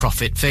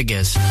profit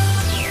figures.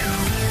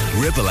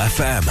 Ribble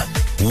FM.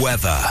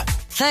 Weather.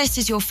 First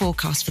is your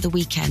forecast for the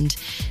weekend.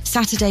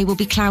 Saturday will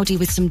be cloudy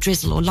with some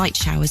drizzle or light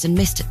showers and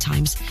mist at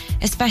times,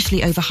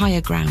 especially over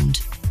higher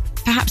ground.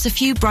 Perhaps a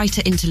few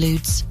brighter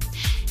interludes.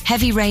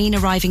 Heavy rain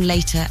arriving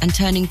later and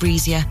turning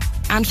breezier,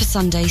 and for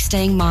Sunday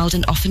staying mild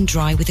and often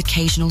dry with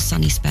occasional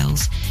sunny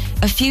spells.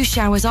 A few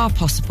showers are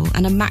possible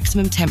and a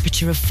maximum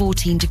temperature of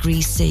 14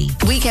 degrees C.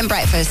 Weekend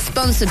Breakfast,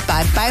 sponsored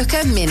by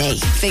Bowker Mini.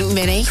 Think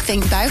Mini,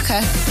 think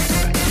Bowker.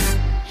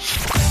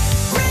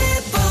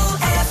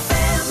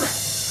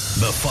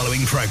 The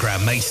following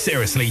programme may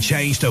seriously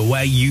change the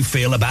way you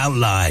feel about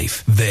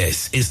life.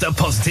 This is The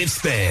Positive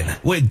Spin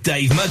with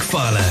Dave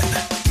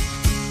McFarlane.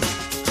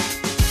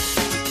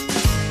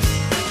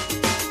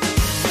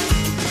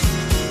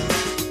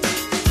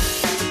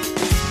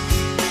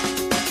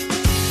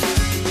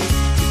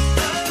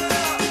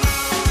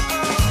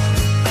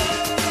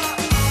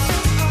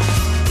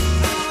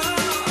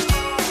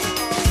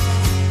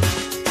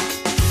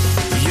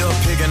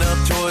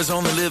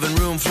 On the living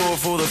room floor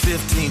for the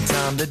 15th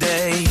time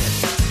today.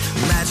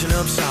 Matching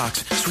up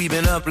socks,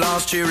 sweeping up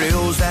lost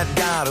Cheerios that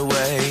got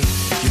away.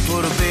 You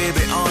put a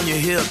baby on your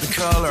hip, the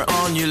color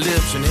on your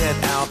lips, and head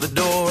out the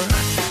door.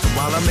 And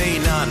while I may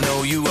not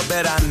know you, I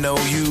bet I know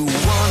you.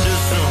 Wonder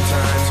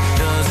sometimes,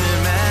 does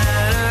it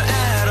matter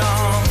at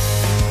all?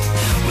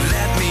 Well,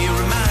 let me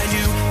remind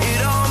you,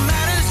 it all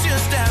matters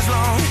just as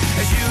long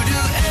as you do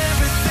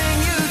everything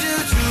you do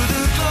to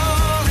the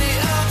glory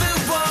of the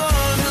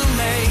one who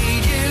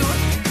made you.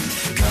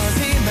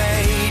 He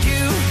made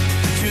you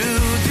to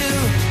do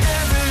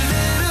every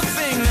little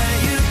thing that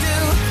you do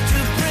to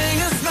bring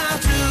a smile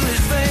to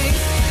his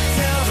face.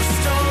 Tell the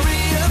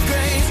story of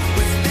grace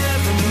with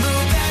every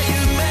move that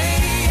you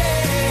made,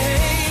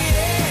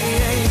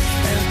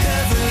 and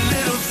every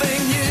little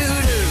thing you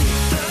do.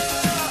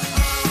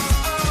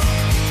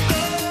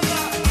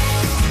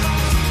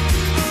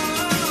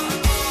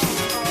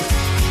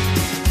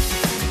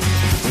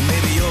 Well,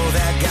 maybe you're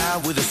that guy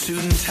with a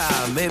suit and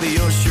tie. Maybe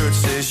your shirt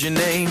says your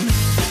name.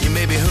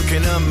 Maybe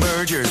hooking up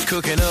mergers,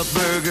 cooking up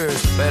burgers,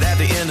 but at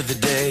the end of the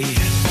day,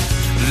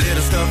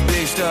 little stuff,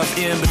 big stuff,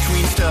 in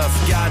between stuff,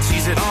 God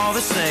sees it all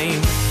the same.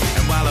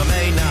 And while I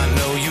may not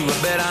know you, I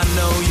bet I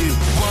know you.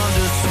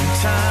 Wonder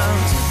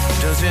sometimes,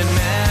 does it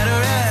matter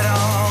at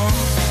all?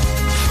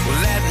 Well,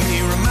 let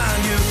me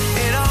remind you,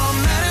 it all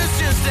matters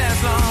just as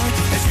long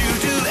as you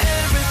do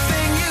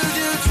everything you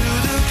do to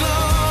the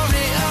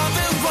glory of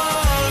the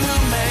one who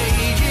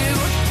made you.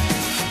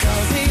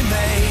 'Cause he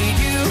made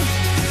you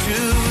to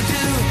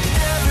do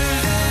every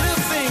little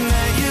thing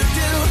that you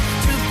do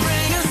to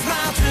bring a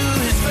smile to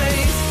his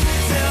face.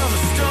 Tell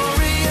the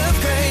story of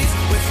grace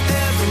with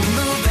every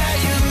move that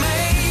you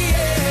made,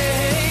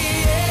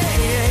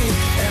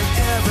 and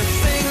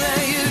everything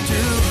that you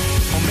do.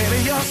 Or maybe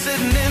you're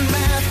sitting in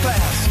math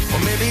class, or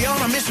maybe you're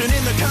on a mission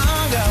in the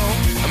Congo,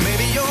 or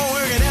maybe you're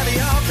working at the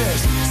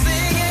office,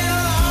 singing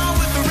along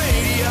with the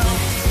radio.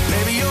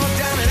 Maybe you're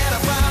dining at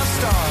a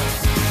 5-star,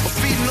 or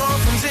feeding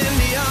orphans in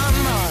the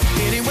unmarked.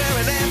 Anywhere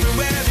and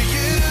everywhere that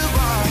you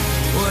are,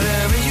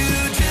 whatever you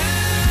do,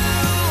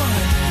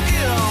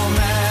 it all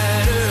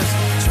matters.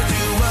 So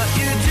do what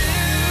you do,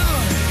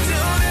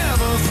 don't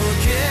ever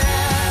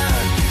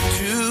forget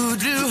to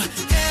do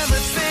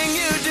everything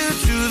you do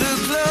to the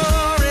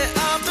glory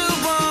of the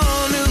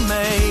one who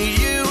made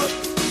you.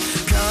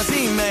 'Cause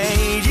he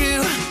made you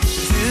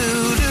to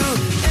do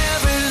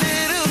every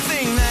little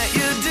thing that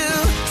you do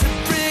to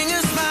bring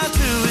a smile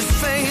to his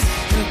face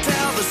and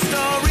tell the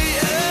story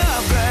of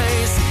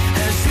grace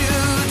as you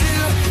do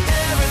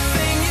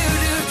everything you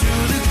do to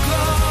the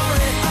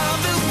glory of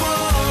the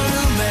one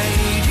who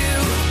made you.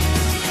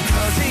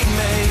 'Cause he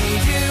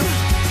made you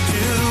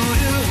to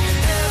do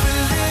every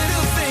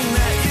little thing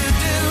that you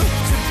do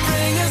to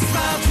bring a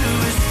smile to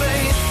his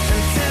face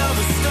and tell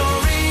the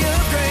story of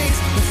grace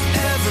with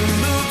every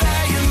move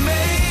that you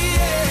made,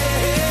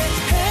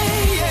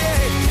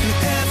 and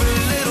every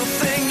little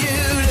thing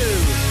you do.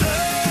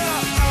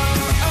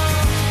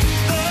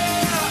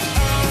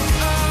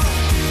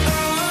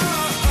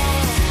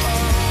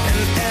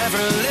 And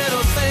every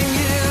little thing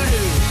you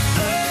do.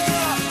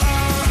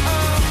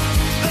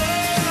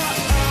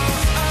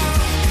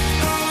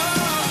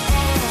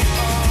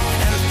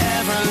 And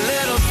every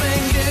little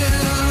thing you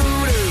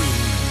do.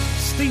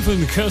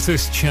 Stephen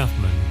Curtis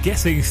Chapman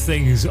getting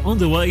things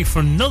underway for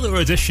another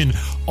edition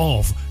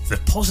of The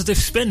Positive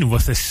Spin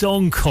with a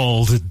song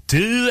called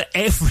Do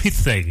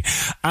Everything.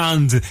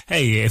 And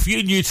hey, if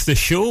you're new to the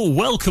show,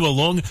 welcome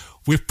along.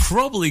 We're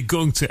probably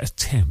going to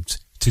attempt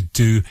to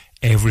do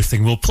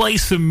everything. We'll play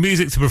some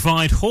music to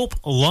provide hope,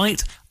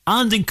 light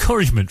and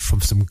encouragement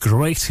from some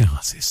great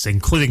artists,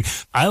 including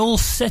Owl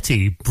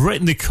City,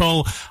 Brittany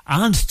Cole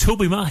and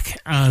Toby Mac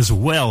as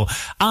well.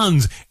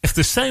 And if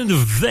the sound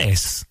of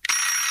this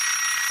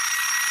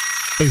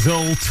is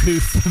all too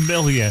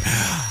familiar,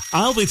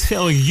 I'll be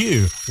telling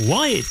you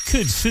why it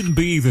could soon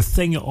be the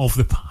thing of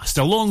the past,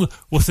 along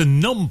with a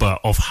number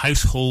of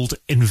household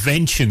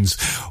inventions.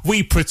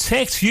 We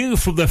protect you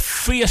from the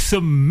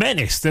fearsome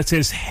menace that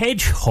is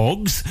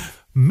hedgehogs,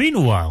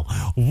 Meanwhile,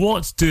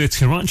 what do a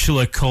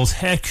tarantula called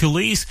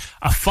Hercules,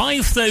 a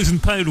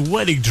 £5,000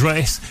 wedding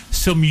dress,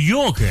 some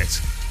yoghurt,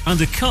 and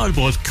a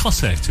cardboard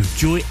cutout of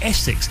Joey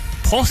Essex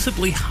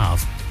possibly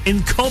have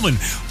in common?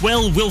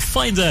 Well, we'll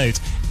find out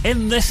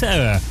in this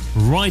hour,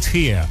 right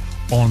here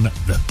on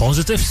The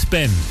Positive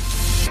Spin.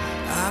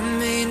 I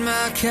made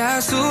my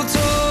castle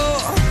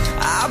tall,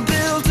 I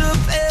built up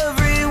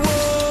every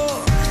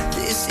wall.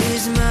 This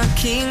is my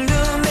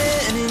kingdom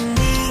and it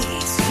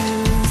needs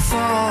to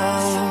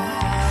fall.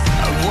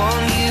 I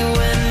want you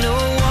and no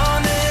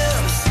one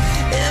else,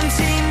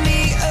 empty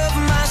me of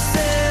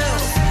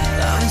myself,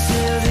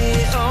 until the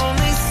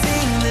only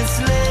thing that's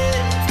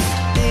left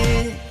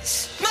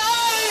is my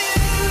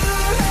new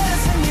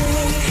resume.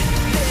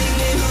 Make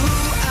me who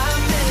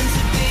I'm meant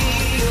to be.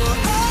 You're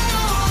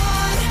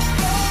all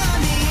I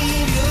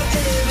need, you're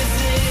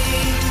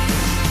everything.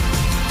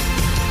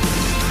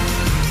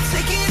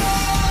 Take it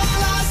all,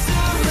 I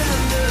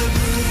surrender,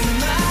 be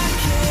my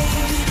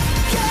king.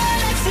 Can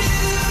I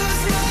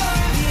choose more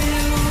of you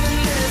and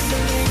less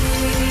of me?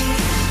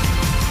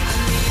 I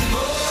need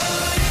more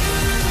of you.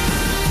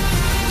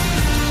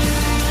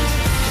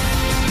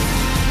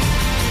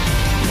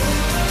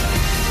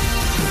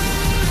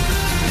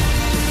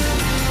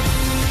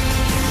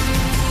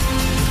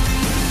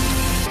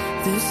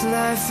 This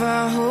life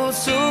I hold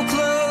so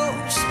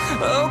close,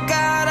 oh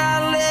God,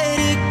 I let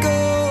it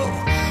go.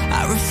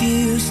 I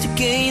refuse to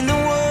gain the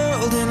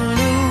world and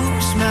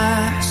lose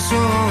my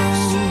soul.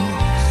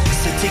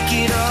 So take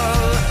it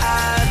all,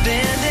 I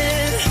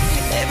abandon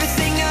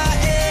everything I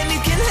am, you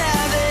can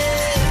have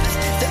it.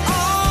 The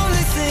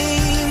only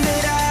thing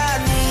that I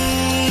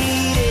need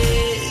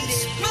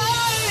is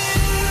my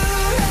new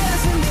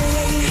resume.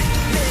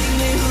 Make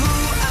me who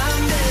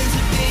I'm meant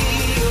to be.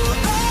 You're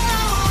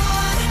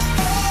all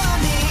I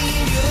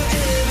need, you're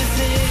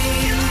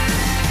everything.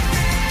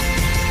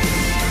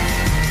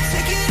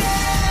 Take it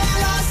all,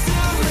 I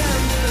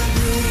surrender,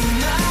 be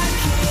my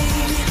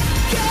king.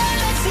 Can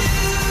I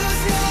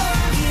choose more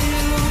of you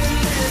and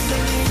less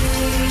of me?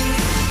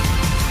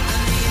 I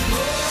need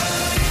more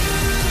of you.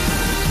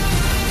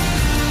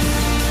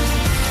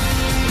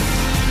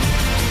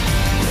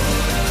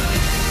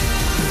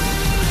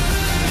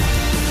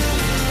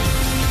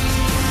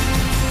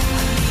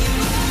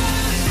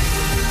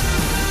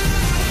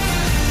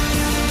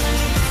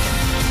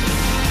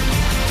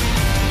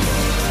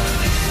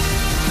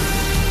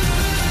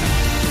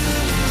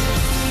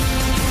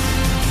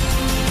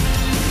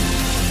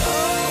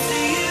 All to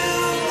you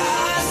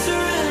I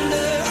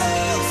surrender,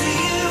 all to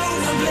you,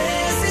 my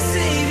blessed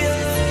Savior.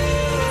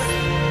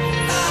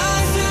 I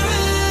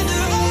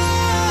surrender all.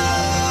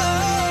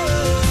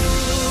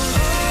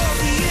 All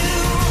to you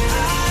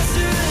I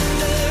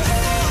surrender,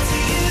 all to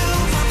you,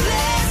 my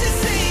blessed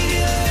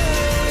Savior.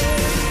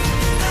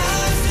 I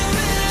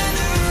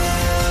surrender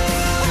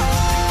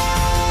all.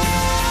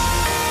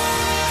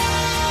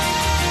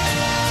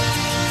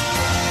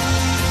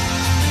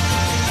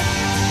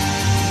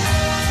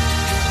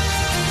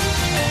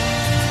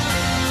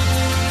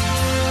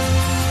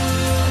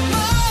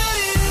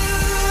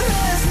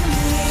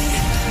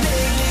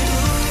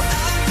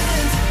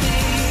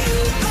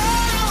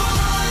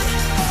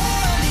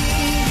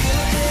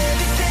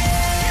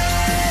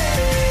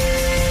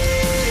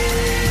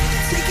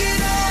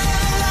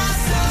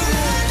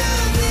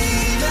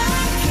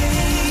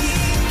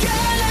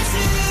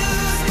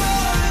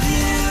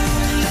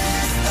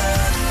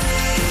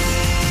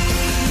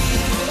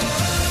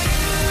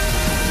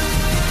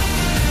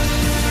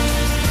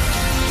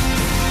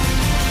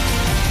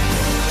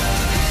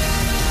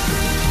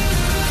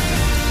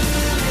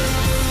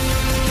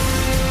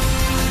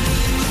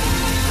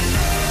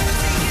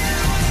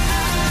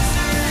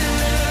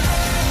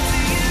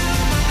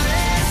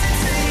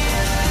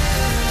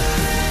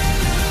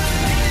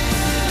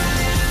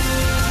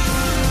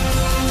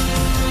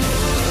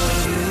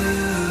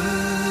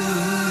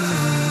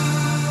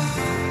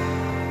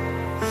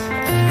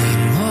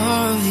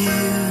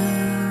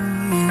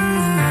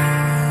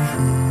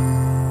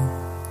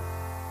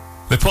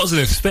 The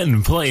Positive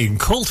Spin playing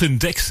Colton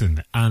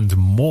Dixon and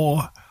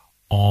More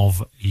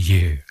of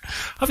You.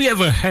 Have you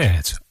ever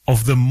heard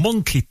of the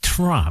monkey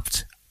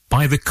trapped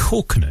by the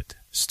coconut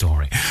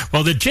story?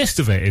 Well, the gist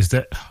of it is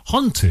that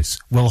hunters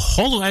will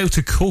hollow out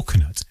a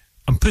coconut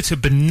and put a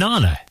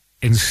banana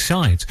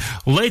inside.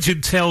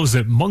 Legend tells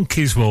that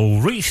monkeys will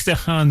reach their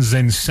hands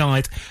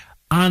inside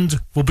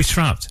and will be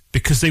trapped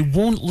because they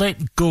won't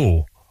let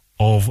go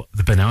of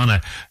the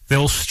banana.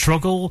 They'll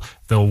struggle,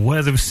 they'll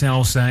wear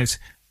themselves out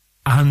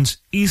and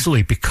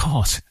easily be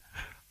caught.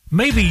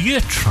 Maybe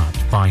you're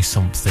trapped by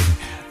something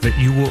that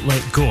you won't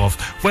let go of.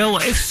 Well,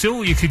 if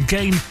so, you can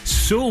gain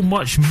so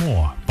much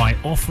more by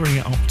offering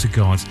it up to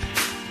God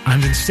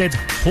and instead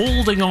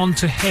holding on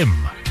to Him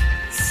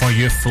for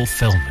your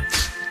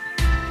fulfillment.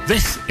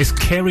 This is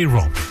Kerry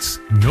Roberts,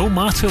 No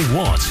Matter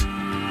What.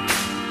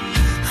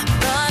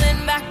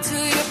 Running back to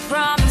your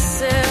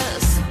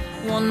promises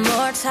one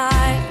more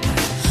time.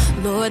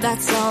 Lord,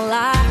 that's all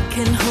I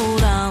can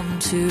hold on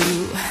to.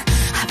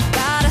 I've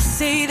gotta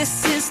say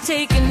this is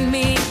taking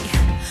me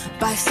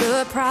by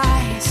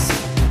surprise.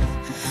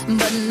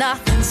 But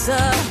nothing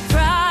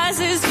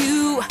surprises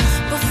you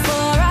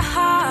before a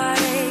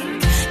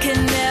heartache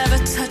can never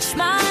touch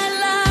my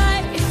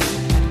life.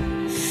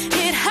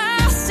 It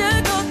has to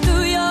go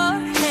through your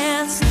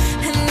hands,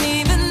 and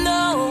even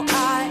though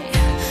I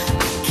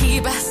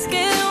keep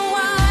asking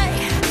why,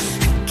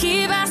 I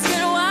keep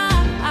asking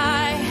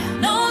why.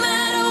 No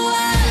matter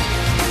what,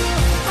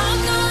 I'm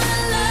gonna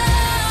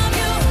love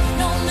you.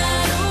 No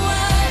matter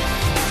what,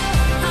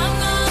 I'm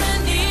gonna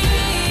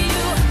need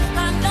you.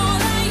 I know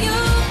that you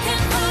can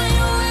find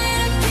a way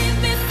to keep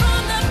me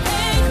from the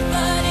pain,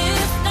 but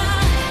if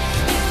not,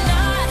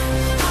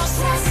 I'll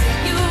trust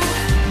you.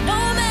 No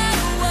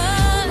matter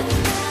what,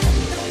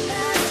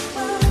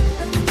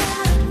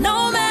 no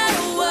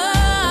matter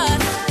what,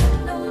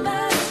 no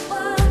matter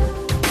what.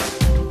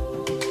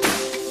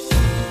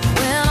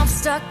 When I'm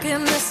stuck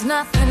in this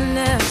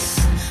nothingness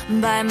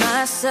by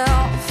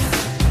myself,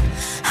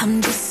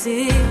 I'm just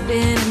sitting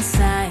in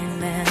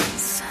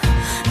silence.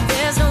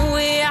 There's no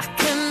way I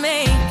can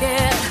make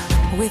it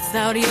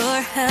without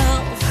your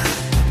help.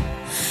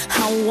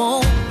 I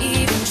won't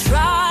even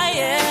try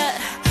it.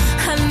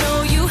 I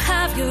know you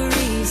have your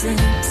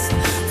reasons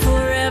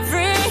for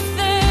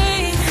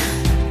everything,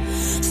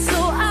 so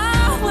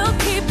I will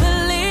keep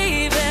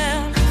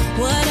believing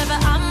whatever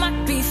I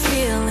might be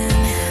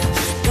feeling.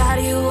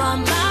 Got you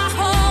on my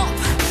hope,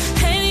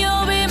 and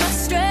you'll be my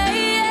strength.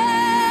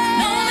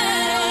 No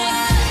matter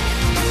what,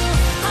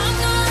 I'm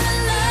gonna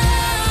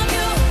love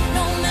you.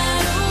 No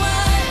matter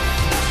what,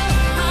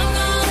 I'm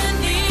gonna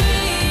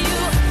need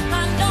you.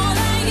 I know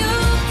that you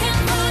can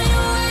find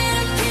a way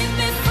to keep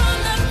me from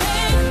the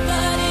pain,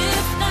 but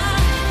if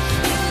not,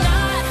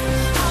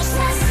 I'll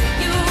trust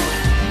you.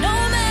 No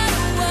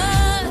matter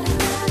what,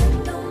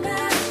 no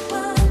matter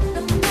what,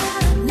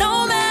 no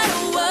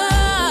matter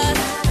what,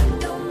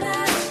 no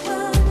matter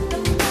what,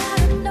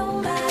 no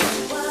matter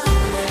what.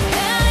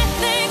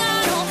 Anything I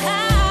don't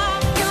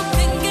have, you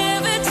can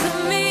give it to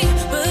me,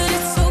 but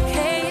it's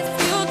okay if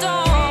you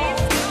don't.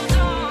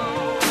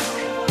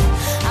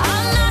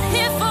 I'm not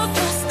here for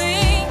those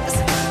things.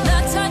 The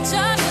touch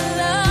of your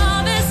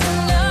love is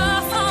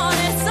enough on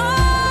its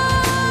own.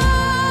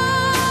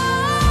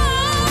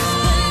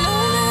 But no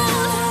matter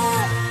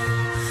what,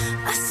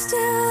 I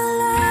still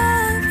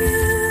love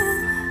you,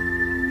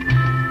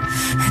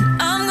 and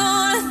I'm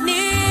gonna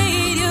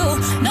need you.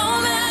 No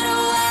matter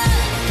what,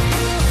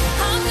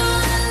 I'm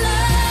gonna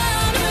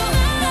love you.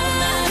 No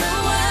matter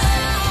what,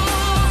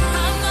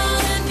 I'm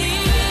gonna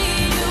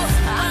need you.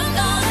 I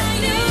know that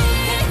you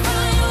can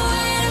find a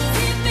way to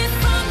keep me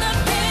from the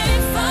pain,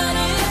 but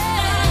if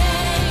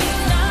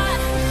not,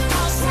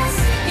 I'll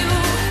trust you.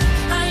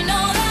 I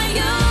know that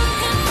you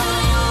can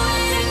find a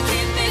way to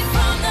keep me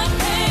from the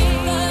pain,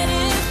 but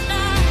if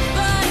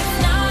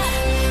not,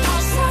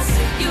 I'll trust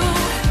you.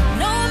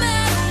 No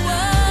matter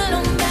what,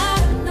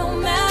 no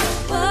matter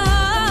what, no matter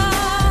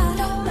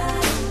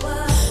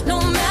what,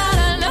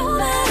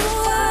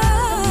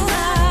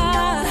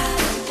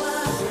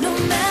 no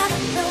matter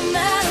what, no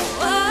matter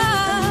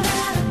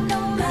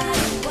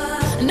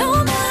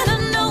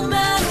what, no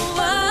matter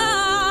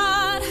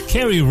what.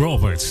 Kerry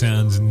Roberts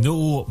and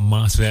No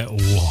Matter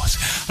What.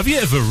 Have you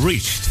ever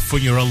reached for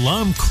your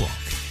alarm clock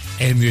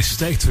in the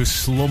state of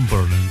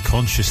slumber and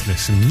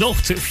unconsciousness and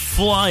knocked it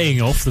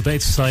flying off the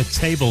bedside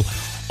table?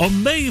 Or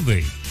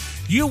maybe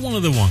you're one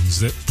of the ones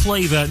that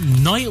play that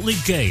nightly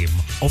game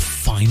of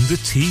Find the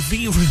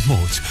TV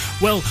Remote.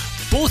 Well,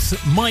 both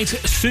might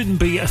soon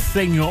be a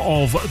thing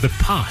of the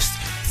past,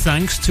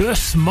 thanks to our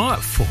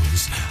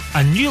smartphones.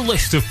 A new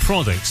list of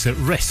products at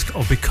risk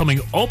of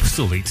becoming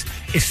obsolete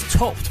is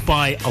topped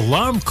by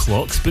alarm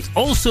clocks, but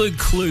also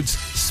includes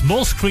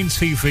small screen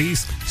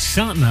TVs,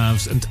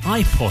 sat-navs and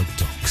iPod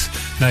docks.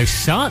 Now,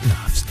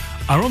 sat-navs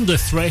are under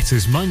threat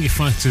as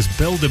manufacturers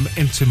build them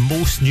into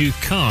most new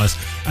cars,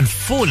 and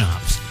phone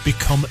apps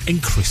become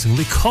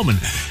increasingly common.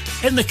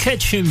 In the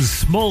kitchens,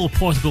 small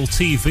portable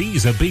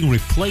TVs are being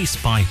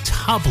replaced by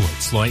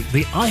tablets like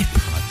the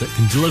iPad that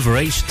can deliver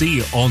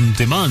HD on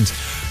demand.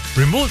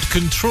 Remote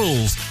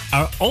controls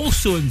are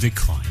also in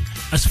decline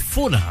as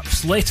phone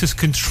apps let us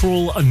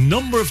control a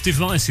number of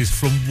devices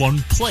from one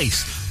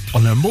place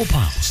on our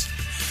mobiles.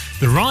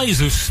 The rise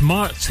of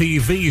smart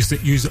TVs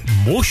that use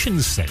motion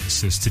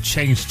sensors to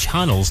change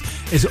channels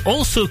is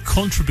also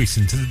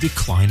contributing to the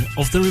decline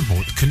of the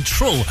remote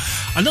control.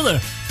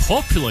 Another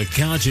popular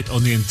gadget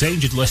on the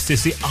endangered list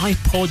is the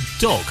iPod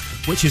dock,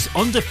 which is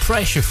under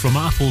pressure from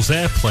Apple's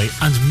AirPlay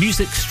and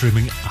music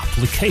streaming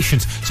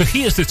applications. So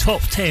here's the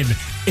top 10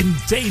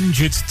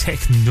 endangered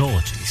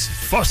technologies.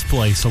 First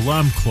place,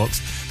 alarm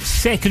clocks.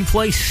 Second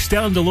place,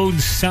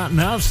 standalone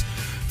sat-navs.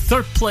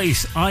 Third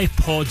place,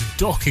 iPod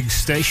docking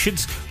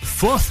stations.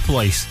 Fourth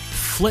place,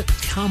 flip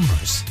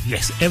cameras.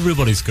 Yes,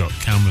 everybody's got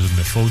cameras on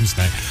their phones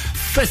now.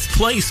 Fifth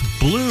place,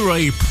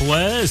 Blu-ray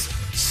players.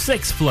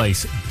 Sixth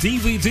place,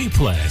 DVD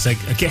players. I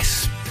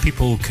guess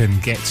people can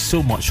get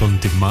so much on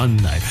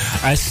demand now.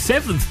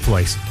 Seventh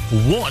place,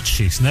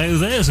 watches. Now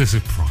there's a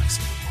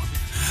surprising one.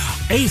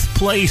 Eighth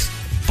place,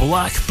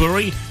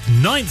 BlackBerry,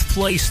 9th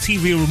place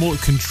TV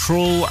remote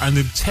control, and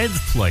in 10th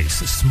place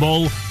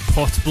small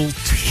portable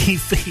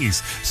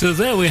TVs. So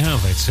there we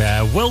have it.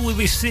 Will we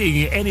be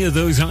seeing any of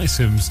those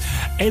items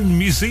in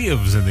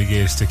museums in the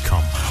years to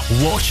come?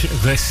 Watch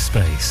this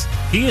space.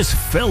 Here's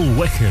Phil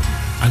Wickham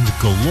and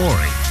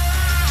Glory.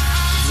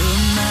 The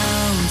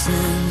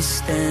mountains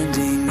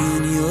standing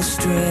in your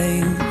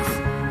strength,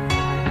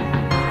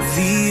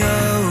 the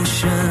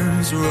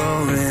oceans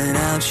roaring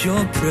out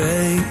your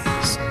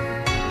praise.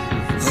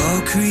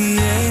 All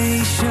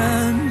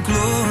creation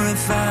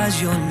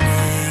glorifies your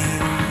name.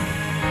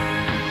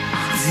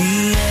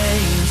 The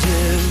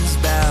angels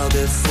bow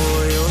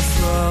before your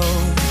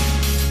throne.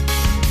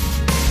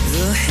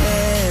 The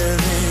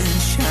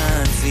heavens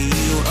shine for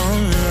you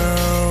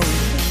alone.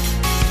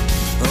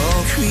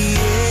 All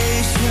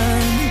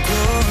creation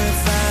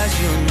glorifies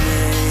your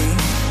name.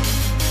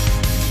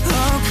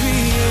 All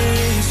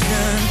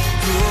creation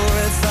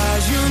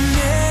glorifies your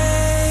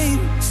name.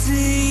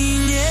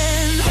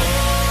 Singing,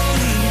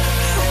 holy,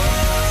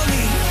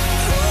 holy,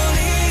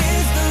 holy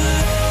is the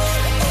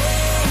Lord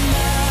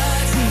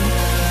Almighty.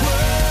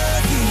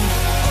 Worthy,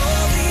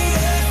 all the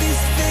earth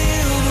is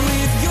filled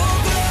with your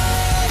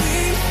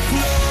glory,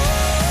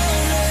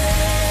 glory.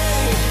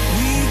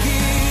 We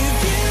give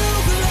you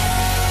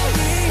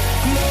glory,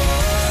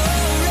 glory.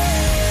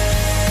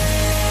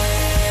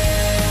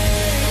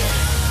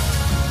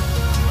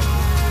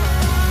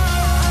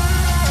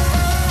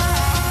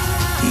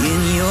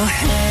 In your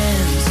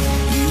hands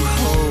you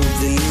hold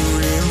the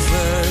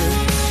universe.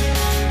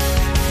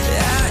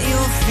 At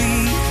your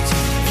feet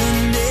the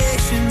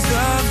nations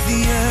of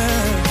the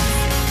earth.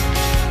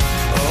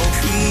 All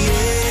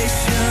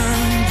creation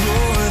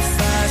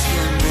glorifies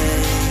your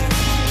name.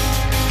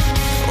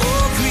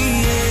 All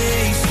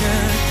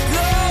creation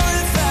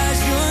glorifies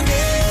your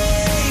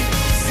name.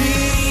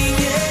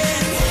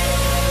 Singing,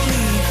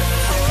 holy,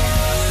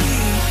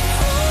 holy,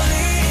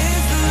 holy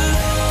is the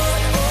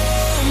Lord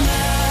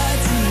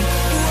Almighty.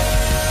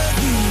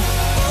 Worthy,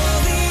 all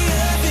the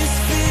earth is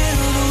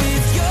filled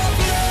with your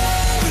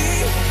glory,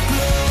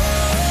 glory.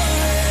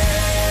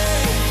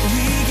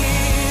 We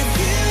give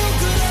you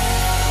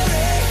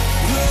glory,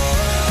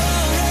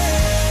 glory.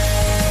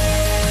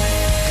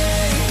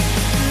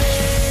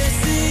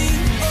 Blessing,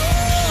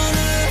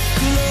 honor,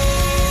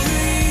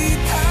 glory,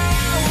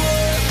 power,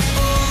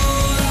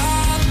 all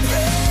our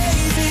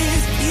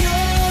praises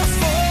yours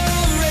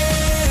forever.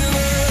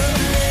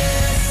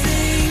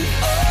 Blessing,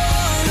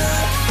 honor,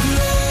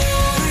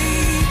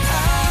 glory,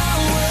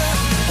 power,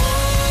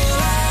 all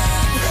our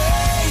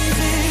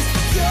praises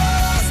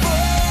yours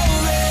forever.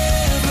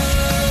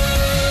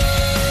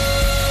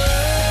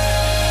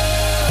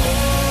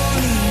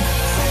 Holy,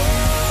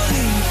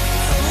 holy,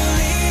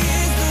 holy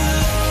is the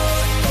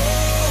Lord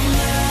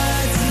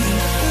Almighty.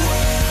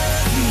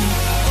 Worthy,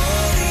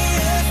 all the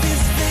earth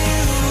is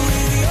filled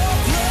with your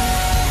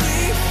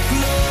glory,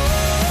 glory.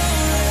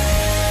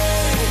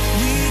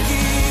 We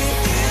give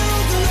you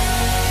glory,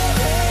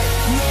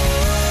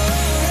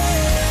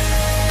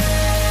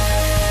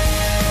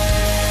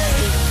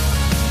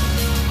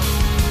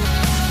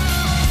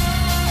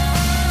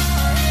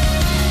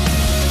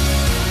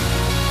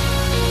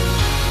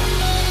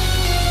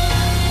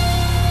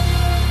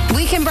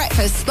 Weekend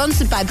Breakfast,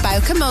 sponsored by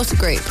Bowker Motor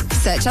Group.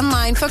 Search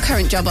online for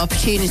current job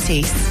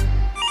opportunities.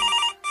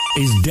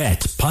 Is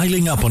debt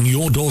piling up on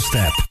your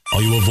doorstep?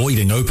 Are you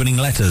avoiding opening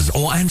letters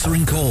or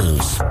answering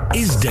calls?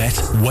 Is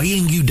debt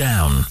weighing you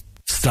down?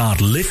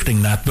 Start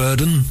lifting that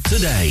burden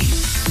today.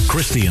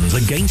 Christians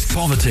Against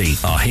Poverty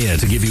are here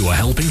to give you a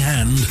helping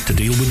hand to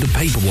deal with the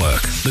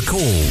paperwork, the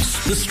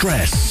calls, the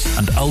stress,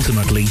 and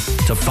ultimately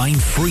to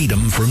find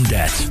freedom from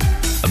debt.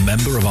 A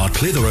member of our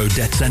Clitheroe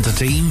Debt Centre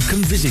team can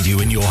visit you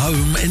in your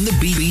home in the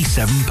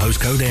BB7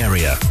 postcode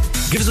area.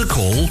 Give us a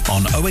call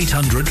on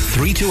 0800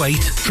 328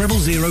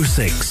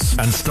 0006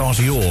 and start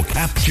your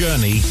CAP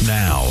journey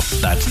now.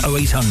 That's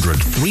 0800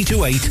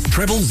 328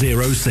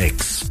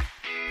 0006.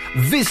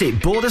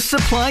 Visit Border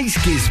Supplies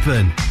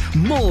Gisborne.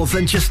 More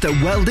than just a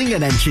welding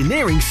and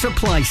engineering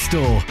supply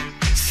store.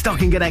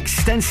 Stocking an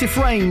extensive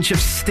range of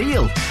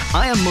steel,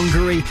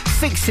 ironmongery,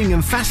 fixing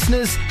and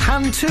fasteners,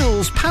 hand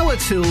tools, power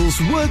tools,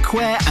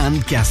 workwear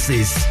and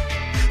gases.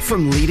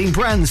 From leading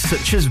brands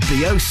such as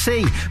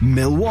BOC,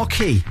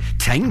 Milwaukee,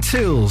 Teng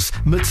Tools,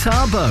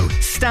 Metabo,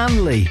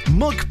 Stanley,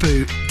 Muck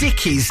Boot,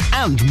 Dickies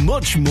and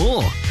much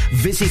more.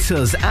 Visit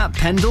us at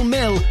Pendle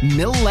Mill,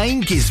 Mill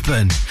Lane,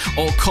 Gisborne,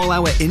 or call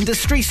our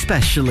industry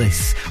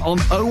specialists on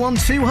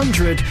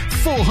 01200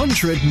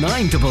 400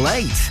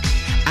 988.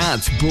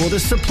 At Border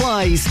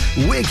Supplies,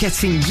 we're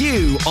getting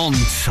you on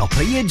top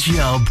of your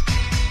job.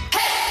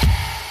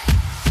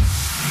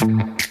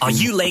 Are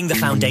you laying the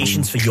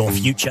foundations for your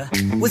future?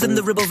 Within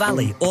the Ribble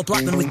Valley or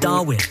Blackburn with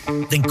Darwin?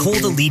 Then call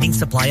the leading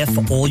supplier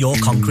for all your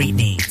concrete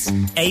needs.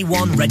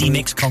 A1 Ready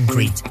Mix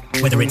Concrete.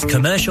 Whether it's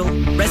commercial,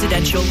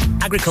 residential,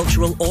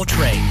 agricultural or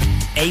trade,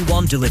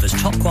 A1 delivers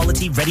top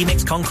quality ready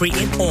mix concrete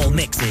in all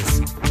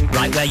mixes.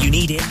 Right where you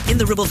need it in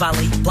the Ribble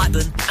Valley,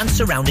 Blackburn and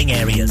surrounding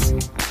areas.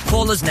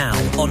 Call us now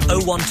on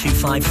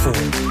 01254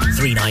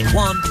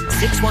 391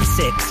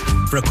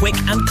 616 for a quick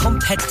and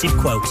competitive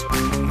quote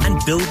and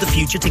build the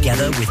future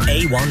together with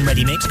A1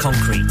 Ready Mix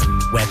Concrete,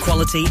 where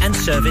quality and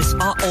service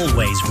are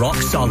always rock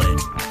solid.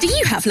 Do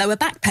you have lower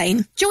back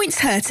pain, joints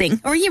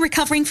hurting, or are you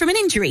recovering from an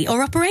injury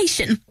or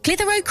operation?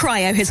 Clitheroe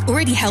Cryo has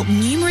already helped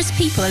numerous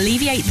people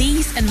alleviate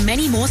these and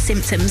many more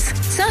symptoms.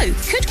 So,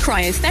 could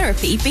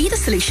cryotherapy be the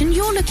solution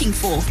you're looking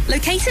for?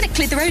 Located at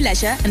Clitheroe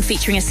Leisure and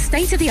featuring a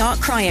state-of-the-art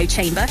cryo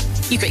chamber,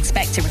 you could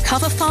expect to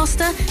recover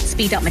faster,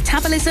 speed up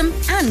metabolism,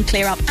 and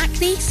clear up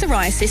acne,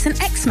 psoriasis, and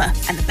eczema.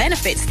 And the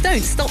benefits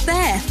don't stop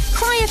there.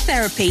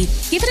 Cryotherapy.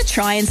 Give it a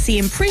try and see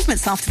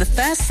improvements after the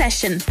first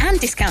session, and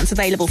discounts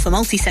available for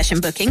multi-session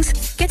bookings.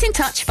 Get in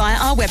touch via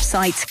our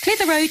website,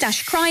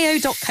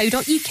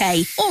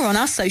 clitheroe-cryo.co.uk, or on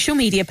our social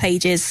media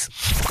pages.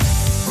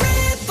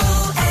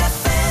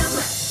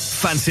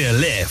 Fancy a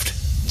lift?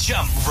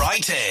 Jump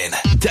right in.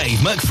 Dave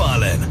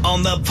McFarlane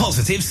on The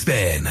Positive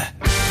Spin.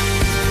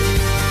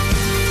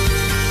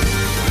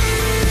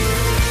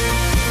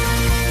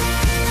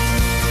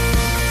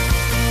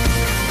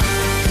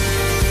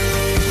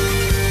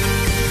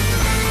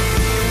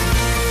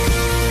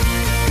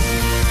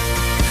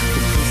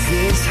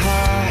 This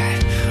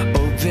heart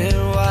open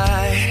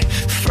wide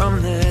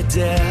from the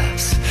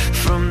depths,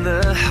 from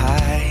the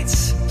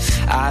heights.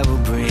 I will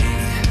bring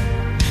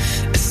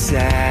a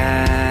sacrifice.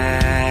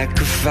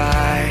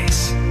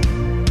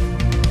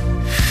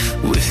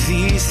 With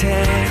these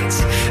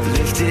hands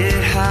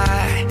lifted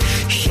high,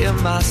 hear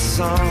my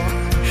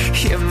song,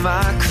 hear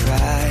my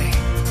cry.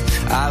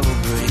 I will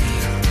bring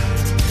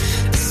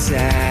a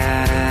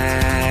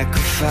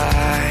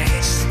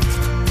sacrifice.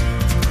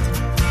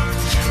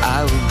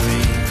 I will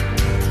bring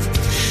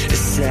a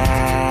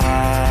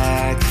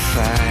sacrifice.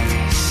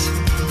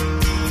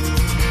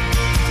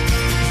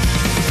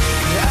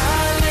 I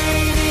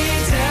lay me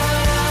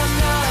down, I'm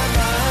not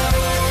my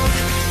own.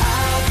 I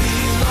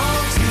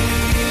belong to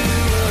you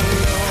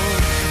alone.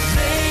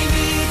 Lay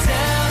me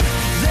down,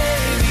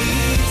 lay me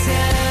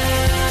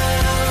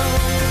down.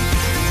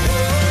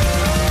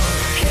 Whoa.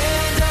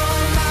 Hand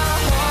on my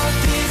heart,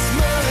 this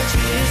much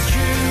is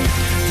true.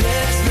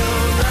 There's no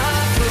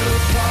life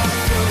apart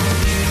from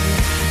you.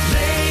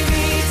 Lay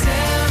me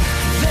down,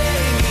 lay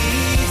me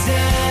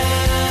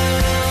down.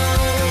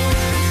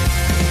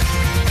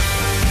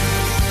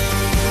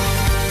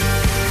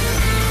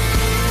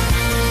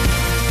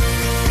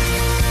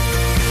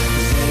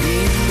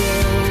 Letting go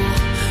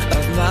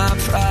of my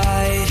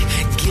pride,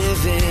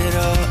 giving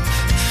up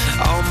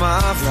all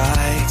my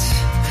rights.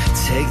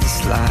 Take this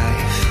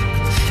life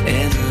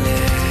and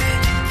let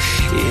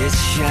it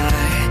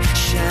shine,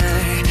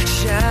 shine,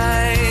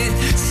 shine.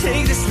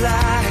 Take this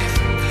life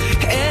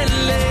and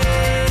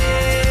let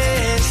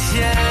it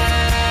shine.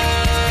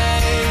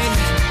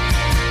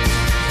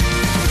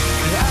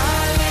 I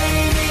lay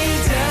me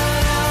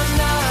down, I'm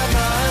not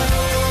my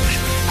own.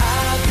 I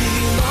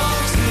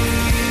belong to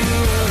you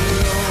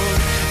alone.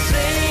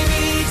 Lay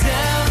me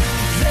down,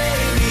 lay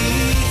me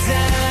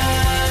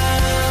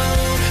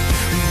down.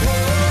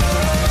 Whoa.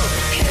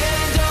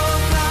 Hand on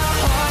my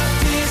heart,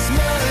 this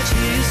much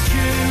is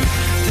true.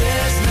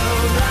 There's no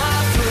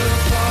life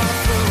apart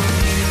from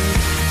you.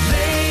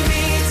 Lay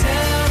me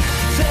down,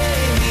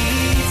 lay me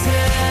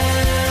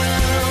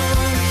down.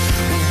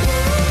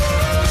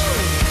 Whoa.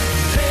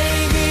 Lay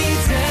me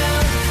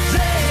down,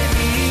 lay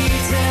me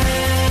down.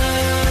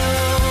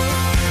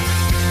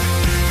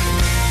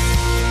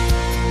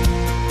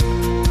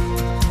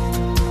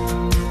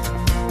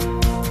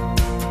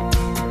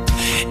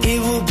 It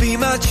will be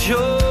my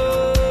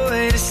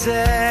joy to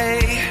say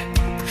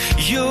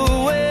your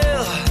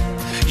will,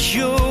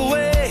 your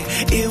way.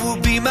 It will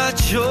be my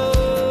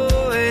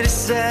joy to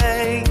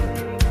say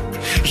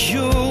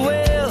your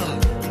will,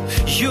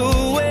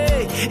 your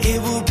way.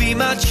 It will be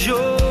my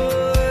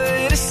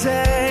joy to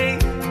say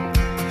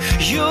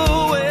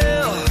your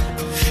will,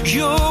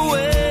 your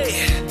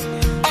way.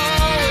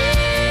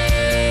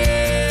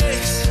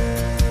 Always.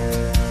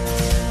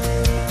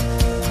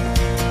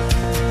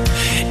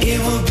 It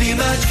will be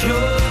my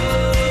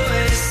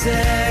joy to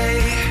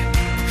say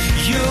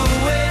your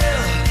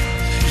will,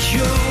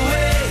 your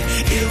way.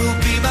 It will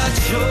be my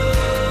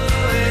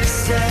joy to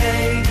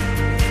say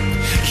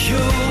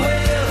your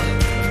will,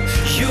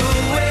 your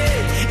way.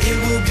 It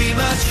will be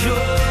my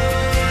joy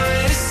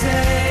to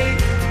say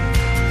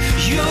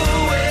your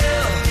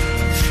will,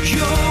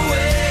 your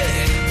way.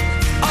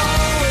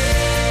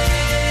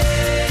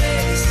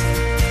 Always.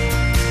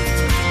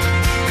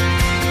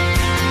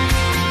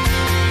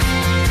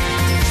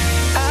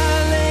 I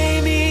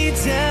lay me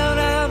down,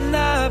 I'm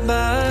not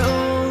my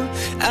own.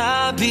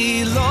 I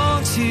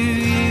belong to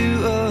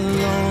you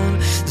alone.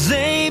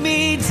 Lay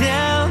me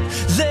down,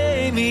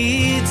 lay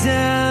me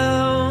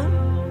down.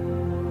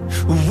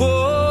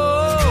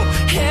 Whoa.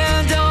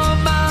 Hand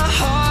on my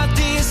heart,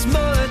 this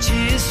much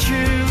is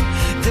true.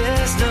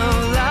 There's no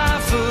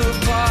life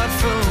apart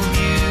from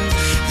you.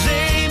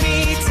 Lay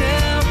me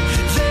down,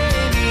 lay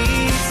me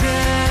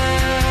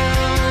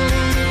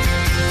down.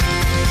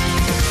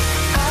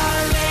 I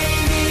lay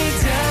me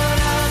down,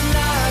 I'm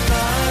not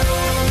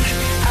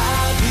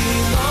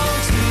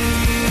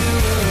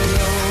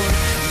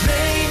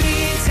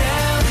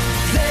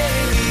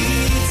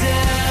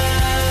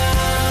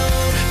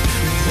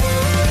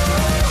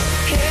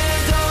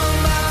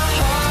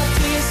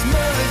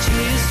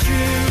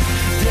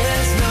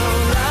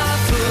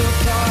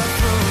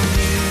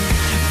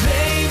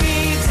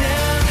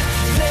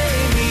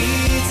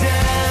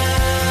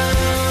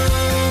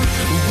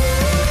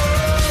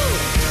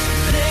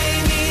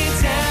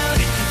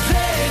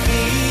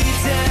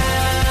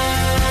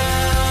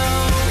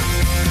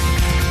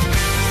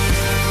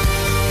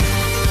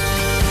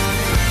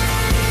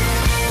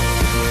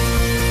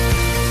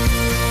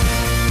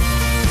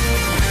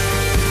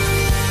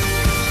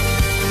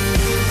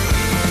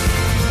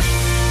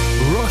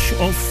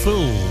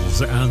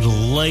Fools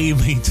and Lay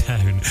Me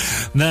Down.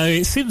 Now,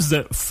 it seems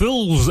that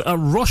fools are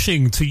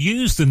rushing to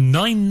use the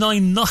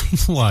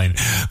 999 line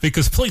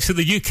because police in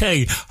the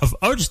UK have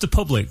urged the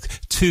public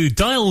to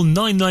dial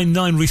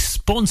 999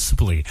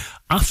 responsibly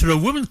after a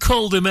woman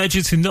called the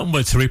emergency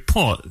number to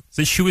report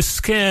that she was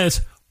scared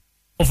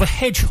of a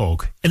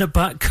hedgehog in a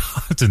back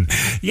garden.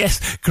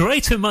 Yes,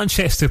 Greater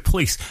Manchester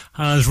Police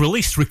has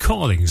released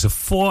recordings of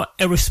 4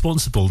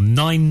 irresponsible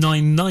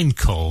 999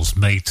 calls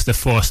made to the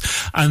force,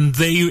 and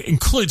they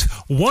include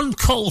one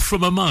call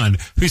from a man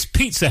whose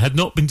pizza had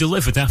not been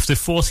delivered after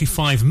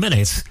 45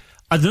 minutes,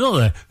 and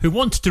another who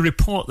wanted to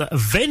report that a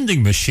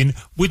vending machine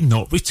would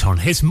not return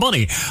his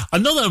money.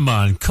 Another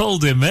man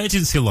called the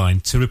emergency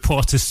line to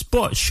report a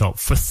sports shop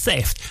for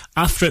theft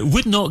after it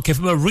would not give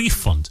him a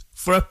refund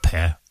for a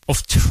pair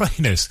of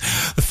trainers.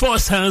 The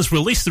force has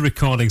released the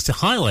recordings to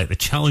highlight the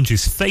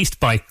challenges faced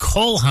by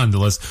call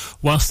handlers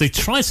whilst they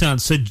try to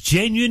answer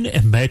genuine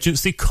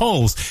emergency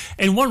calls.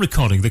 In one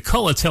recording, the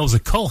caller tells the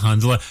call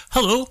handler,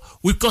 "Hello,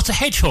 we've got a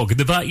hedgehog in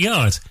the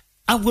backyard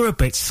and we're a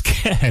bit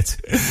scared."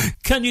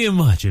 Can you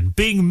imagine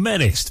being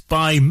menaced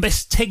by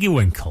Miss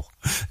Tiggywinkle?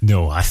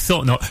 No, I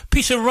thought not.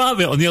 Peter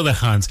Rabbit, on the other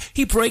hand,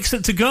 he breaks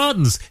into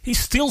gardens. He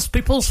steals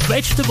people's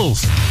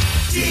vegetables.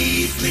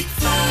 Dave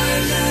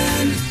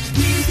McFarlane,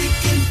 music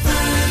and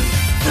fun,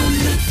 from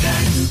the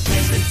guy who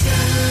plays the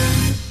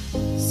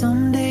drum.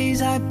 Some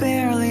days I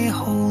barely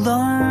hold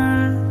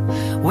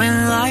on.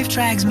 When life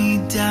drags me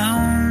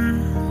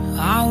down,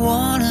 I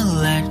wanna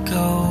let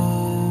go.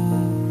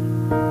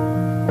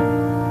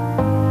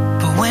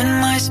 But when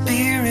my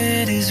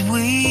spirit is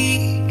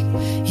weak,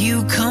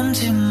 you come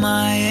to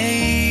my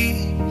aid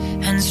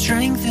and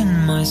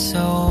strengthen my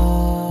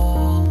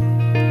soul.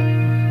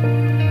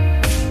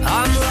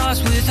 I'm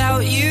lost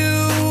without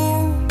you,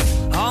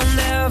 I'll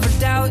never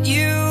doubt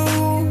you.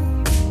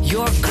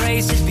 Your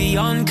grace is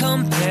beyond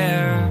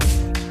compare.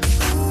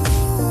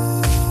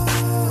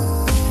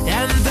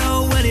 And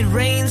though when it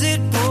rains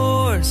it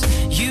pours,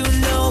 you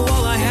know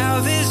all I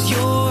have is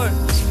yours.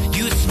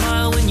 You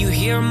smile when you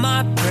hear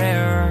my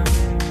prayer.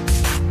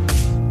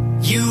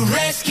 You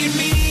rescued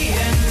me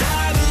and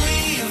I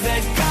believe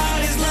that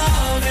God is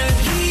love and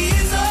He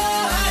is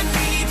all I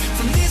need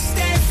from this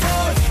day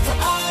forth for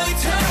all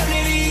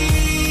eternity.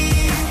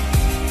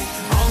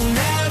 I'll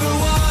never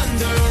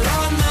wander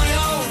on my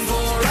own,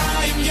 for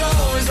I am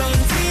yours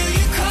until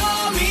you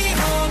call me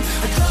home.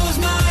 I close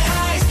my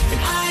eyes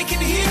and I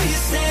can hear you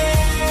say,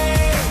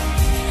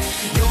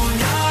 you're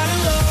not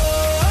alone.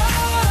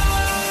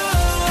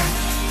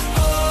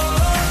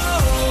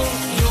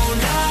 You're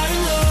not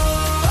alone.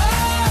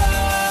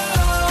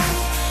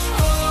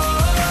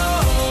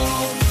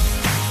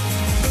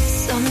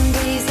 Some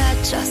days I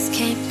just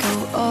can't go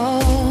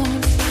on.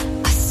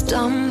 I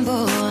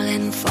stumble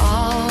and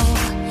fall,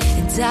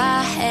 and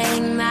I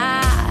hang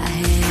my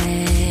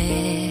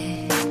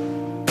head.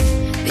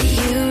 But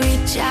you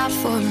reach out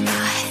for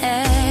my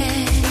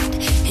hand,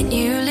 and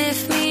you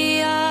lift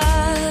me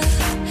up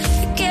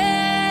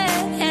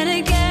again and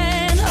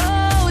again.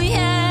 Oh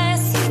yes,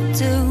 you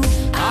do.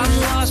 I'm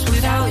lost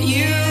without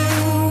you,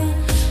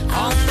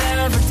 I'll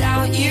never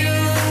doubt you.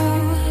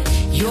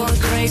 Your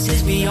grace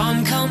is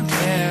beyond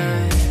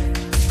compare.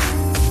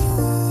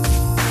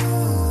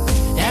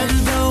 And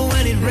though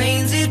when it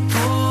rains it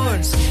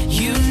pours,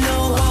 you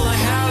know all I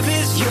have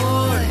is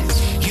yours.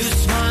 You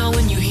smile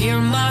when you hear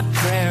my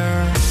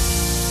prayer.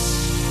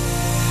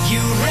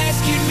 You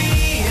rescued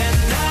me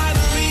and I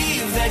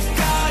believe that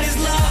God is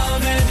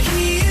love and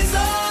He is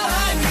all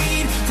I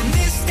need from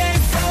this day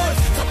forth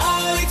for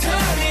all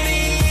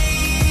eternity.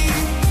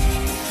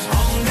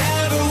 I'll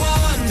never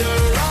wander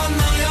on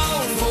my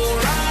own, for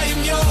I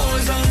am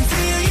yours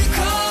until you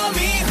call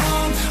me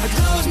home. I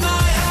close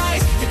my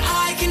eyes and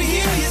I can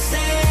hear you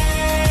say,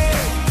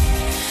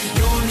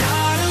 you're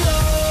not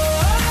alone.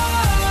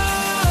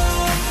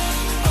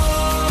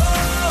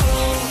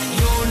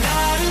 You're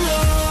not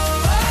alone.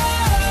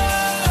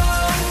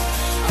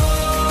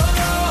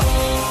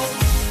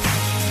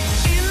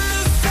 In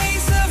the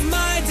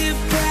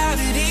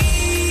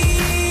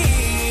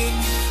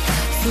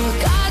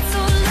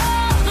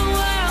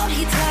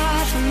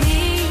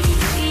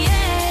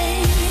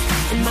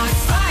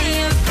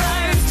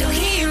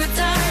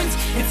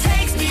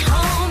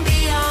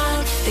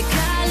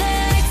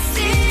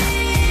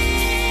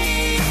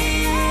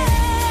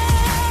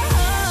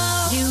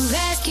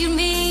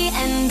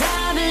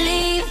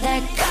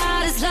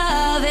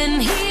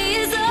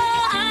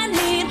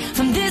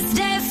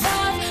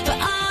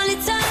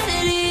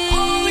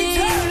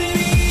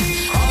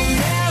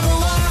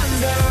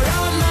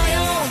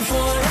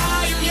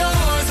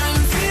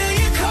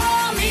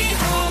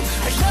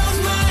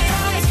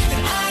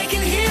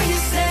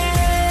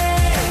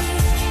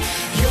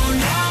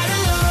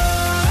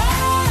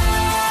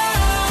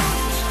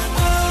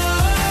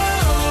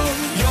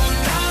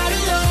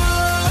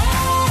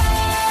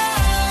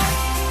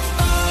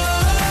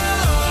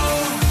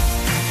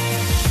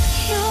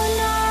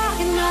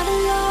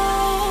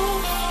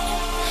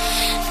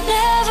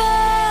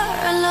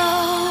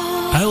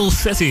Owl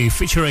City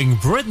featuring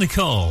Brett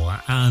Nicole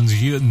and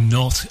You're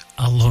Not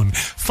Alone.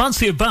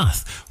 Fancy a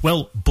bath?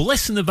 Well,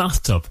 Bliss in the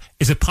Bathtub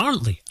is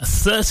apparently a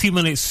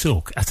 30-minute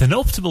soak at an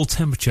optimal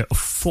temperature of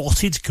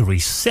 40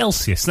 degrees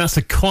Celsius. That's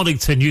according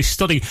to a new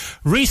study.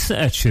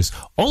 Researchers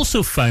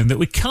also found that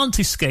we can't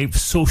escape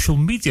social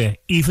media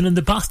even in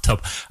the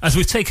bathtub, as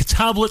we take a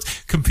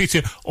tablet,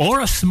 computer or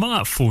our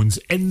smartphones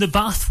in the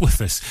bath with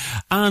us.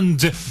 And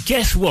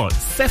guess what?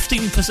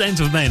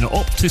 15% of men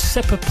opt to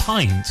sip a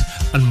pint,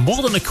 and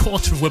more than a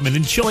quarter of women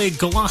enjoy a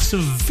glass of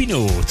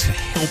vino to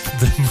help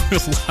them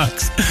relax.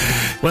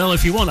 Well,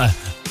 if you want a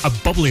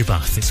bubbly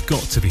bath, it's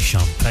got to be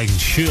champagne,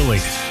 surely.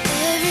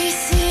 Every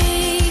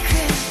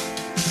secret,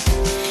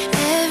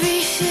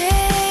 every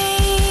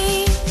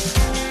shame,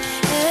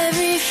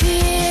 every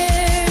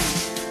fear,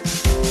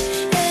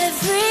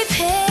 every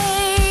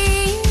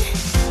pain,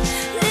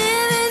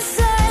 live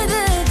inside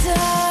the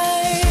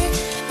dark.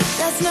 But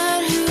that's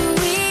not who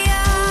we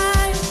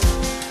are.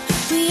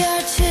 We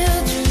are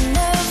children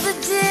of the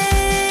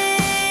day.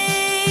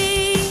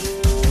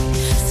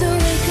 So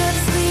wake up,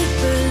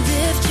 sleeper,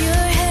 lift your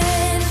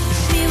head.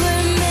 We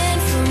were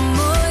meant for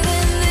more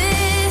than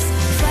this.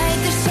 Fight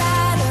the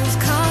shadows,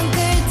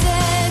 conquer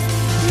death.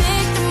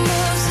 Make the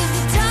most of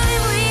the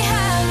time we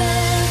have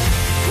left.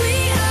 We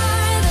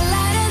are the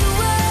light of the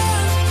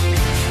world.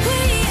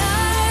 We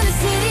are the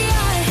city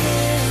on a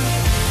hill.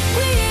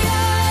 We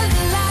are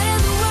the light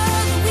of the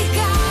world. We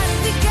gotta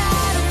let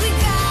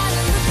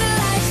the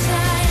light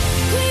shine.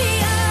 We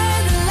are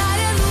the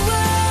light of the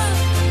world.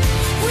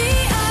 We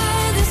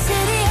are the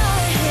city on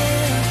a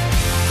hill.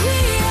 We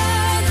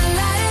are the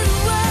light of the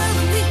world.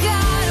 We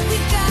gotta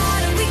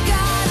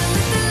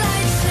let the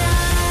light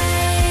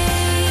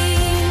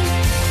shine.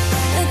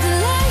 Let the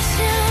light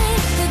shine.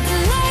 Let the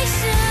light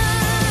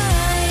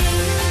shine.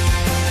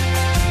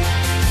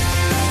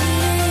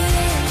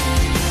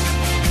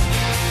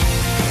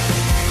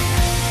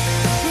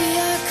 We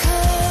are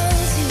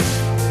called to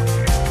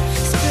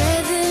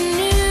spread the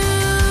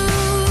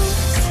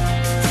news,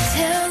 to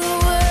tell the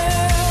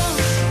world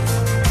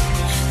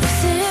the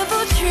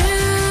simple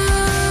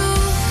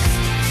truth.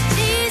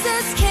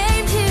 Jesus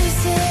came to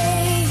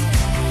save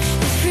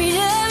the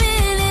freedom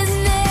in His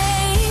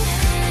name,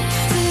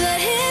 to let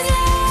His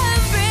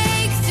love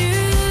break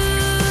through.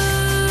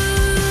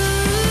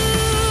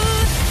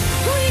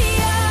 We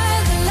are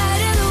the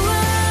light of the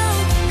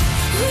world.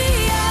 We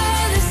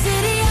are the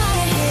city on a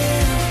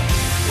hill.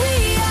 We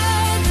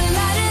are the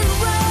light of the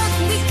world.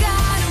 We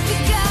gotta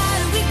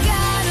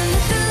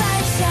let the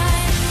light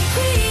shine.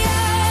 We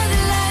are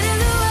the light of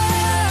the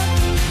world.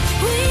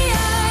 We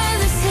are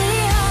the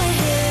city on a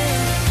hill.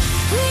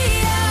 We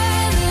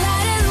are the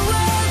light of the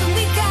world.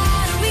 We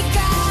gotta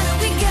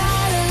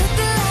let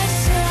the light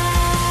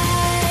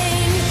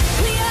shine.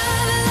 We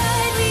are the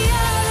light, we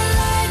are the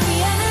light, we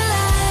are the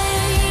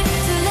light.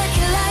 So let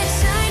your light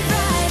shine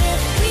brighter.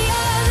 We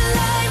are the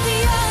light, we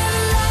are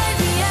the light,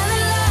 we are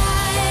the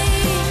light.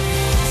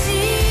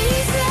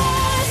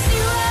 Jesus,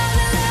 you are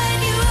the light,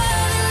 you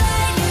are the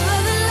light, you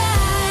are the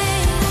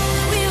light.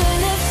 We will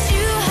lift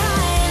you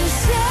high and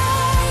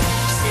shine,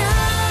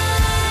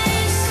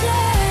 shine,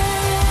 shine.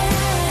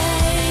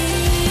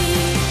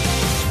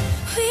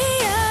 We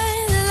are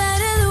the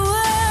light of the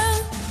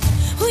world.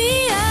 We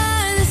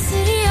are the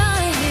city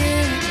on a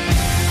hill.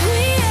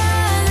 We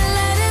are the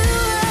light of the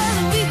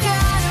world. We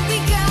gotta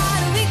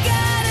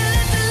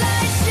let the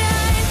light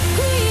shine.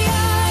 We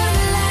are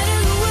the light of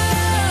the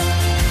world.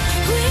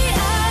 We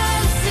are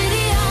the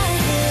city on a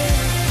hill.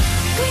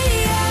 We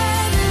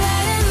are the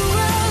light of the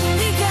world.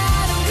 We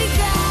gotta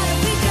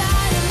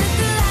let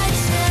the light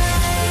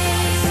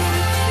shine. Let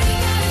the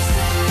light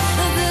shine.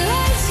 Let the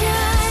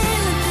light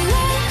shine.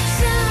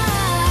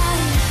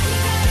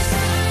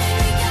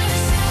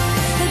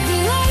 Let the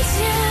light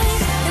shine.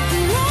 Let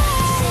the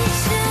light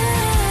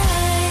shine.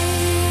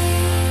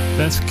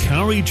 That's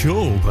Carrie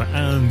Job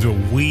and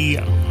We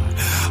Are.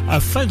 I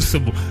found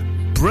some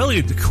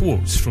brilliant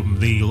quotes from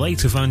the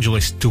late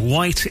evangelist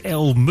Dwight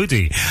L.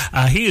 Moody.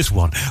 Here's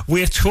one.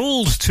 We're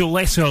told to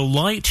let our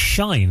light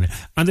shine,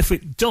 and if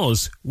it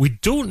does, we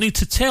don't need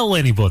to tell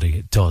anybody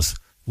it does.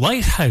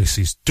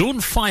 Lighthouses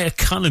don't fire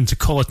cannon to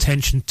call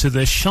attention to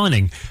their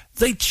shining.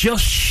 They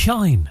just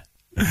shine.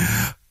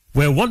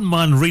 Where one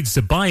man reads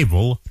the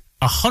Bible,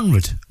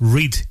 100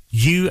 read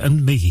you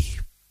and me.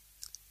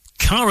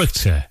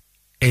 Character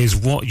is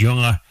what you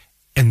are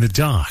in the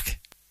dark.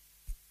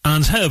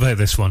 And how about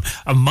this one?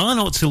 A man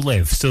ought to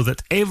live so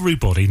that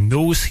everybody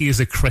knows he is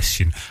a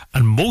Christian,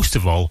 and most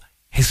of all,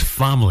 his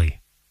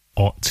family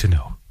ought to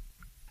know.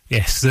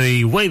 Yes,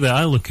 the way that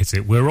I look at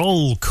it, we're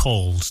all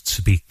called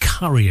to be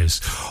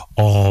carriers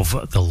of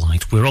the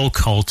light. We're all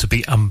called to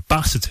be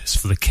ambassadors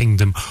for the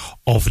kingdom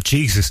of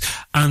Jesus.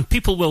 And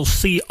people will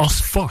see us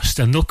first,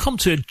 and they'll come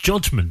to a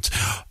judgment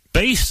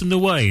based on the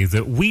way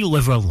that we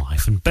live our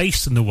life and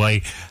based on the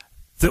way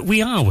that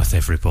we are with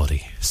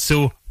everybody.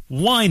 So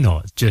why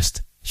not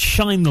just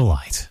shine the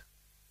light?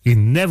 You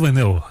never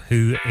know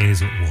who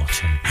is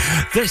watching.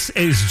 This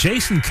is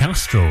Jason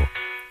Castro,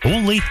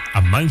 Only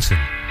a Mountain.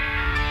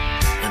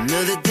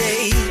 Another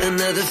day,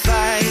 another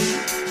fight.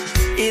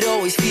 It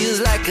always feels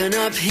like an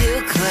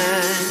uphill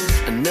climb.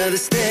 Another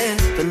step,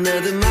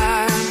 another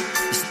mile.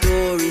 The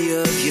story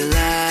of your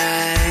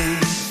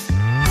life.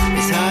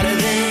 It's harder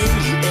than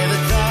you ever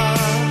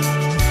thought,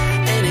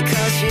 and it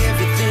costs you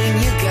everything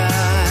you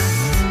got.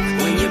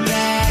 When you're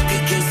back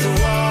against the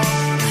wall,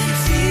 you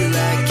feel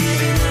like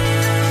giving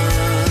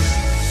up.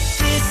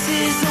 This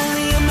is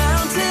only a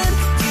mountain.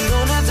 You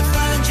don't have to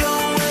find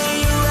your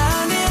way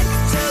around it.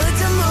 Tell it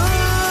to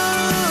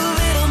move,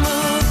 it'll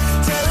move.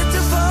 Tell it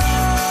to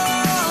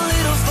fall,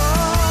 it'll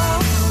fall.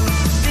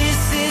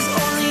 This is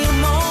only a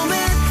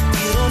moment.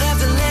 You don't have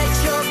to let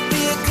your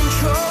fear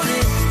control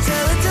it.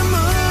 Tell it to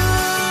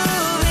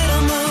move,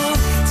 it'll move.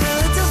 Tell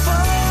it to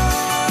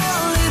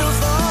fall, it'll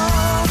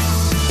fall.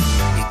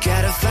 You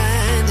gotta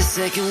find a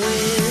second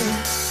wind.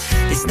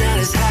 It's not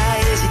as high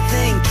as you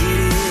think it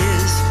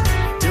is.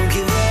 Don't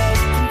give up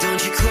and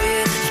don't you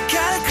quit. You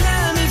gotta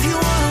climb if you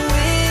wanna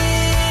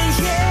win,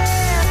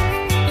 yeah.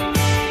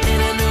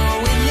 And I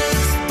know it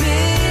looks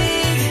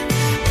big,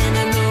 and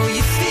I know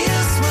you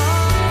feel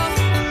small,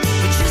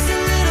 but just a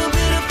little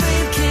bit of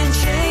faith can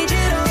change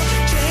it all,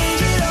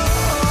 change it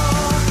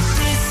all.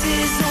 This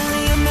is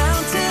only a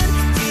mountain.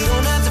 You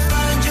don't have to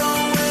find your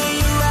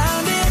way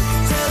around it.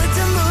 Tell it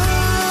to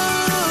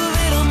move,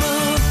 it'll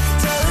move.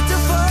 Tell it to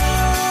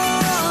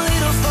fall,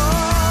 it'll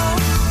fall.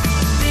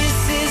 This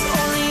is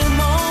only a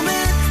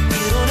moment.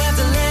 You don't have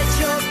to let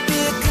your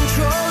fear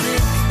control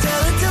it.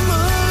 Tell it to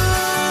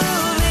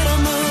move,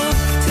 it'll move.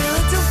 Tell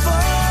it to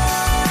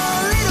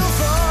fall, it'll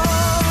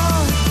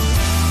fall.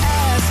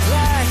 Ask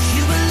like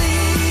you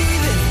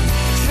believe it.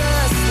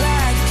 Trust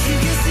like you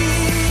can see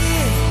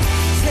it.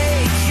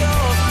 Take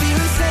your fear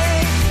and say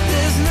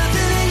there's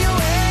nothing in your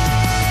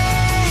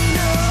way,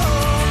 no.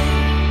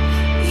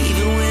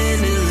 Even when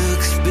it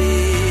looks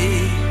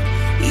big,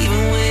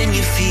 even when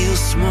you feel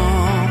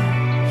small,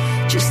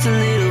 just a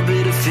little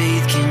bit of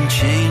faith can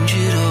change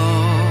it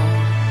all.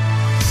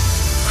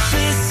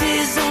 This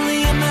is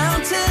only a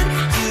mountain.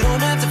 You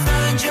don't have to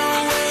find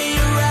your way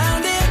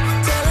around it.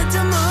 Tell it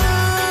to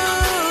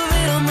move,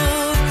 it'll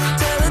move.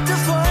 Tell it to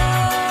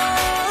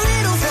fall,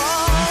 it'll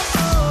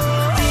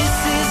fall. This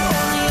is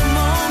only a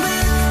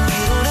moment.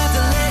 You don't have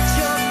to let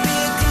your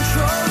fear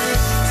control it.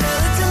 Tell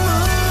it to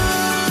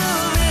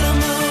move, it'll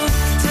move.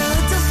 Tell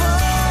it to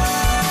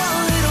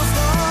fall, it'll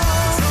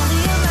fall. It's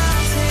only a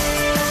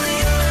mountain, only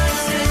a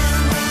mountain,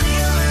 only a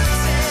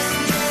mountain,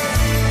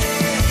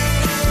 yeah.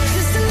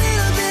 Just a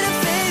little bit of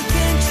faith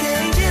can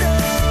change it all.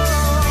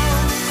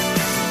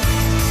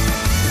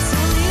 It's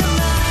only a mountain, only a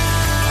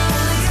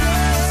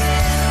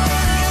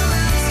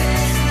mountain, yeah.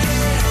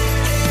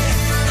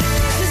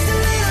 Just a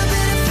little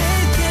bit of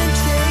faith can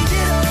change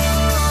it all.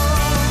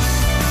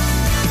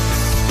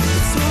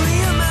 It's only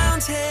a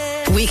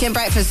mountain. Weekend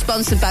Breakfast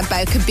sponsored by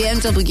Bowker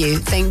BMW.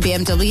 Think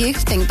BMW,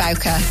 think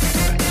Bowker.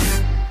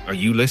 Are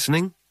you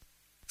listening?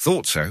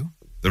 Thought so.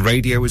 The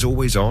radio is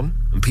always on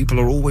and people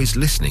are always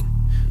listening.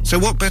 So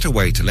what better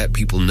way to let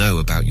people know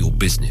about your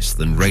business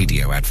than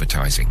radio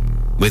advertising?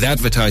 With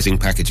advertising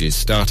packages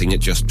starting at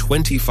just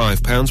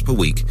 £25 per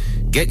week,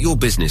 get your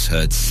business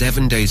heard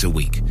 7 days a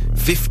week,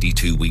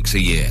 52 weeks a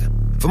year.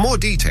 For more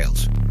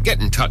details, get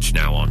in touch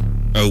now on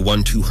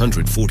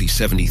 01200 40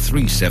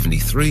 73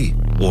 73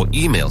 or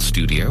email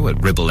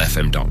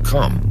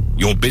studio@ribblefm.com.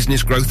 Your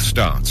business growth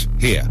starts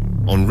here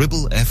on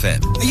Ribble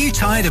FM. Are you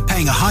tired of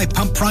paying a high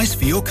pump price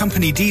for your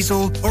company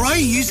diesel? Or are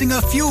you using a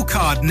fuel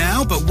card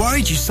now but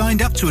worried you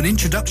signed up to an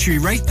introductory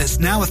rate that's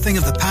now a thing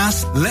of the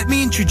past? Let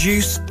me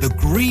introduce the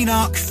Green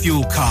Arc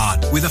Fuel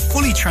Card. With a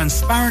fully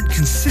transparent,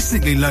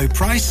 consistently low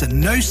price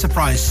and no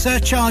surprise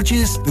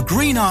surcharges, the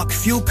Green Arc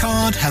Fuel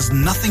Card has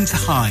nothing to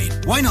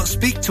hide. Why not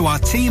speak to our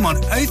team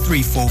on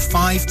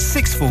 0345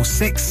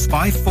 646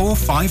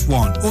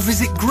 5451 or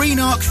visit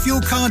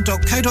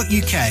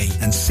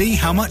greenarcfuelcard.co.uk and see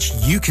how much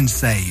you can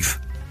save.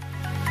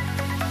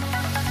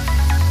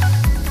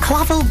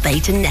 Clavel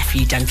Bait and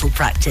Nephew Dental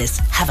Practice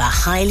have a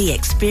highly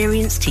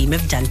experienced team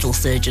of dental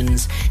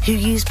surgeons who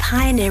use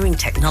pioneering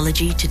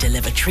technology to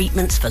deliver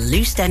treatments for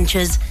loose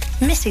dentures,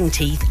 missing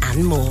teeth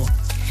and more.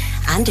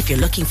 And if you're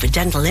looking for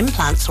dental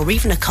implants or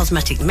even a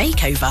cosmetic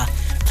makeover,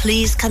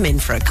 please come in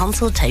for a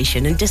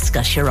consultation and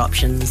discuss your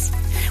options.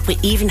 We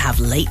even have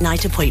late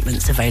night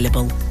appointments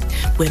available.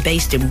 We're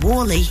based in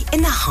Worley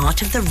in the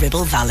heart of the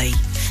Ribble Valley.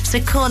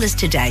 So call us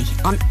today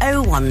on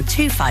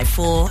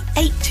 01254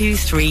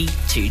 823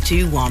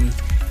 221.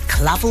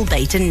 Clavel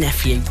Bait and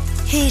Nephew,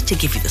 here to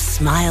give you the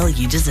smile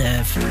you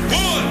deserve.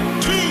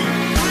 1, 2, 3,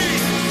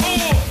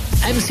 4.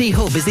 MC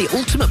Hub is the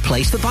ultimate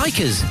place for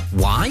bikers.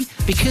 Why?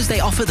 Because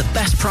they offer the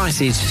best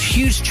prices,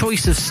 huge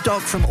choice of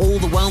stock from all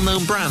the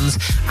well-known brands,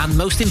 and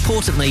most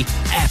importantly,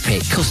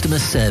 epic customer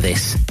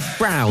service.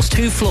 Browse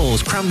 2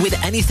 floors crammed with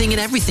anything and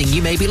everything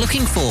you may be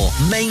looking for.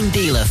 Main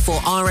dealer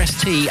for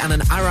RST and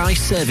an RI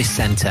service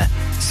centre.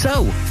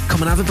 So,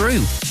 come and have a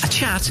brew, a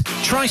chat,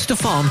 try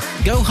stuff on,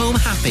 go home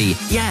happy.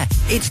 Yeah,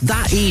 it's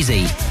that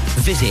easy.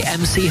 Visit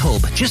MC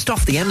Hub, just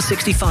off the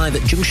M65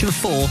 at Junction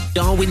 4,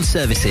 Darwin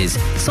Services.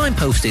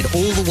 Signposted all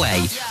all the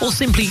way, or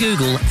simply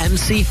Google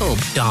MC Hub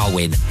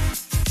Darwin.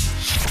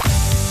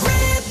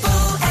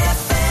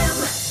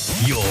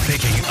 You're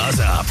picking us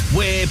up.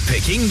 We're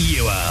picking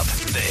you up.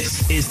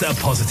 This is The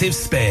Positive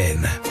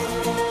Spin.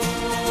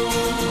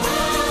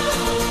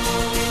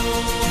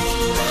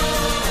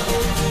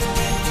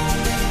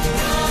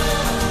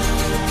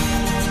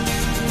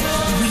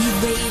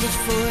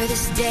 For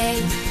this day,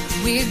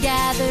 we're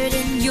gathered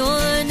in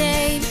your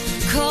name,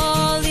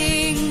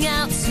 calling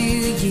out to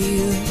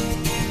you.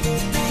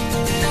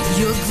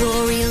 Your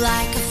glory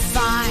like a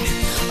fire,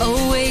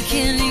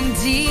 awakening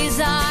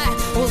desire,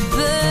 will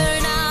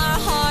burn our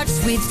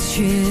hearts with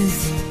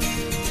truth.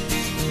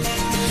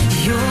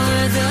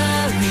 You're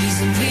the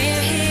reason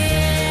we're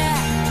here.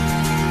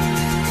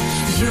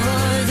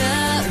 You're the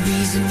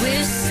reason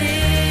we're singing.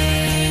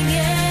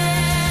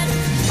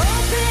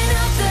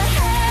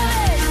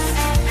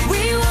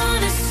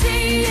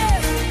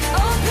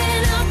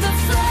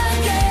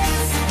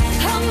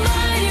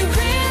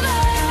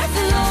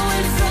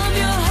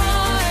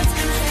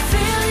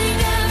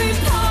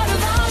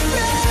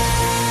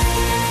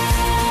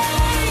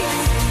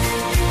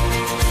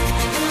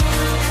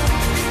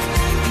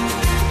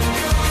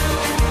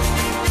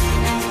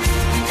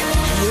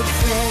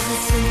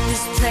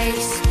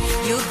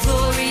 Your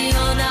glory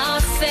on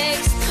our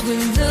face, we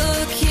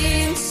look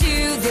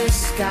into the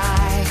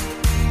sky.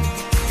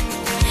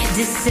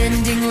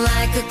 Descending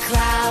like a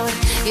cloud,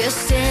 you're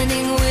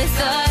standing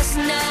with us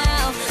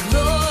now.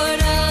 Lord,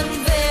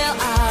 unveil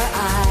our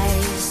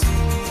eyes.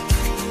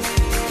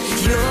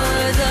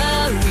 You're the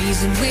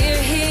reason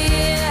we're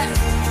here.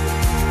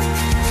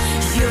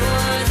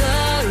 You're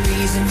the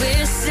reason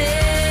we're singing.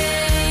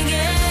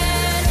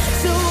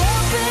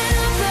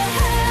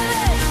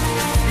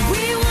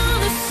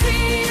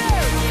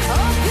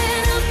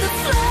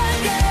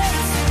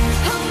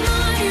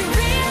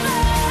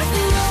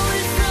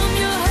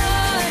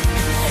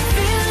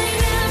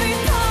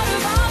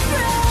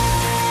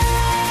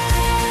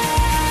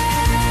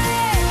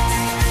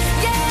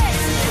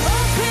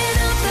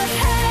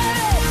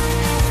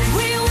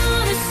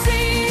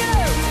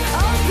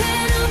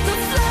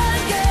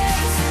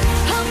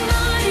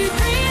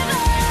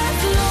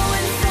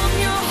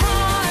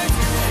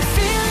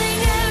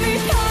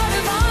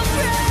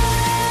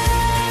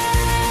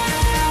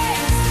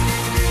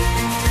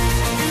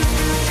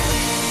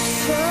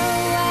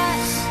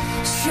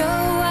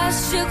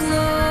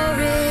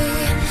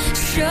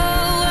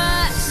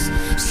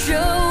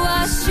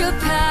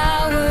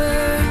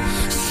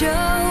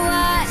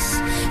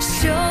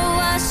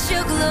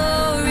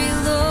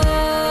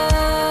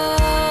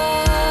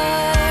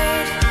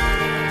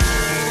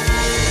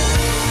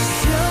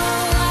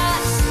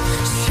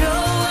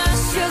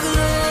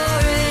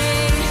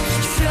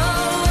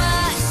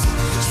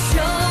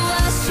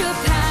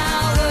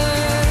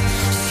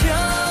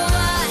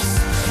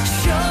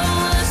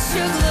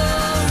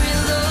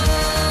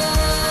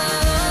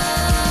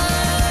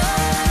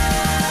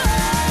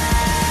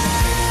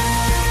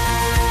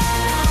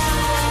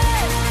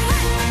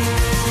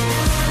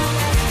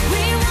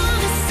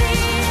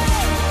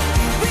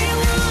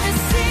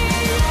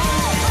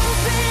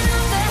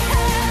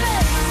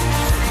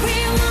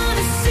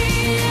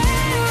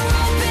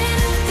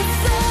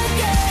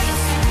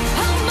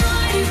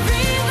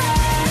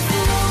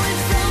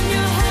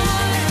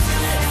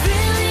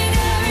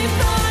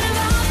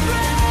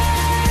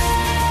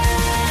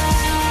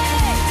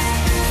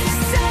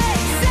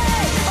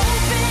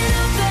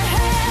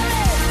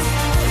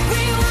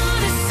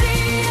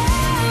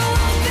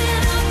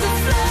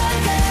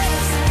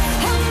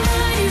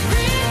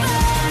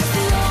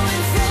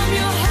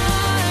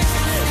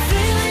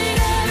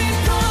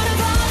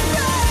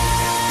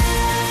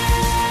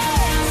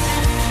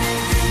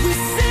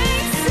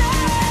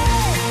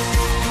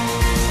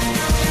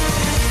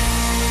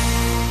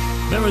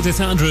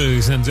 Meredith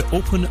Andrews and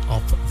Open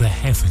Up the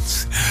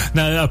Heavens.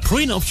 Now, a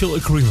prenuptial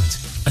agreement,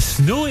 a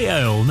snowy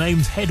owl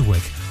named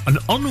Hedwig, an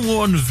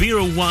unworn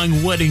Vera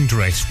Wang wedding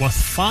dress worth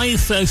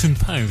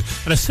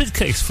 £5,000 and a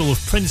suitcase full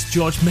of Prince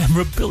George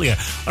memorabilia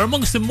are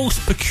amongst the most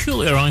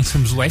peculiar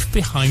items left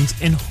behind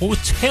in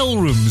hotel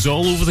rooms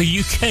all over the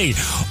UK.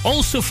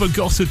 Also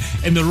forgotten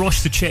in the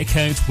rush to check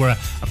out were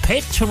a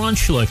pet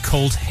tarantula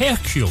called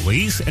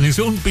Hercules in his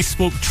own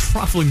bespoke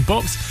travelling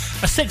box,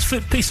 a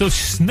 6-foot piece of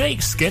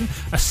snake skin,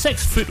 a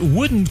 6-foot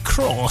wooden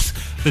cross,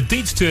 the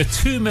deeds to a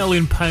 £2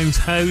 million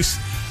house,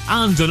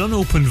 and an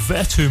unopened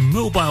Vertu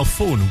mobile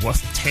phone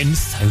worth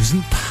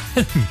 £10,000.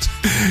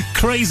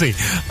 Crazy.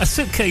 A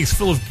suitcase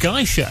full of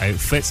geisha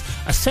outfits,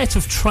 a set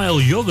of trial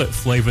yoghurt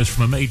flavours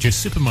from a major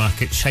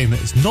supermarket chain that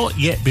has not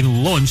yet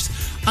been launched,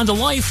 and a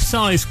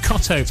life-size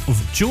cutout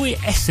of Joey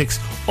Essex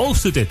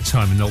also did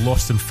time in the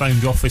lost and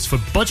found office for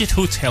budget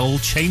hotel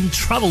chain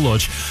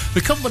Travelodge.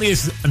 The company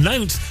has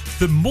announced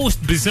the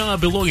most bizarre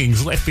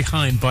belongings left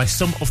behind by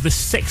some of the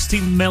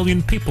 60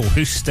 million people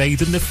who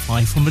stayed in the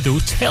 500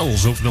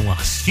 hotels over the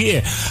last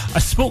year.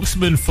 A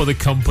spokesman for the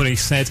company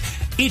said,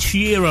 "Each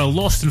year our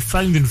lost and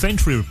found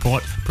inventory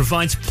report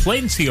provides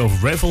plenty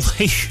of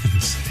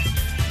revelations."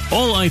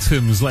 All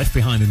items left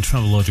behind in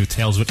Travelodge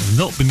hotels which have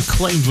not been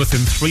claimed within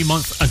 3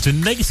 months are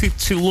donated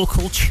to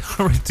local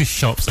charity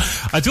shops.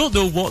 I don't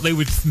know what they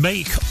would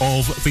make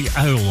of the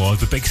owl or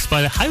the big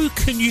spider. How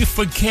can you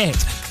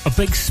forget a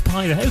big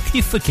spider? How can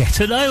you forget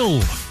an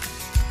owl?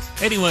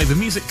 Anyway, the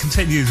music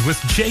continues with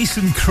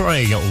Jason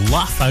Craig,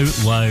 Laugh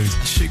Out Loud.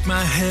 I shake my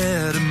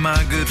head at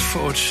my good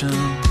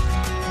fortune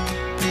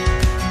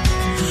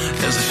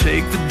as I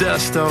shake the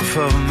dust off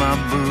of my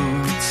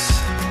boots.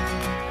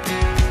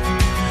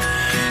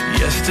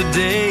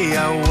 Yesterday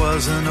I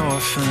was an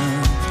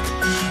orphan.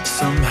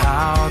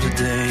 Somehow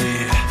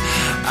today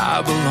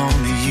I belong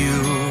to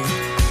you.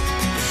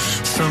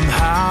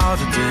 Somehow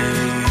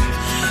today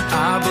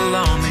I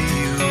belong to you.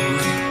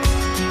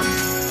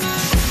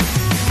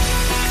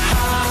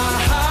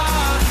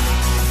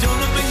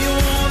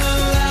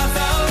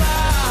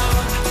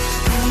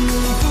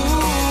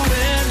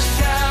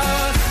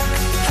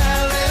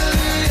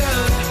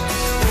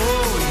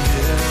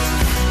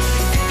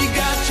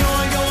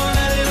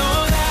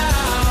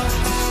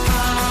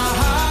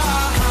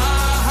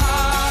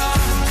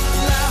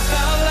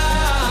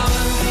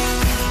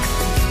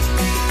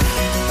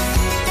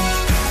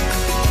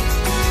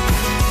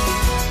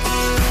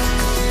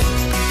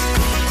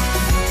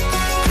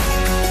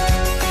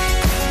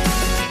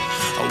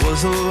 I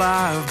was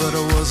alive, but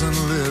I wasn't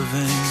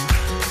living.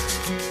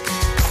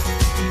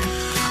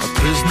 A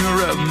prisoner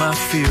of my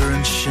fear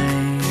and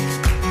shame.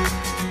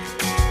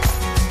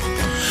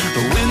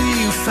 But when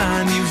you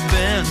find you've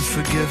been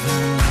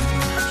forgiven,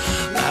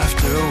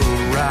 laughter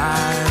will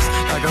rise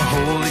like a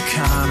holy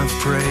kind of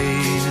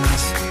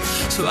praise.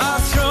 So I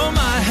throw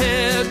my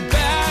head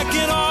back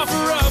and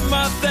offer up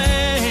my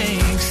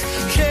thanks.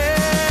 Yeah.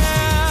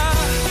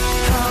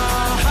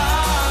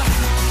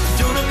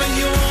 Don't it make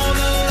you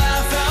wanna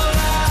laugh out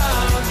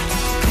loud?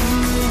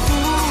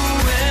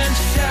 Ooh, and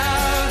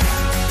shout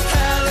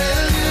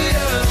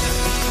hallelujah.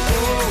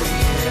 Oh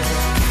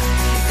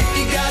yeah. If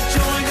you got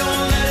joy,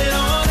 gon' let it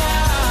on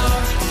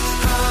out.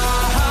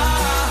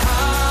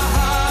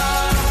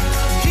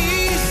 He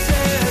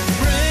said,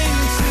 bring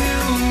to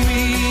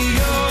me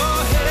your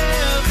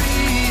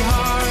heavy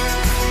heart.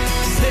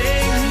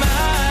 Take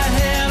my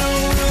hand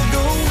and we'll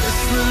go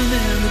whistling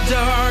in the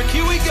dark.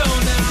 Here we go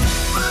now.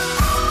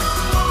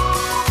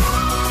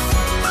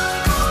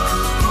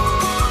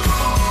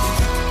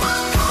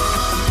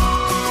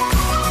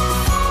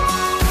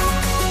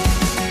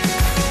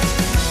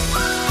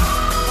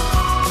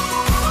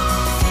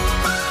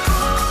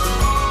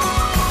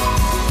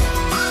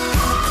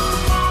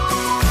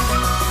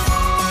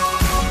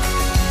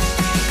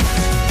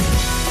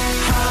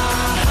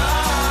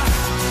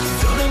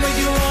 Don't it make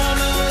you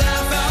wanna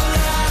laugh out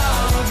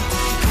loud?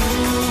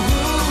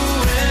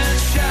 Ooh, and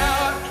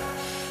shout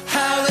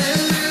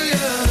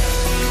hallelujah.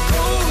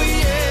 Oh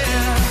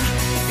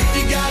yeah. If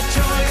you got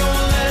joy,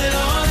 gon' let it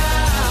on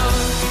out.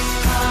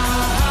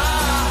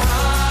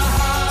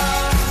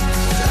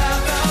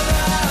 Laugh out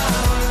loud.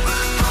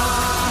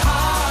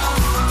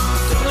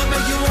 Don't it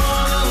make you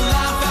wanna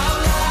laugh out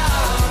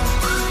loud?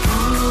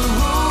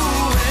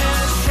 Ooh,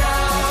 and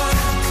shout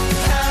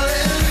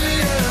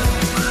hallelujah.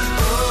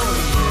 Oh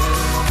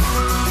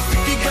yeah.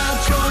 If you got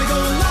joy,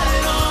 gon' let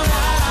it on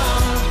out.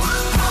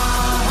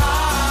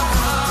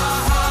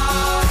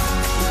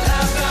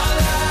 Laugh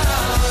out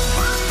loud.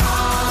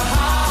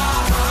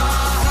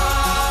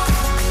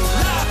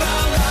 Laugh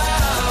out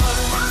loud.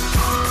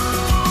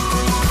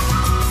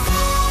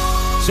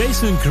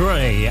 Jason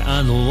Gray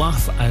and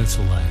Laugh Out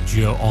Loud.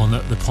 You're on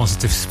the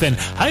Positive Spin.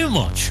 How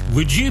much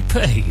would you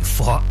pay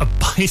for a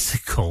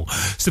bicycle?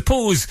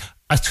 Suppose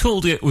I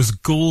told you it was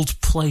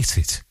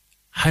gold-plated.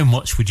 How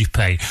much would you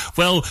pay?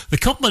 Well, the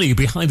company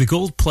behind the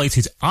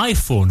gold-plated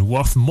iPhone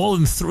worth more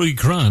than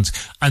 $3,000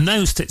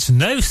 announced it's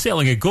now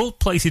selling a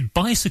gold-plated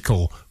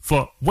bicycle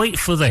for, wait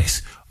for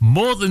this,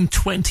 more than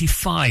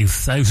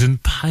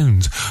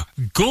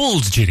 £25,000.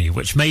 Gold Genie,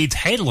 which made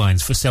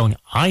headlines for selling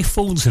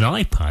iPhones and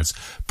iPads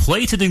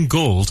plated in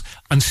gold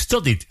and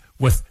studded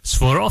with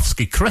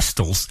Swarovski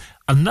crystals,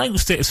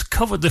 announced it has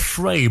covered the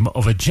frame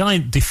of a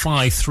giant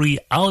Defy 3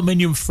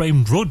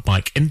 aluminium-framed road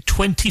bike in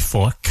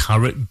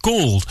 24-karat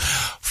gold.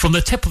 From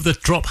the tip of the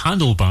drop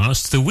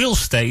handlebars to the wheel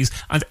stays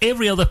and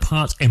every other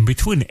part in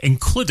between,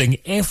 including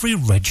every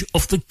ridge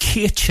of the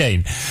gear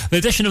chain. The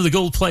addition of the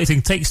gold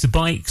plating takes the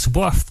bike's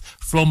worth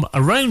from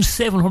around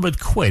 700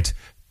 quid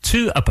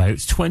to about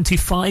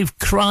 25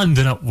 grand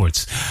and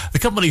upwards. The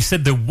company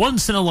said the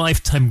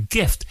once-in-a-lifetime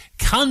gift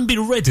can be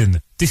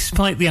ridden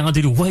despite the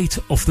added weight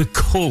of the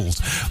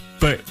gold.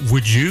 But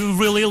would you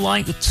really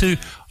like to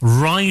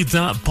ride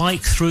that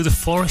bike through the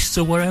forests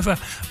or wherever?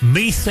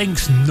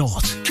 Methinks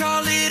not.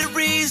 Call it a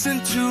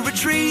reason to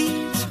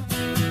retreat.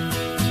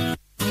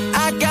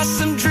 I got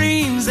some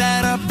dreams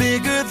that are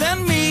bigger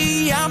than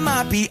me. I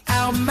might be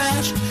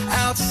outmatched,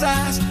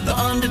 outsized, the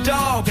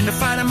underdog in the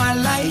fight of my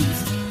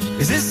life.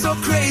 Is it so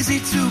crazy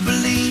to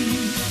believe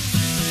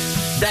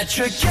that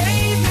you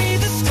gave me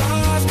the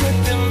stars,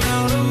 put them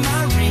out of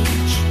my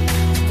reach?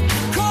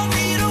 Call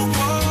me the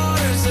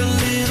waters a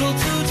little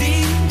too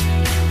deep.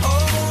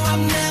 Oh, I've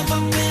never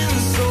been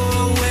so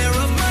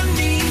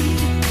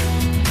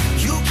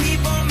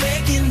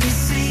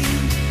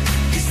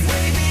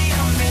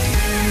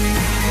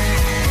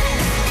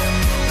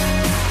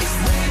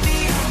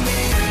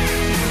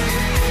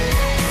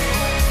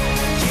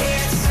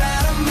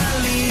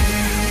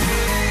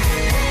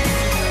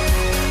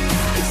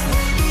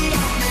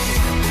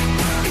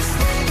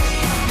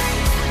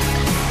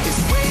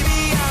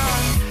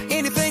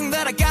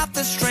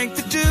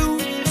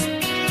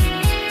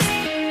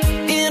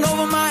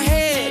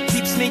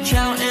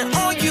counting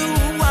on you.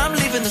 I'm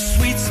leaving the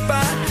sweet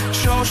spot,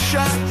 sure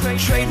shot,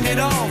 trading it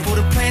all for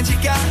the plans you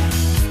got.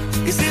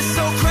 Is it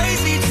so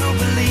crazy to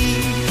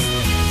believe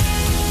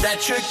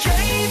that you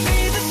gave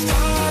me the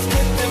stars,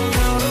 put them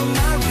out of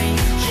my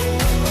reach?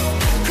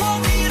 Call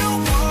me the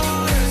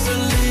waters a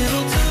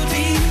little too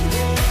deep.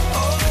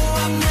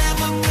 Oh, I've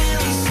never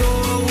been so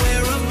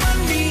aware of my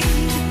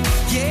need.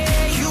 Yeah,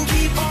 you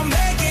keep on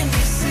making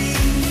me see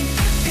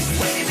it's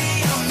way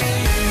beyond me.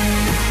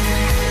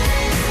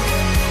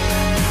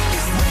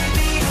 It's way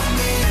beyond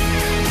me.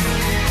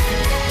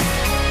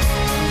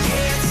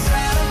 Yeah, it's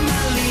out of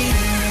my league.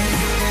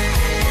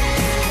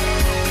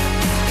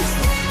 It's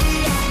way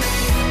beyond me.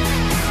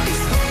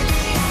 It's way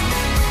beyond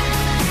me.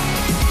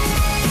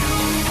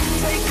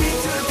 Take me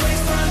to the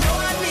place where I know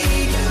I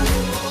need you.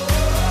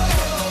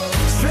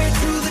 Straight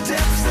to the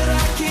depths that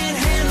I can't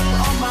handle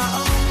on my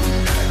own.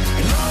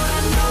 And Lord,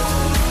 I know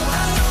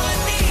I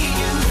need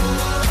you.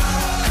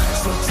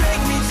 So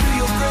take me to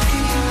your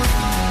grave.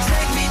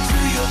 Take me to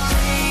your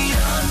great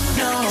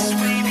unknown. It's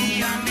way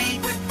beyond me.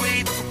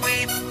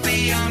 Way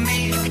beyond me.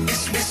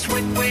 It's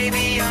way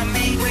beyond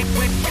me. Way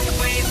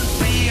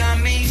beyond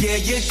me. Yeah,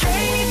 you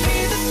gave me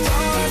the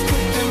stars,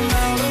 put them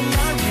out of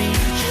my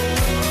reach.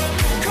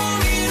 Call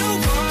me the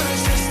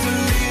waters just a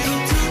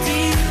little too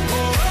deep.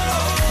 Oh,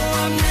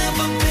 I've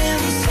never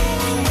been so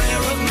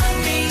aware of my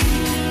need.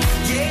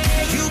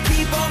 Yeah, you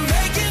keep on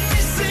making me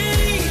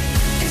see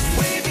it's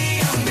way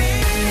beyond me.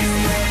 It's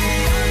way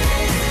beyond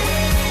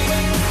me.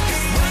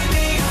 It's way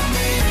beyond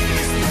me.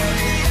 It's way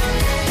beyond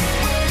me.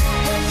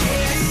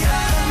 Yeah, it's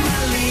out of my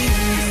league.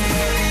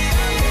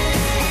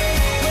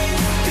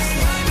 It's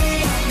way beyond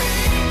me.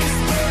 It's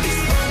way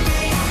beyond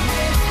me. It's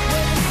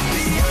way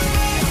beyond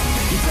me.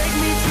 You take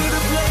me to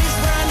the place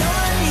where I know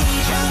I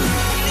need you.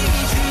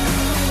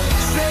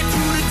 Straight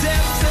to the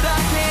depths that I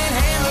can't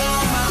handle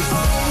on my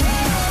own.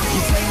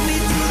 You take me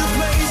to the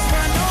place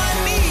where I know I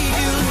need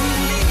you.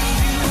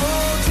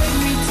 Oh, take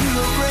me to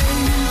your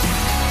grave.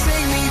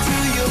 Take me to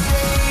your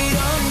great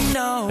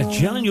unknown. A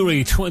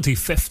January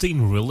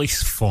 2015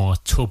 release for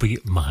Toby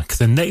Mac.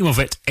 The name of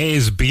it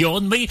is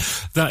Beyond Me.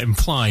 That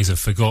implies I've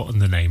forgotten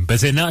the name,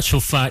 but in actual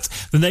fact,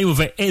 the name of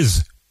it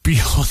is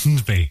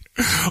Beyond Me.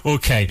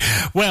 Okay,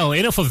 well,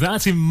 enough of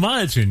that.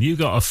 Imagine you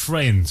got a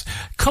friend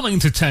coming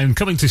to town,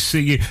 coming to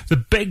see you. The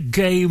big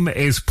game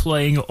is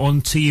playing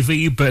on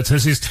TV, but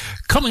as he's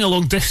coming a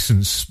long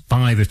distance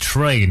by the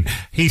train,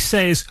 he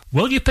says,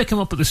 will you pick him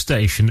up at the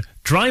station,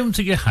 drive him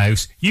to your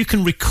house, you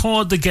can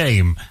record the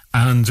game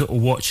and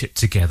watch it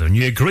together, and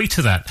you agree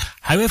to that.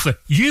 However,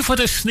 you've had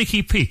a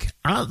sneaky peek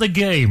at the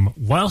game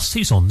whilst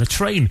he's on the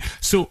train.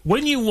 So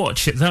when you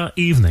watch it that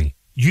evening,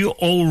 you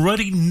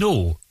already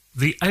know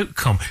the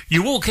outcome.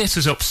 You won't get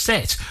as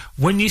upset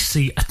when you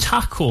see a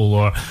tackle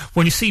or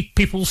when you see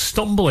people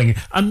stumbling.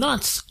 And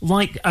that's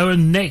like our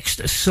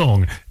next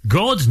song.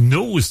 God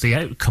knows the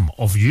outcome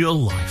of your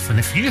life, and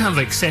if you have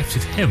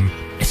accepted him,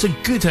 it's a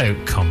good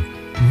outcome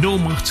no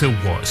matter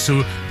what.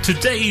 So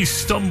today's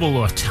stumble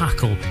or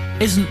tackle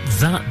isn't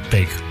that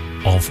big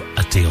of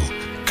a deal.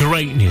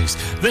 Great news.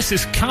 This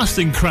is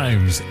Casting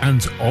Crowns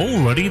and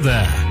Already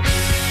There.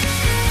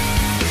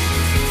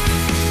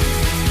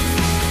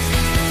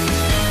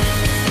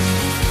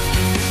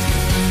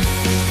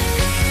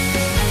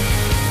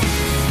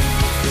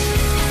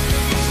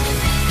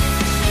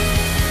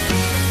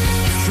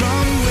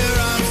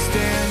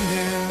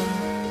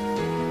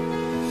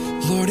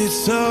 Lord,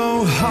 it's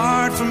so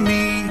hard for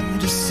me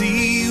to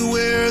see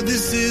where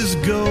this is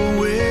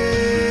going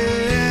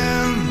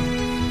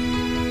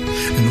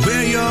and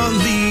where you're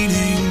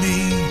leading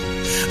me.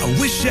 I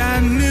wish I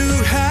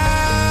knew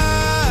how.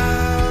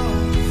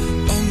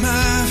 All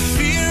my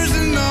fears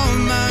and all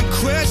my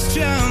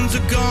questions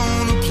are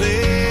gonna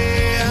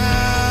play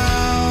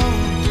out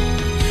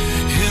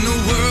in a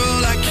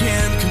world I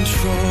can't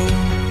control.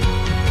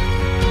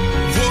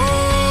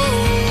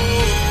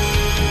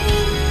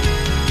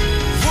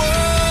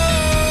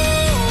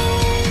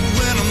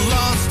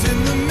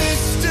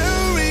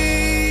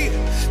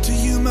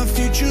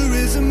 Future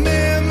is a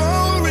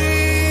memory,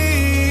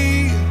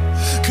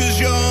 'cause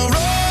you're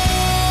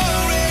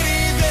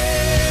already there.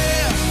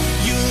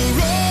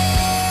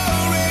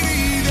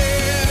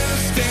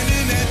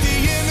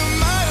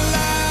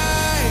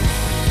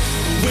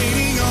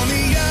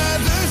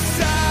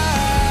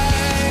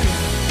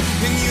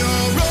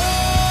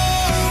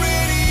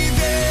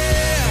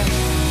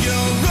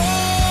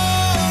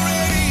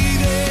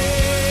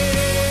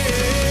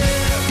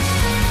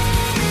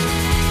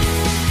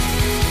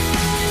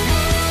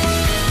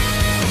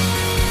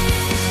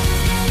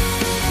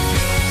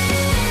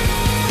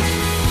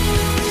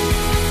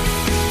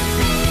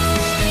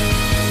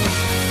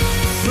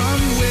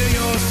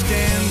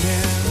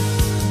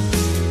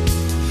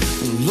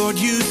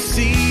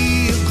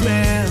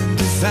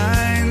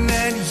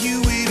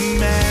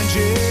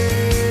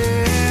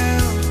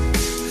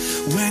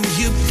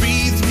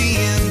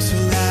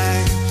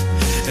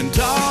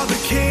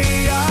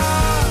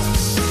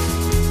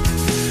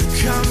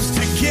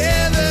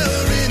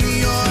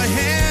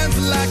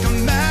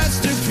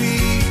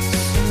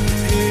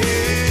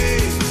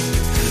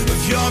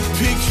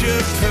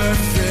 your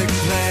perfect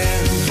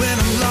plan. When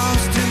I'm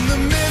lost in the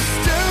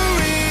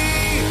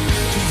mystery,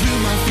 to you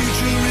my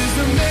future is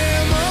a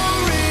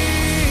memory.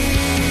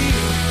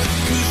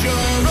 'Cause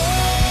you're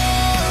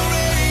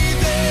already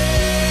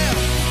there,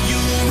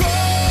 you're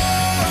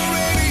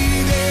already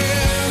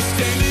there,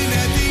 standing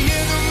at the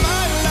end of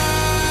my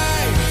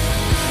life,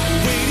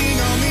 waiting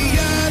on the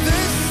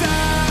other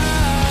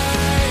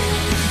side.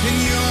 And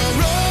you're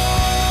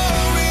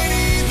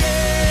already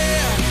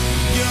there,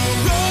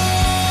 you're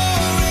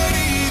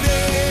already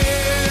there.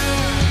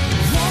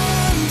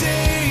 One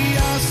day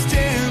I'll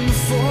stand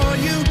before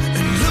you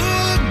and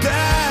look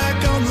back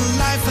on the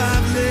life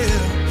I've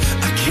lived.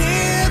 I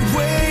can't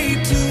wait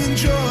to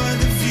enjoy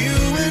the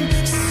view and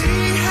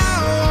see how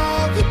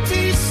all the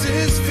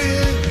pieces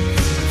fit.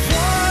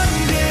 One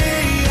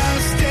day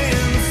I'll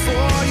stand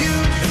before you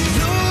and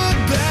look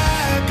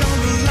back on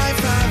the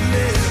life I've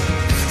lived.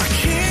 I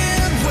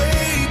can't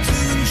wait to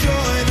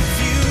enjoy the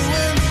view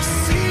and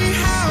see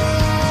how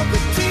all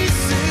the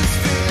pieces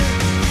fit.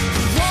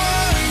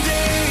 One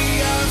day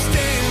I'll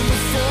stand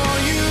before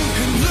you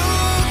and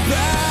look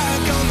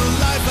back on the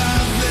life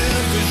I've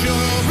lived. 'Cause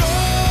you're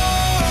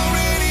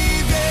already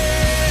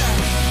there,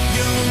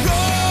 you're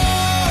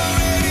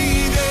already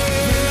there.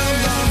 When I'm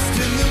lost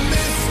in the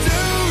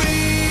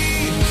mystery,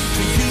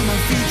 to you my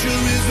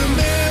future is a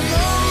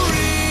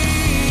memory.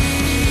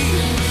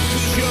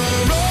 'Cause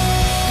you're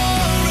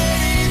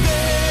already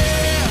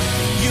there,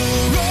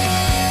 you're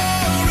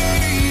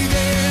already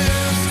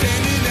there,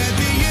 standing at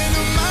the end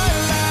of my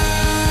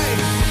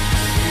life,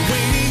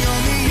 waiting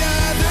on the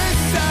other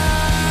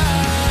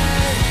side.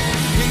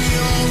 And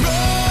you're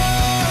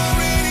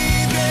already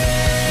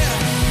there,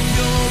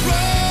 you're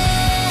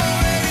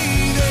already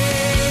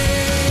there.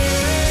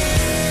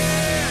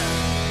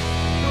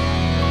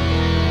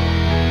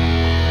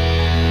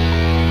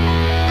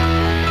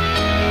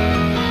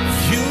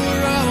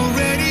 You're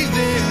already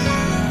there.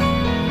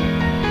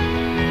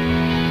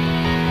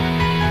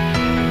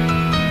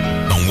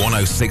 On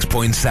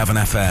 106.7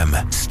 FM,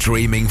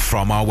 streaming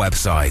from our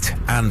website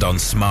and on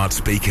smart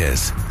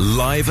speakers,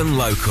 live and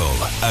local,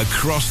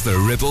 across the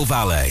Ribble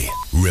Valley.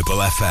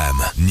 Ribble FM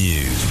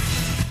News.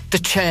 The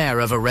chair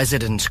of a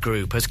residents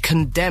group has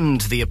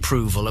condemned the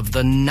approval of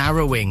the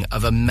narrowing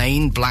of a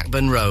main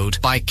Blackburn road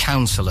by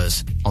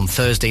councillors. On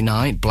Thursday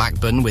night,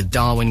 Blackburn with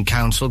Darwen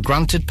Council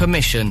granted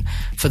permission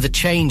for the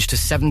change to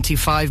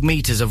 75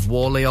 metres of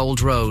Worley Old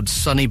Road,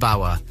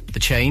 Sunnybower. The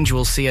change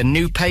will see a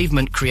new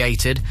pavement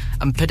created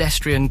and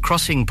pedestrian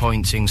crossing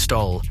points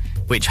installed,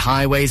 which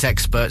highways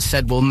experts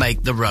said will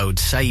make the road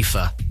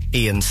safer.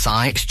 Ian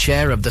Sykes,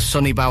 chair of the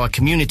Sunnybower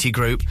Community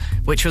Group,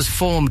 which was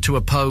formed to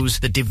oppose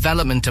the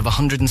development of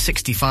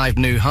 165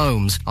 new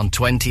homes on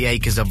 20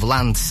 acres of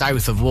land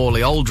south of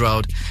Worley Old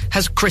Road,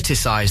 has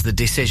criticised the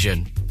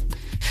decision.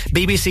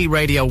 BBC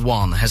Radio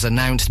 1 has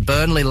announced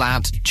Burnley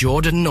lad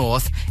Jordan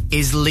North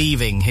is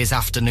leaving his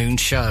afternoon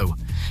show.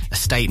 A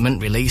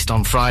statement released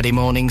on Friday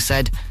morning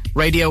said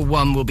Radio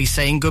 1 will be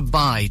saying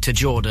goodbye to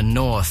Jordan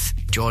North.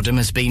 Jordan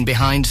has been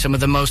behind some of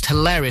the most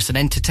hilarious and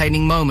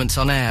entertaining moments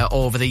on air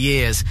over the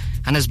years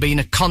and has been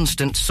a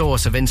constant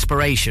source of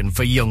inspiration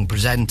for young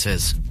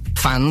presenters.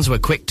 Fans were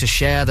quick to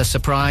share the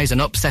surprise and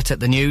upset at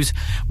the news.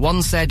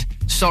 One said,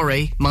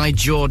 "Sorry, my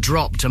jaw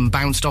dropped and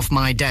bounced off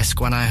my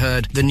desk when I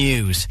heard the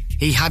news.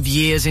 He had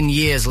years and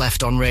years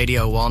left on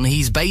Radio 1.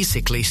 He's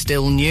basically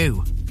still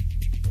new."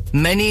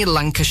 Many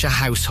Lancashire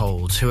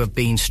households who have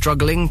been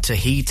struggling to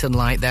heat and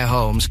light their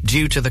homes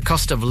due to the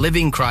cost of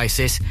living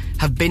crisis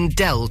have been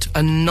dealt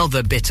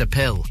another bitter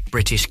pill.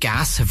 British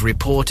Gas have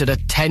reported a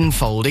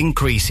tenfold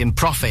increase in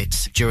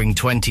profits during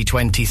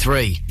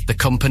 2023. The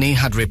company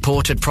had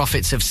reported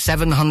profits of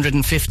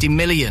 750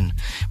 million,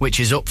 which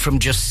is up from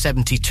just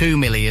 72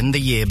 million the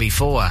year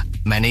before.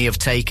 Many have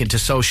taken to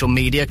social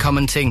media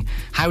commenting,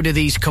 "How do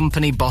these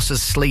company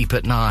bosses sleep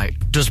at night?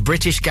 Does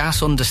British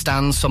Gas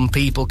understand some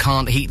people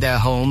can't heat their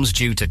homes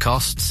due to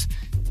costs?"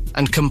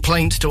 And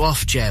complaints to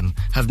Ofgem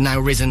have now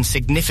risen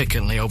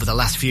significantly over the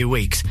last few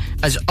weeks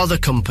as other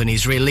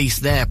companies release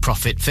their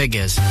profit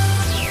figures.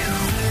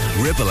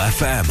 Ribble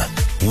FM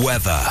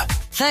weather.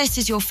 This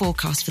is your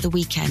forecast for the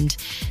weekend.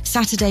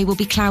 Saturday will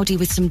be cloudy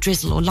with some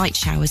drizzle or light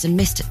showers and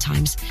mist at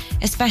times,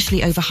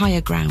 especially over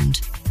higher ground.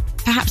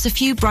 Perhaps a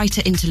few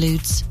brighter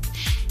interludes.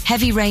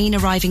 Heavy rain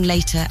arriving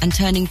later and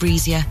turning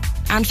breezier,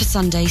 and for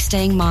Sunday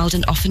staying mild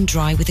and often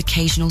dry with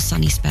occasional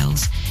sunny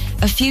spells.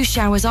 A few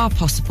showers are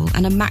possible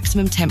and a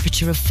maximum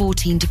temperature of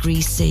 14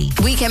 degrees C.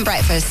 Weekend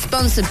Breakfast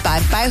sponsored by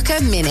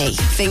Bowker Mini.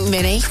 Think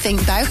Mini,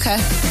 think Bowker.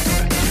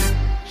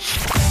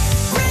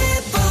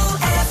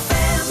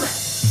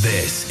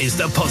 This is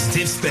The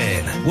Positive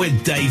Spin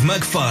with Dave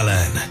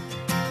McFarlane.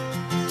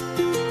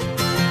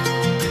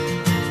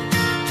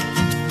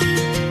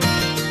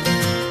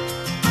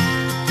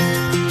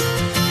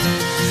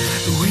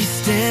 We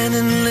stand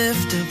and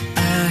lift up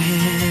our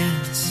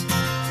hands,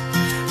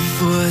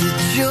 for the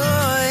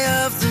joy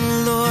of the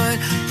Lord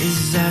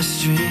is our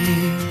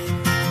strength.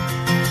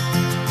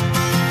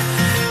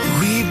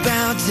 We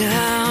bow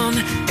down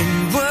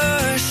and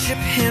worship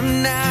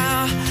Him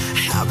now.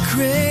 How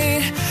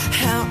great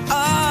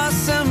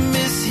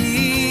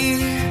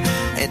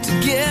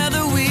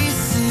together we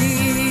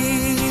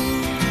sing.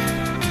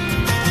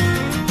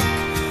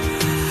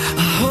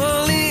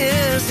 Holy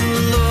is the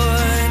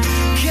Lord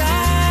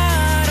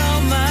God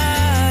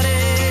Almighty.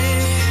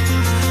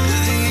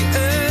 The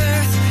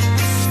earth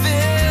is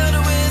filled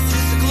with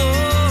His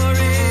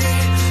glory.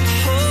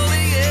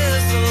 Holy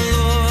is the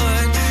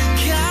Lord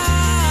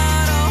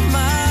God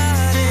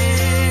Almighty.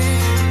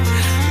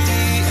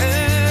 The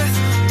earth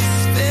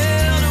is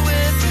filled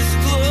with His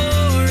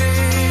glory.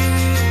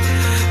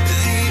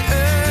 The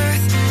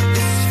earth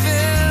is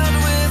filled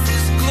with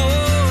His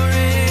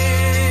glory.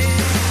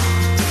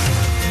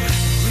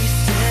 We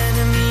stand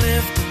and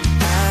lift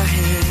up our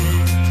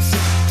hands,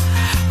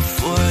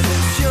 for the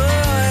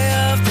joy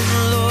of the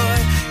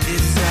Lord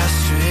is our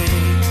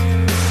strength.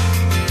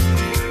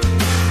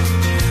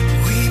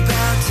 We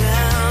bow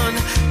down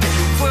and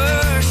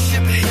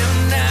worship Him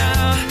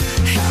now.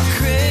 How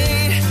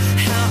great,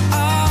 how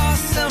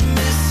awesome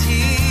is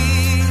He,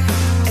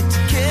 and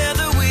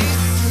together we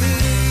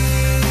sing.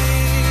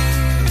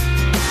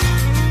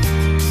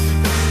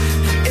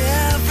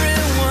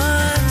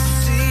 Everyone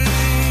sing.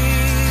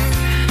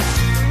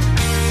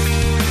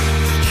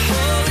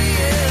 Holy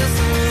is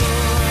the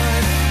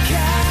Lord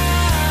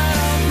God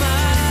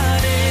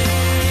Almighty.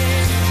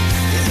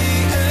 The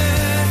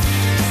earth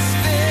is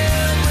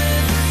filled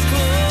with His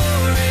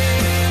glory.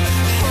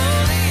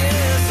 Holy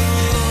is the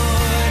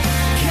Lord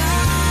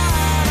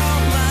God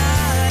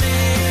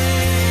Almighty.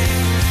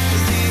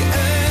 The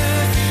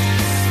earth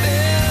is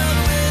filled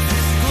with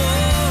His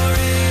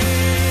glory.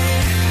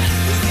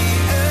 The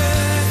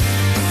earth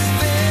is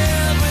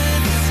filled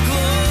with His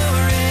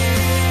glory.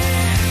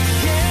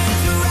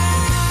 Yes,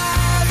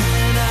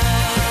 rising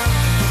up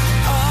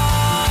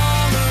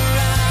all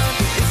around.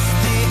 It's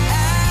the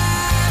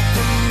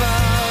anthem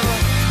of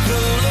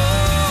the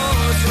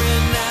Lord's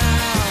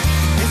renown.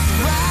 It's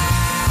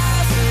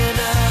rising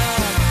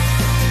up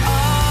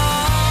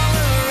all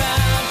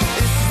around.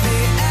 It's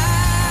the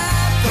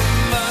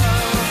anthem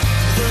of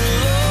the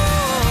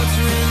Lord's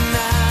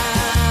renown.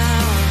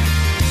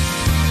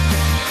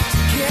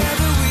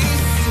 Together we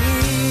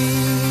sing,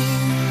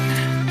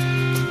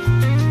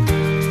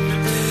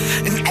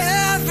 and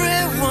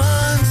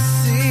everyone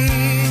sing.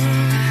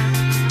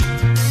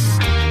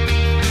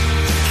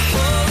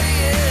 Holy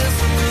is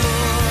the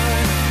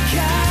Lord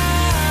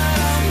God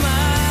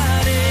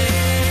Almighty.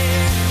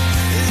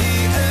 The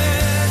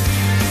earth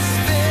is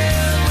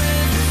filled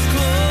with His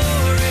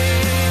glory.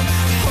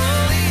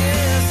 Holy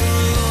is the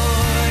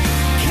Lord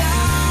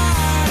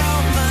God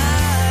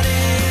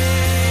Almighty.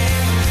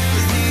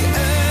 The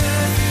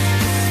earth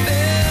is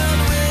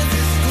filled with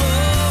His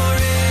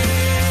glory.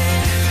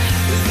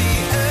 The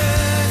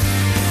earth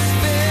is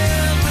filled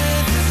with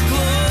His glory.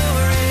 The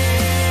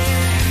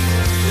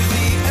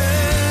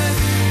earth is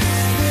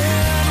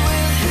filled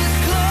with His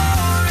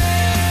glory.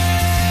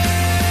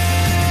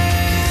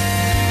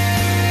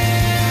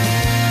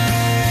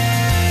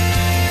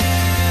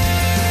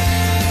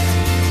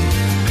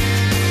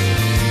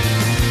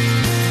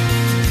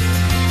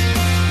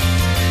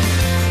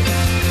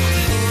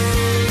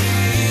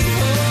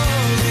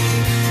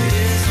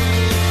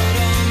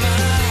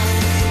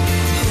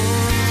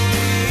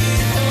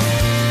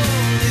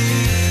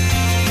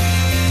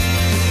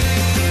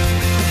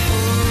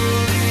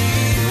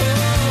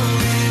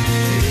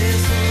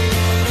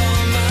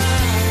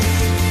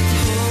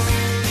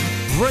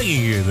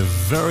 Bringing you the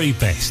very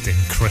best in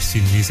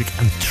Christian music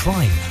and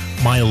trying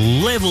my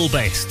level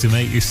best to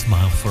make you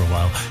smile for a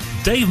while.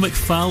 Dave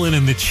McFarlane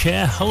in the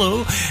chair,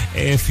 hello.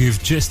 If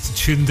you've just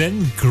tuned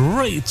in,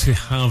 great to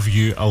have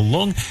you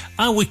along.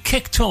 And we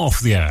kicked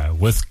off the hour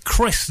with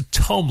Chris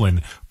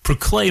Tomlin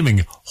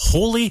proclaiming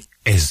Holy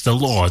is the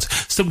Lord.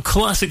 Some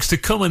classics to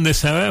come in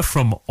this hour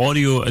from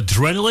Audio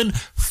Adrenaline,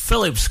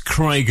 Phillips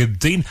Craig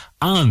Dean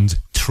and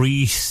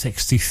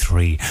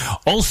 363.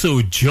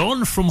 Also,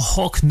 John from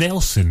Hawk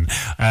Nelson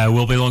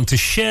will be along to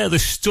share the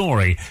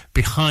story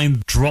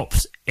behind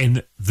Drops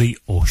in the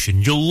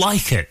Ocean. You'll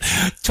like it.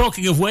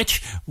 Talking of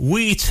which,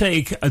 we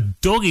take a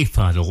doggy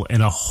paddle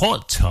in a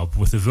hot tub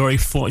with a very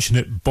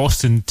fortunate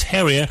Boston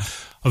Terrier.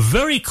 A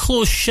very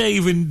close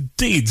shave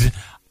indeed.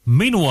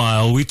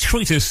 Meanwhile, we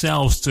treat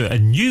ourselves to a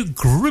new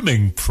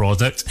grooming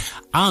product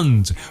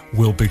and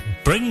we'll be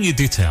bringing you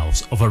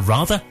details of a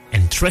rather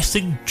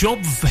interesting job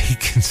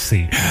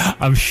vacancy.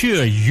 I'm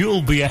sure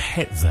you'll be a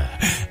hit there.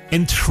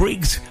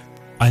 Intrigued?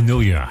 I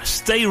know you are.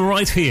 Stay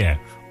right here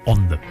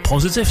on The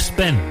Positive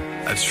Spin.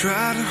 I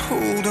try to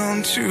hold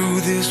on to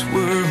this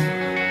world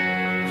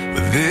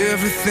with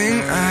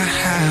everything I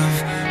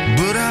have,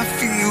 but I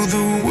feel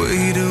the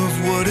weight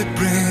of what it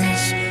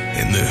brings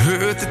and the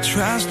hurt that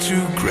tries to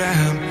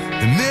grab,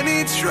 the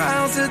many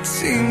trials that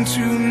seem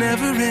to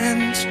never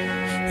end.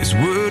 His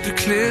word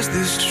declares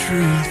this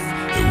truth,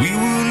 that we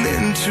will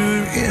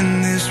enter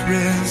in this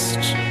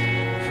rest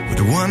with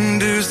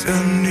wonders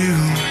anew.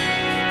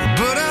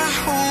 But I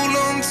hold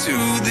on to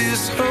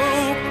this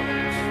hope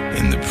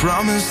in the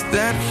promise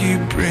that He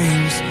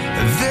brings,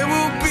 that there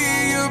will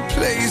be a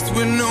place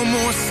with no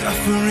more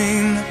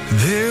suffering.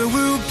 There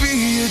will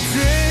be a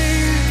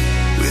day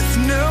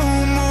with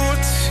no more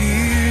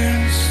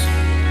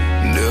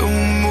no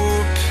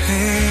more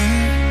pain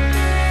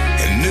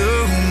and no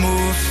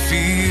more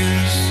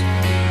fears.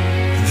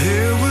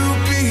 There will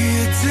be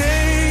a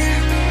day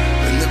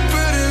when the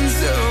burdens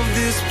of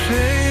this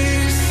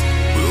place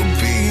will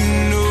be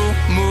no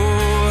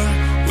more.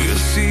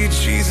 We'll see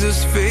Jesus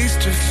face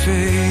to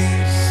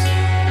face.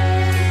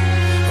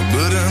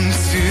 But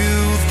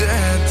until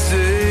that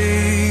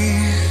day,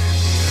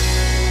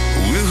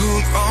 we'll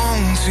hold on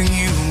to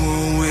you,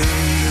 oh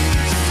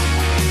witness.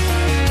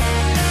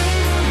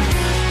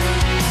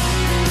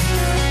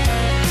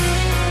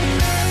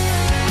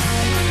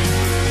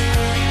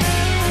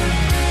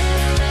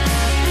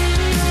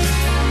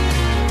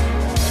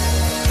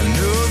 I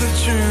know the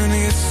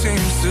journey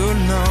seems so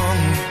long.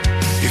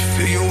 You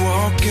feel you're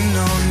walking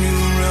on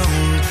your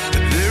own,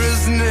 but there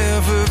has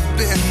never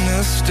been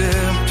a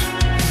step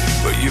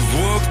but you've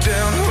walked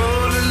down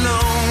all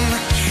alone.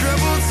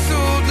 Troubled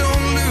soul,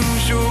 don't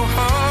lose your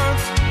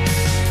heart,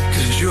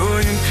 'cause joy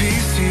and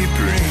peace he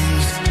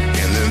brings,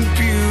 and the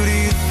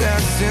beauty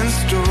that's in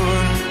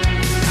store.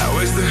 How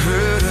is the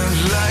hurt of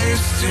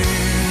life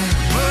sting?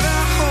 But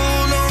I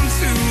hold on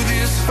to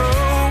this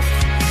hope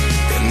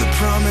and the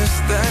promise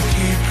that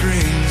he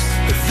brings,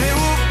 that there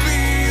will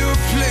be a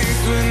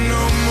place with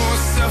no more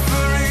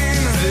suffering.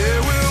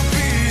 There will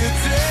be a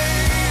day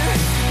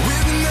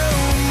with no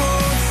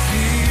more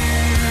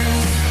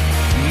tears,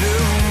 no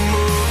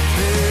more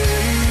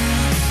pain,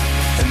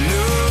 and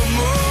no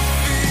more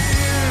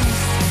fears.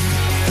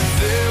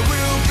 There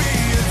will be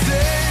a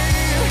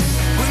day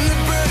when the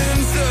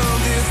burdens of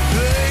this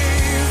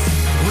place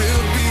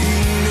will be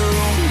no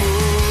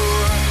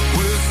more.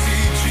 We'll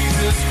see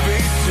Jesus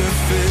face to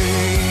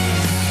face.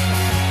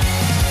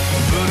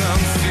 But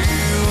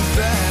until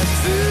that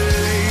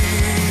day,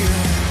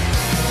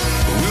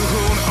 we'll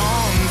hold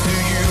on to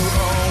you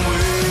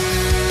always.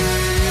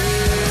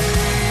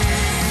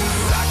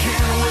 I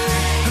can't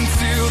wait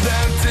until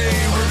that day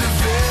where the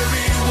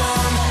very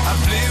one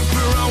I've lived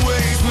for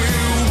always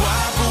will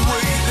wipe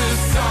away the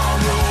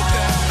sorrow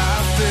that I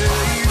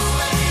face.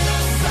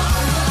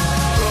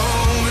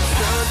 Oh, the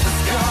touch the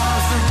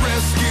scars that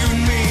rescued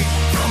me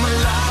from a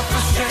life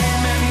of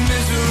shame and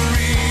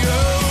misery.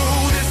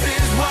 Oh, this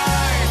is why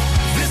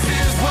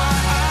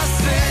I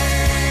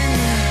sing.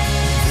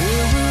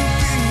 There will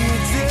be a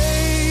day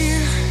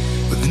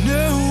with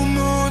no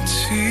more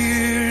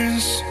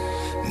tears,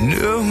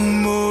 no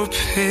more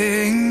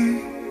pain,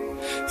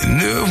 and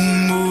no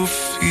more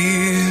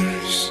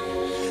fears.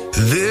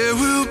 There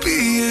will be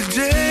a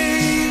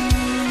day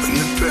when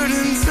the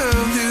burdens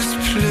of this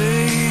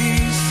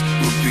place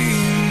will be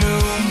no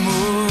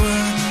more.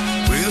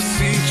 We'll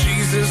see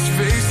Jesus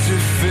face to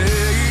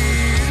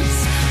face.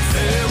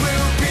 There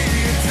will be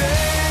a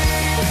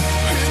day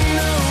with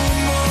no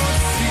more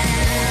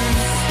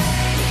tears,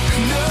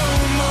 no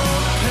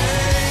more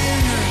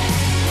pain,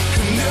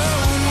 no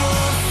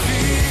more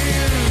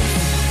fears.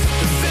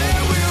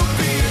 There will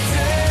be a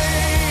day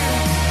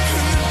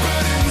when the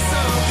burdens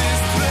of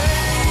this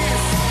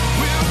place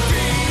will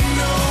be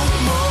no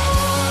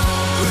more.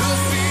 We'll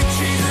see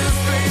Jesus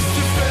face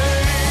to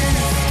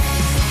face.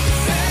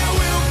 There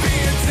will be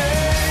a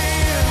day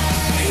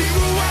he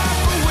will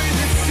wipe away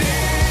the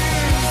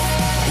tears.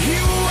 He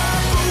will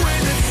wipe away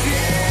the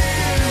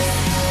tears.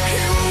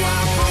 He will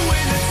wipe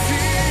away the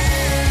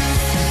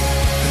tears.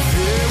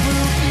 There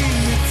will be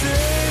a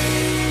day.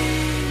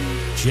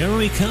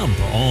 Jeremy Camp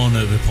on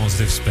The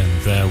Positive Spin.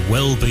 There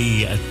will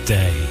be a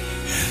day.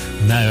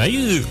 Now, are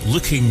you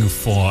looking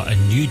for a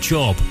new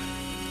job?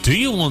 Do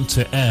you want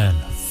to earn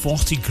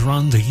 40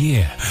 grand a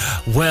year?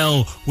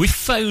 Well, we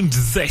found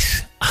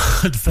this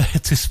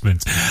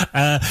advertisement.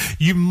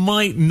 You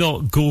might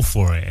not go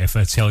for it if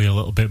I tell you a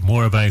little bit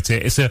more about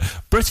it. It's a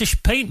British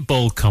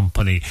paintball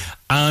company,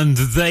 and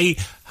they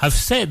have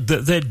said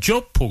that their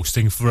job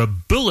posting for a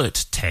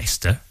bullet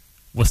tester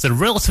with a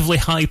relatively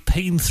high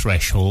pain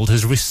threshold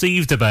has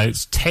received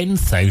about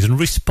 10,000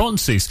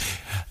 responses.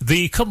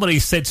 The company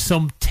said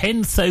some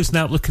 10,000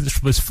 applicants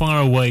from as far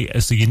away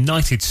as the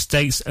United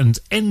States and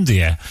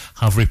India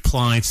have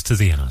replied to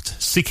the ad,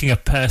 seeking a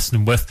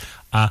person with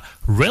a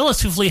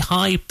relatively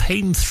high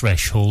pain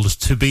threshold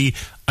to be,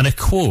 and I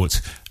quote,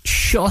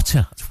 shot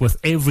at with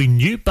every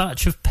new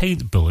batch of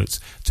paint bullets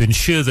to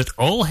ensure that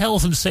all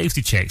health and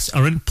safety checks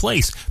are in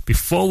place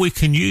before we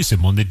can use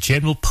them on the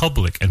general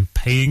public and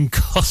paying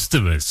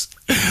customers,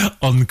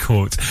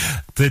 unquote.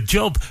 The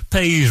job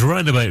pays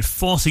around about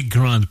 40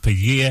 grand per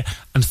year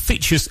and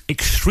features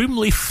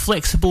extremely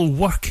flexible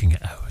working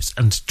hours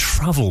and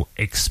travel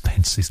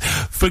expenses.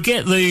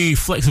 Forget the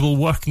flexible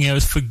working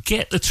hours,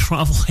 forget the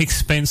travel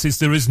expenses.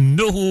 There is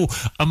no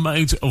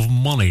amount of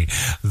money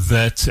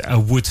that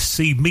would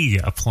see me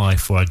apply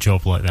for a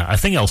job like that. I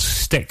think I'll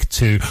stick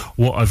to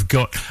what I've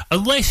got,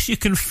 unless you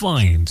can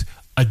find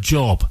a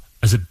job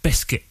as a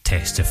biscuit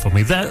tester for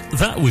me.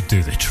 That would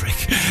do the trick.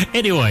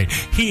 Anyway,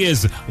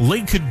 here's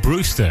Lincoln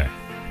Brewster.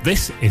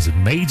 This is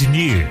Made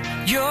New.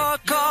 You're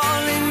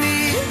calling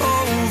me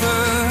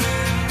over.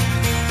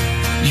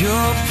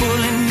 You're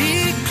pulling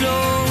me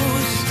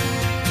close.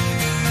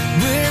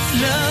 With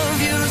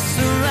love you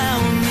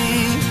surround me.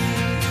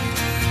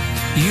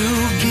 You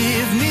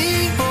give me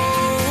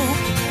hope.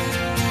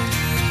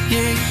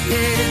 Yeah,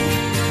 yeah.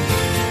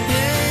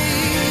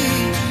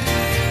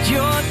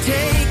 You're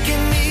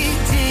taking me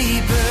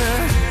deeper.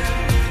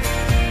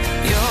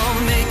 You're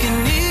making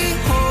me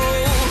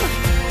whole.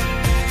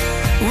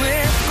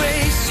 With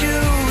grace you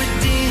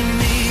redeem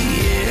me,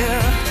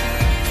 yeah.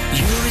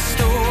 You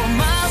restore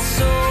my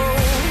soul.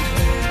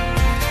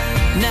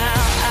 Now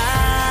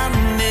I'm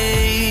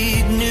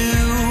made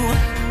new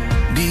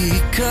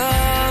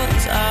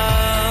because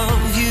of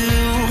you.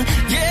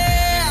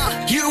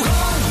 Yeah, you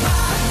hold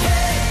my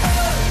head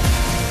up.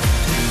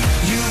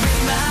 You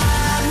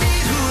remind me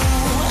who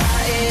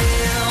I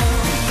am.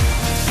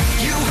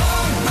 You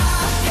hold my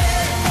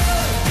head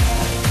up.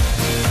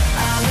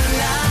 I'm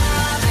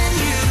alive in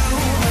you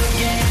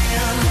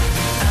again.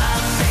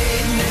 I'm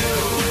made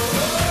new.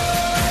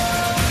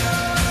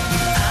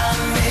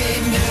 I'm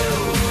made new.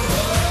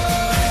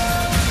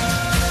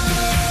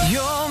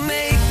 You're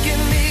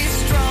making me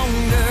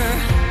stronger.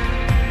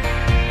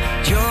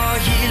 You're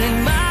healing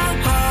my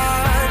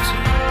heart.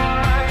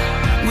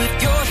 With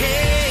your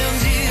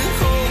hands you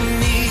hold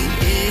me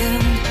in.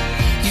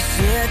 You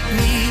set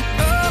me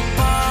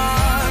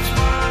apart.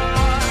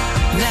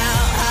 Now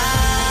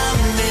I'm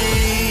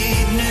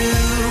made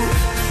new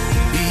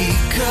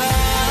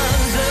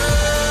because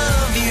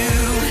of you.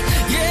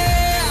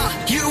 Yeah,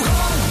 you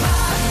hold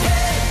my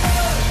head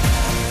up.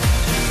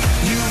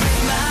 You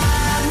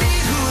remind me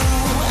who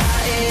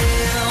I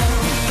am.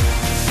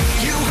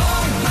 You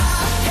hold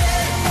my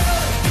head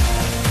up.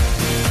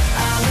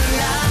 I'm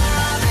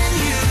alive in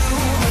you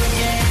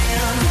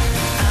again.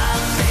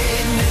 I'm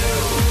made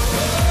new.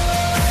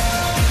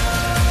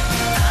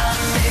 I'm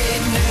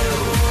made new.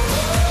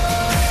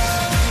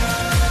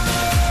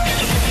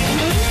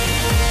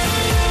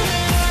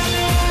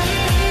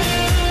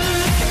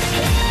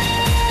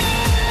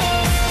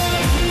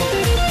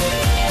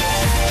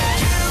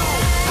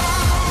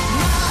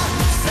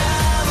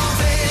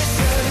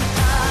 Salvation,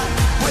 I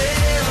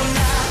will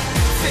not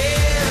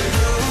fear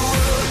no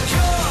world.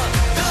 You're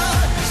the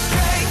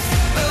strength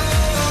of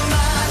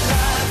my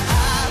life.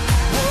 I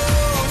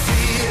won't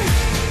fear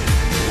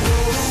no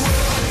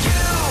world.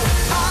 You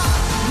are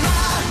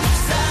my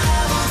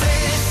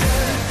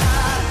salvation.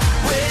 I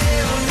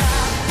will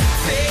not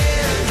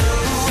fear no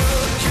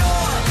world.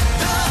 You're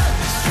the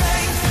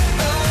strength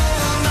of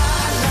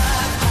my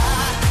life.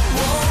 I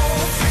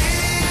won't fear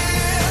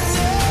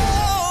no.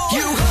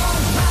 You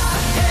hold my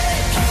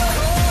head. You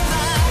hold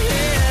my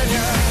head.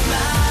 You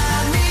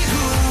remind me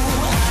who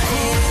I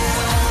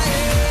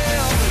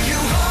am. You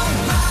hold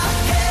my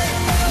head.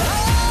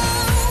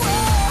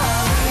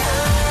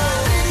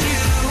 Alive in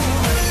you.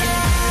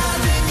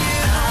 Alive in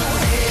you. I'm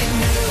made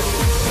new.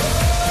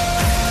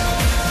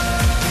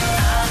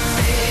 I'm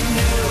made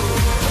new.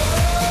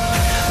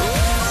 Oh,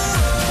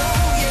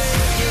 yeah,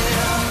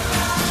 yeah.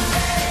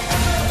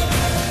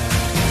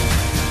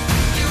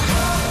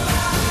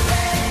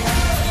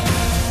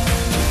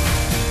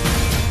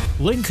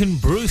 Lincoln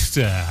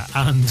Brewster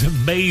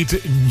and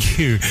Made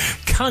New.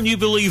 Can you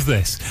believe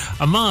this?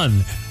 A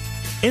man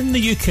in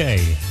the UK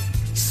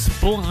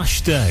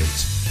splashed out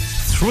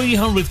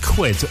 300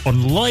 quid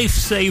on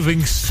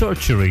life-saving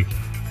surgery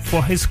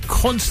for his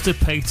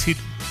constipated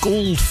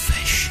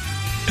goldfish.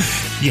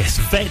 Yes,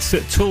 vets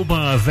at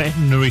Tobar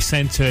Veterinary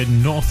Centre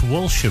in North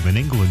Walsham in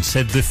England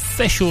said the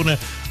fish owner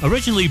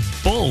originally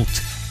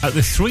balked at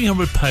the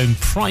 £300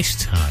 price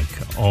tag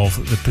of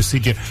the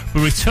procedure,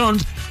 but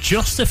returned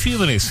just a few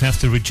minutes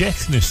after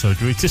rejecting the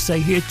surgery to say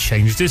he had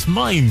changed his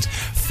mind.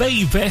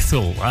 Faye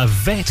Bethel, a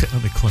vet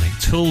at the clinic,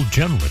 told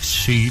journalists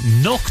she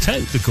knocked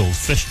out the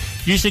goldfish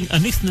using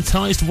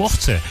anaesthetised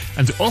water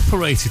and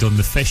operated on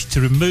the fish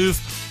to remove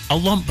a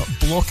lump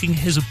blocking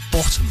his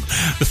bottom.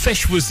 The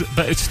fish was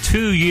about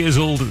 2 years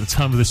old at the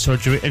time of the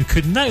surgery and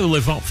could now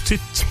live up to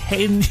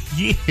 10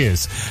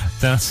 years.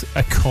 That's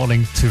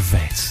according to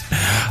vets.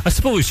 I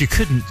suppose you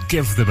couldn't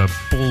give them a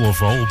bowl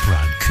of All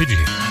Brand, could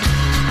you?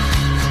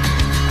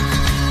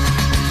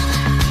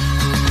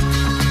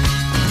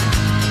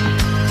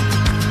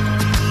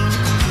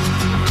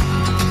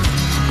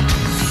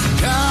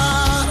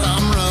 God,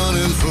 I'm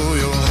running for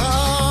your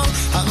heart.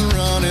 I'm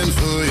running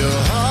for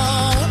your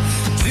heart.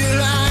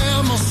 Till I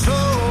am a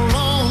soul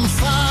on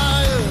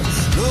fire.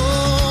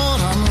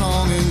 Lord, I'm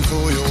longing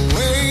for your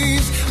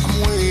ways. I'm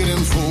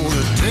waiting for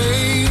the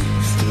day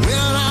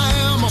when I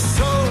am a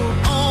soul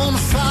on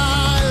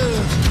fire.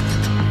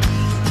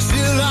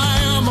 Till I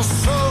am a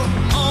soul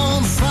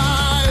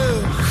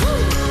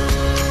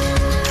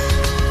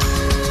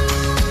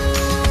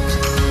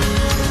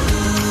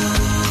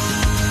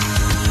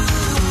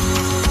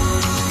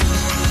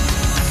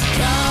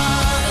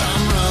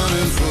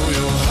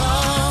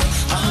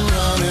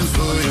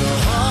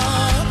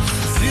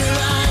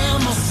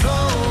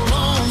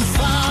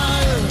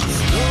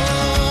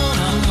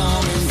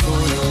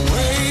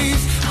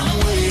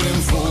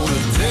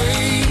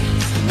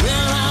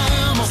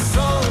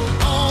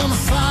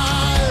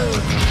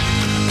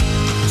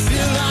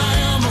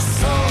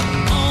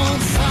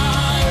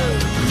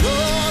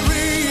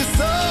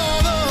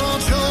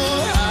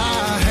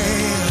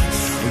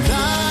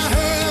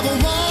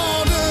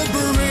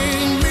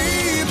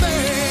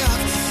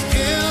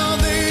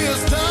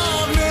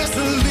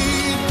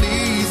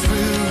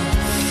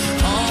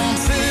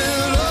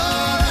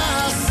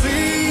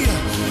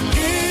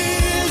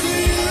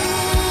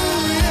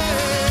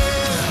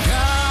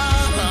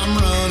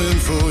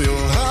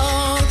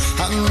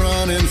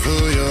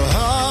for your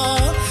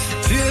heart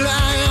till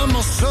I am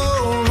a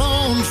soul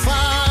on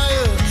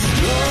fire.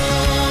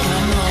 Lord,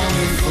 I'm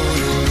longing for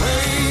your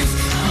ways.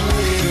 I'm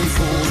waiting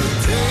for the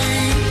day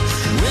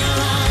when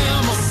I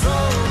am a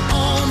soul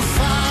on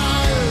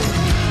fire.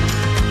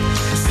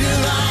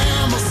 Till I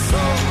am a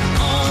soul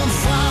on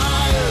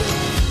fire.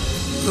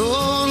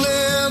 Lord,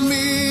 let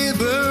me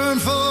burn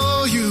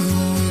for you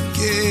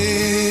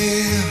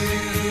again.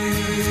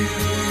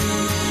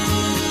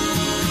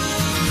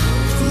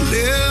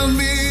 Let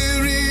me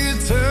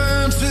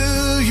return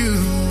to you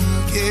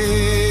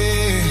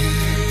again.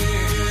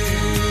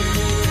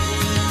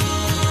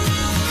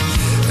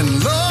 And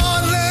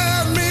Lord,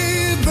 let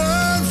me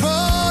burn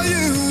for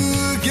you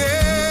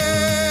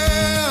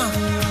again.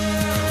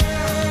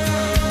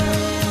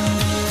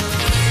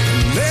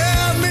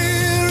 Let me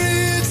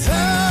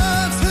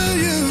return to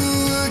you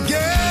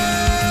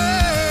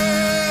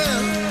again.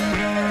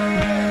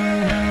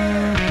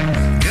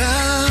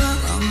 God,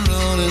 I'm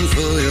running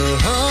for your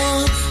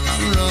heart.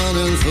 I'm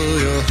running for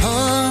your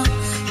heart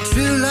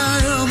till I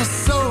am a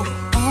soul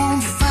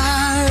on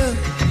fire.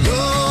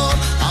 Lord,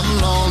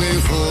 I'm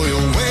longing for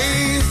your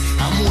ways.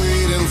 I'm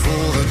waiting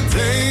for the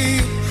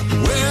day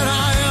when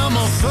I am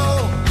a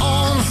soul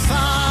on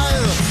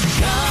fire.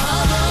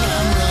 God,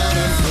 I'm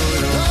running for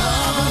your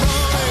heart.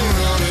 I'm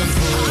running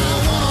for your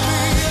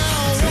heart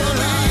till I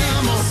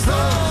am a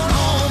soul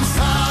on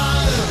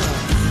fire.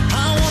 I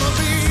wanna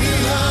be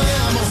till I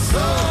am a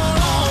soul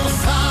on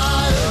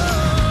fire.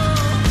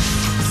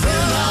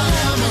 Till I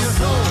am a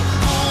soul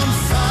on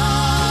fire.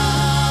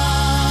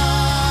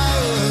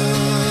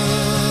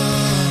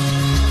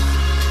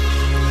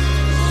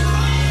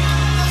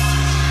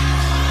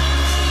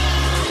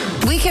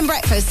 Weekend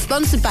Breakfast,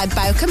 sponsored by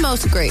Bowker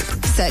Motor Group.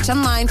 Search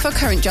online for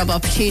current job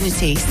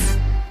opportunities.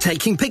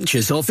 Taking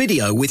pictures or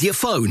video with your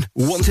phone?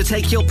 Want to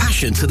take your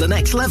passion to the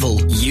next level?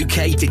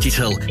 UK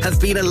Digital have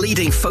been a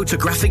leading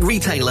photographic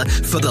retailer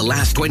for the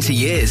last 20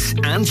 years.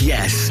 And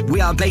yes, we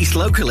are based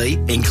locally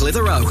in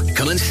Clitheroe.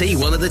 Come and see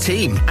one of the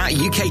team at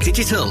UK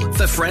Digital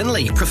for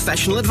friendly,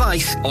 professional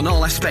advice on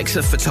all aspects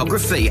of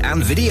photography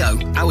and video.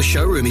 Our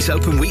showroom is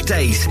open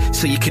weekdays,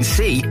 so you can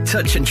see,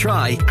 touch and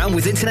try. And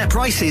with internet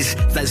prices,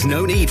 there's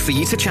no need for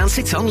you to chance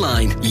it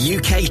online.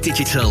 UK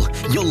Digital,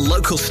 your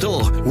local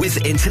store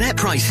with internet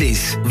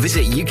prices.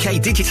 Visit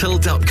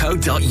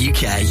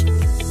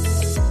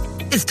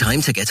ukdigital.co.uk. It's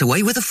time to get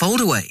away with a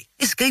foldaway.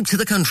 Escape to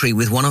the country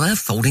with one of our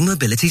folding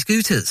mobility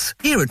scooters.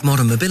 Here at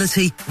Modern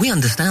Mobility, we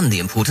understand the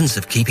importance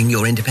of keeping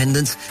your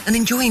independence and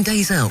enjoying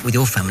days out with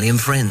your family and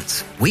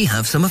friends. We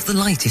have some of the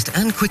lightest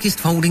and quickest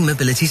folding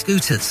mobility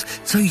scooters,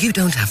 so you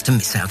don't have to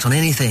miss out on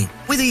anything.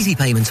 With easy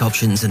payment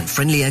options and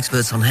friendly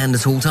experts on hand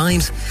at all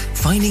times,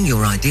 finding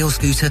your ideal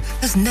scooter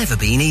has never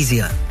been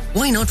easier.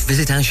 Why not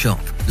visit our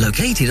shop,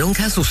 located on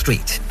Castle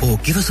Street, or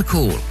give us a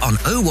call on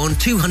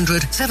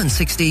 01200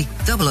 760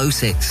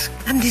 006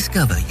 and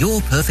discover your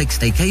perfect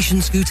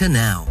staycation scooter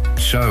now.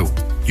 So,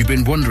 you've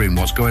been wondering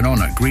what's going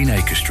on at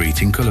Greenacre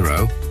Street in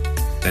Clitheroe?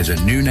 There's a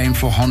new name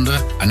for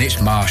Honda, and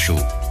it's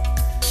Marshall.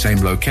 Same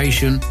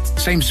location,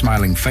 same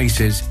smiling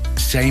faces,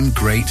 same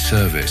great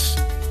service.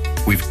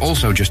 We've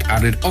also just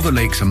added other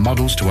lakes and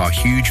models to our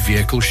huge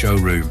vehicle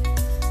showroom.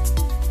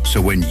 So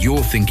when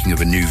you're thinking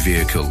of a new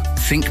vehicle,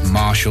 think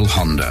Marshall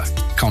Honda.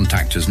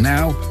 Contact us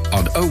now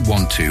on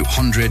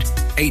 01200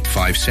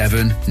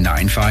 857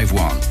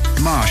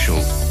 951.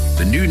 Marshall,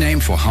 the new name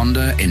for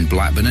Honda in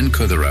Blackburn and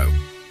Clitheroe.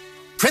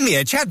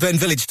 Premier Chatburn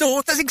Village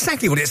Store does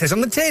exactly what it says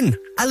on the tin.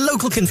 A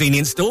local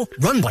convenience store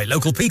run by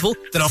local people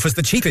that offers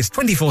the cheapest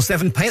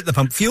 24/7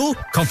 pay-at-the-pump fuel,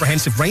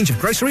 comprehensive range of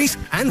groceries,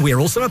 and we're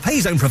also a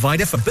pay zone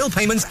provider for bill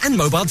payments and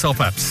mobile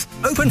top-ups.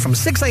 Open from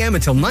 6 a.m.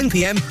 until 9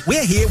 p.m.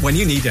 We're here when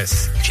you need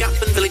us.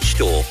 Chatburn Village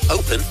Store,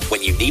 open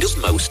when you need us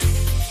most.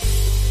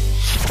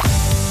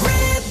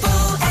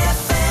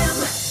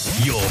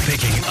 You're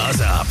picking us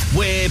up.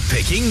 We're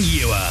picking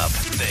you up.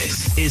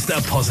 This is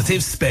The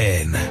Positive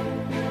Spin.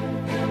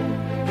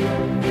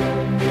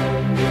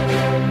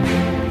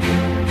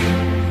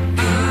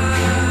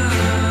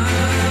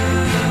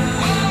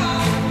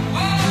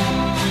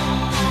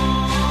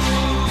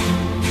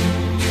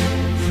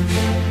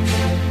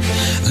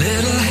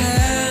 Little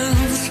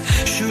hands,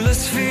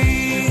 shoeless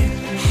feet,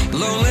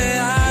 lonely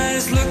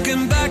eyes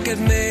looking back at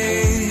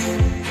me.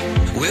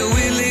 Will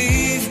we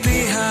leave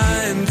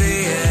behind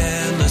the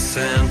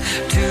innocent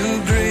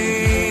to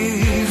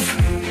grieve?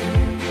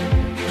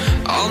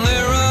 On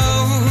their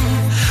own,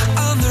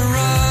 on the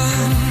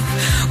run,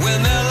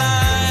 when their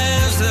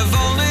lives have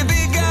only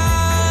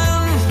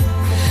begun.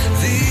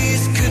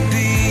 These could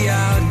be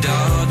our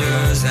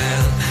daughters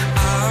and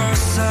our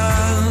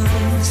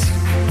sons.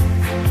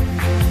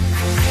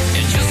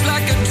 And just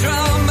like a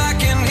drum, I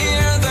can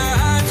hear their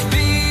hearts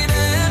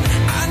beating.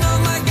 I know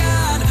my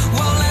God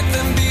won't let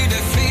them be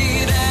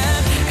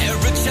defeated.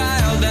 Every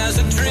child has a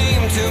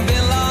dream to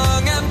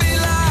belong and be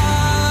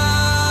loved.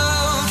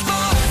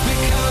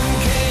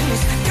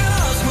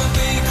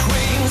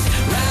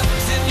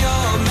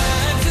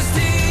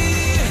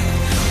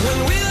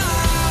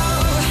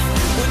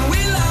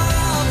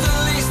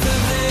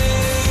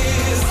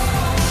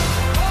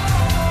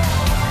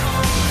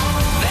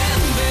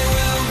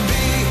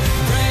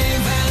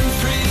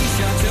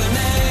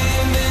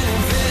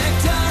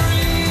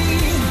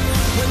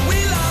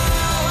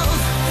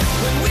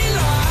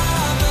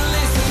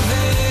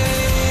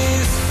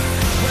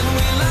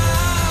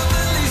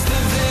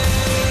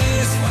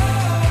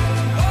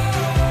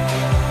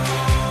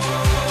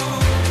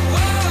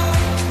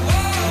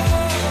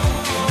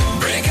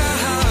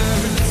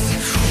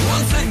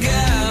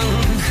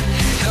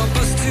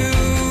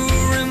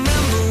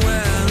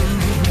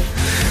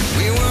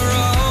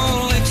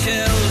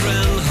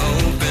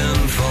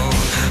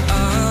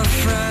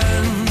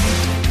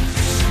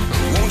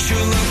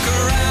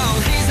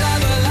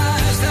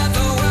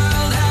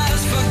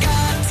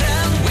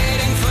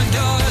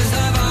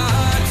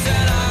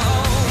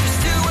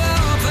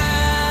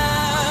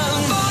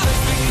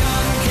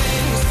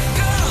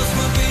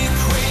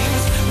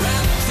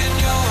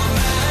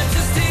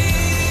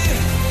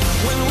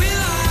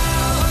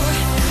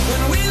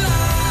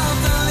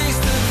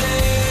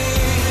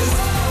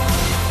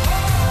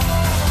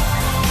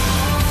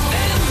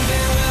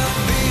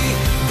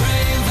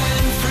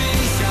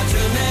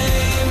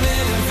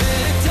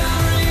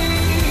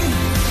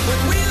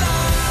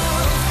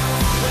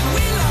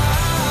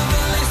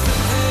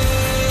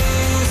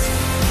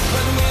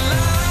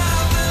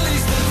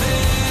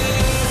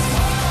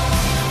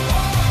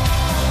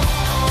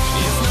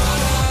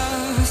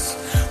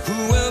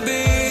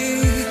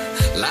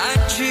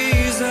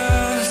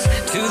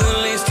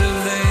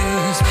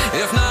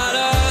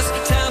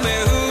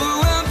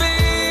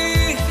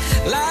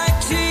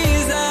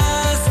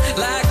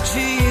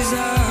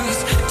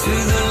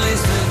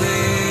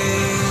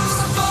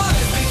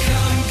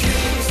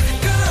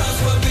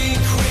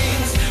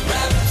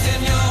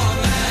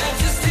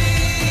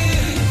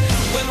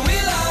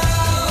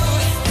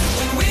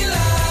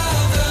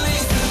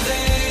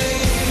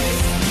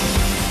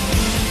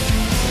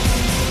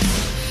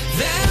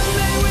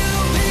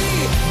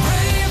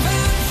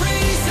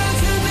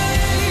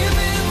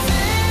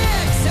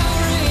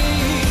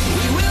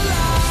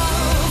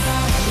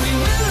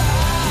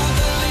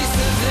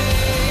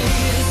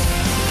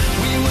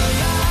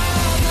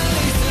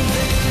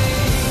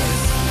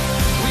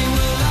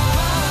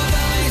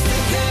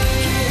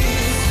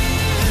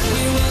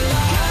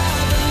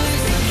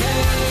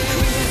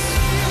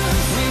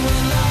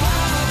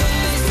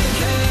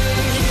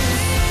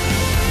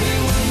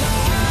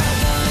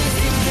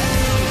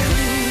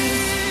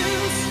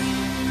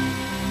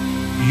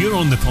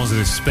 on the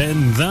Positive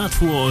Spin. That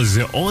was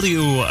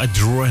Audio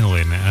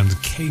Adrenaline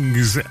and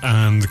Kings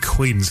and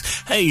Queens.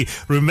 Hey,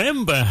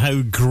 remember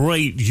how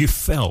great you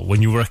felt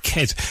when you were a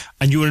kid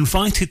and you were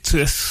invited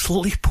to a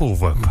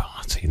sleepover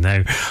party?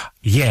 Now,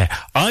 yeah,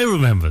 I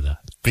remember that,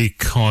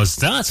 because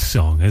that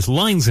song has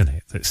lines in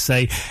it that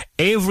say,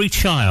 every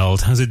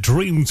child has a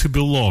dream to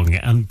belong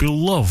and be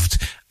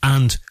loved,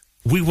 and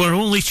we were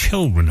only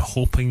children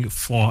hoping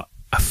for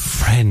a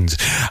friend.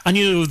 And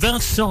you know,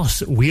 that's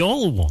us. We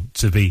all want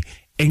to be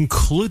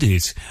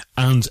included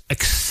and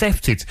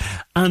accepted.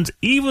 And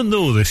even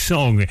though the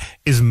song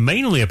is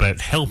mainly about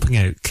helping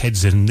out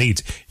kids in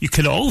need, you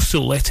can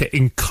also let it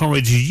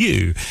encourage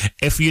you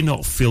if you're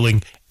not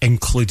feeling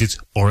included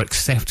or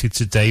accepted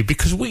today,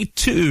 because we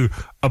too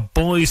are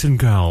boys and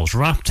girls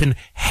wrapped in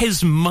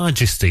His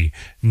Majesty,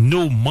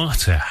 no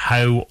matter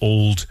how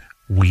old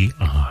we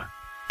are.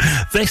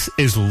 This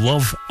is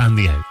Love and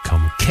the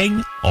Outcome,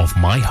 King of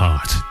My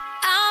Heart.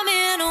 I'm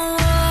in a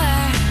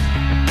war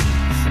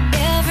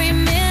every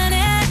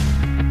minute.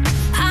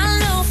 I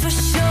know for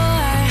sure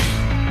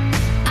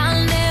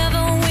I'll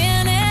never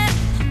win it.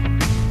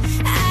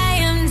 I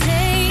am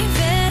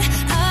David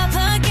up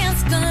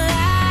against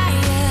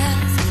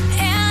Goliath,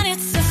 and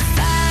it's a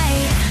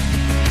fight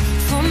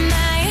for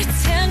my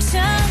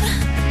attention.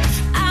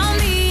 I'm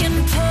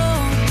being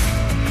pulled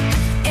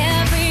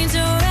every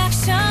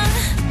direction.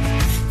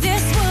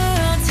 This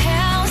world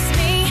tells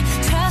me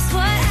trust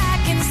what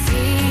I can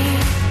see.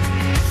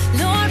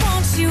 Lord,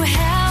 won't you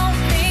help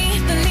me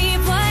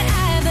believe what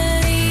I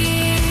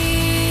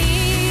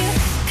believe?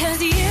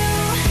 'Cause you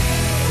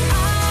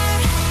are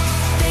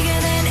bigger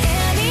than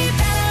any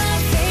battle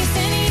I'm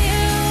facing.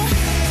 You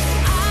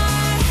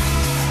are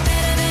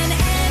better than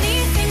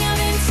anything I've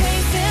been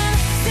chasing.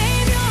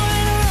 Savior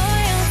and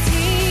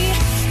royalty,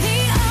 the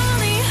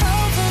only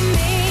hope for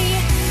me.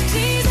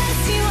 Jesus,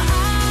 you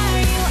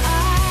are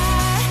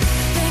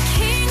the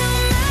King of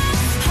my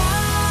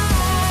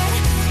heart,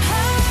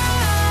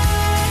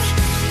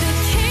 the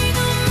King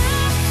of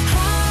my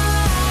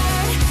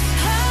heart.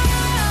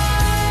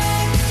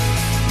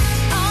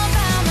 All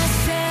by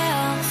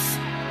myself,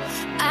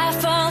 I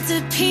fall to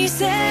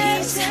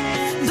pieces,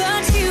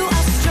 but you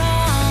are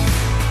strong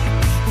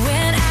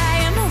when I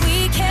am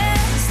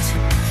weakest.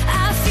 I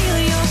feel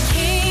your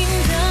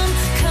kingdom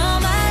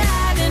come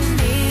alive in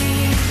me.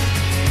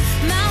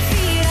 My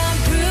feet are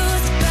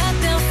bruised, but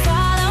they'll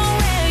follow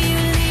where you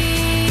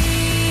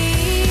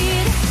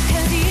lead.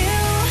 'Cause you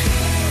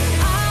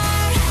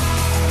are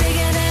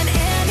bigger than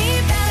any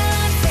battle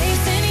I'm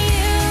facing.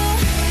 You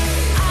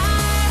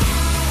are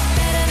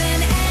better than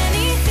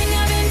anything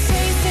I've been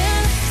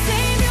chasing.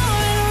 Savior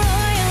and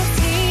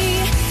royalty,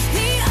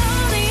 the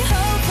only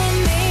hope for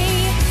me.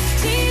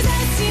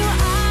 Jesus, you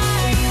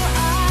are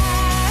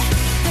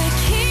the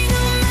King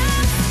of my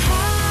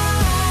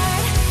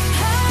heart,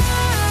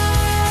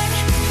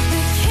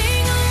 the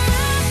King of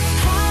my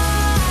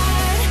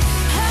heart.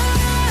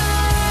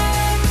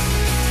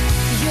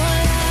 Your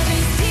love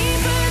is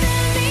deeper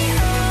than the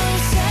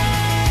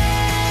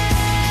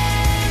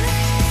ocean.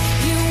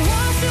 You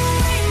wash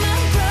away my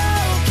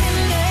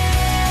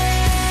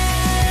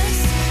brokenness.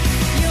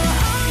 Your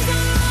arms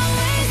are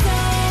always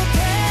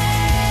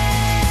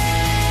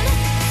open.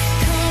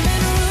 Come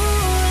and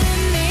rule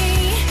in me.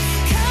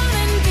 Come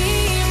and be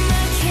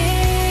my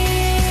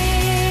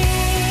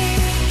king.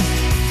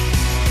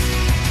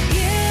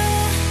 You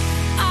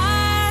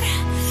are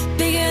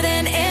bigger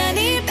than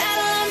any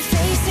battle I'm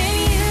facing.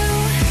 You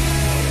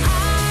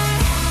are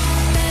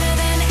better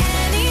than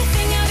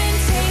anything I've been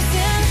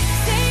chasing.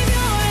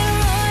 Savior and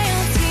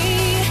royalty,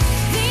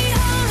 the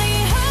only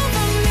hope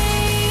for me.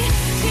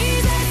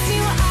 Jesus,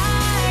 you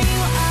are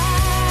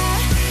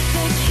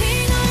the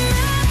King of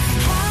my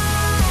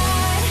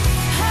heart,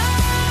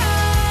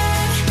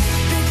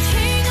 the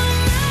King of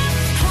my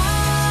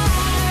heart.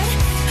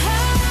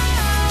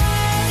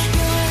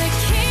 You're the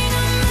King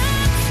of my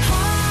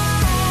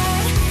heart,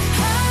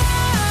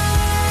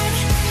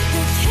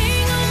 the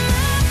King of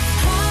my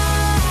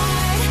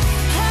heart.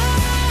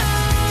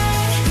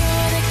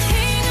 You're the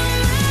King of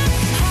my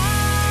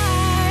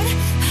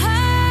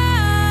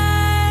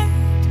heart.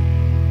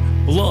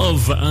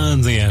 Love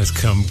and the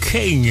Outcome,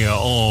 King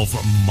of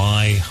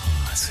My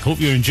Heart. Hope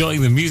you're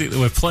enjoying the music that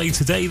we're playing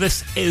today.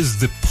 This is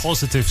the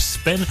Positive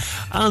Spin,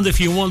 and if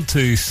you want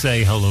to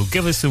say hello,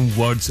 give us some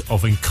words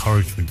of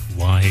encouragement.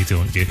 Why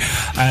don't you?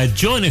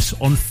 Join us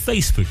on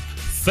Facebook,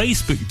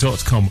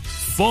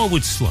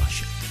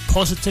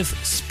 facebook.com/Positive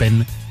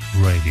Spin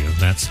Radio.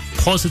 That's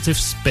Positive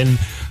Spin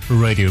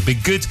Radio. Be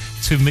good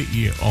to meet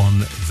you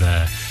on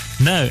there.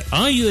 Now,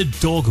 are you a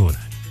dog owner?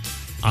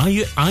 Are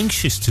you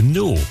anxious to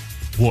know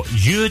what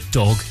your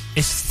dog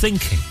is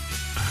thinking?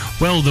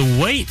 Well, the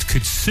wait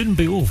could soon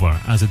be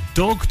over, as a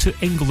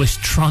dog-to-English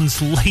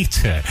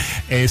translator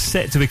is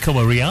set to become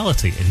a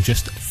reality in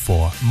just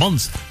 4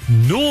 months.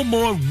 No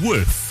more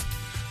woof,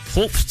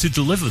 hopes to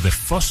deliver the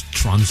first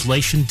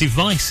translation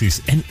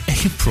devices in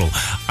April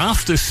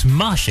after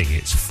smashing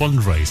its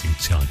fundraising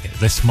target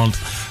this month.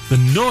 The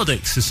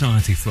Nordic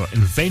Society for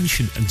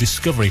Invention and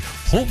Discovery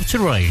hope to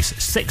raise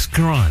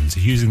 $6,000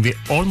 using the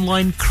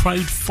online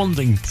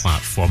crowdfunding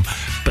platform,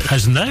 but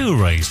has now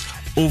raised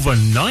over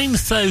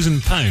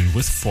 £9,000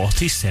 with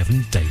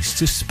 47 days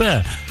to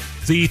spare.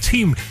 The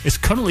team is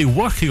currently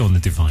working on the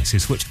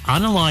devices which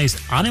analyse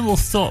animal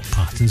thought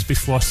patterns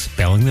before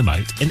spelling them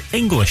out in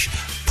English.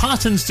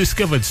 Patterns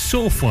discovered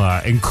so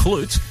far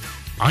include: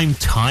 I'm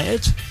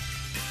tired,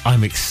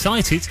 I'm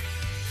excited,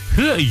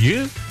 who are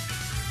you,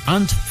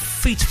 and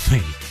feed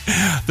me.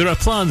 There are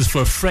plans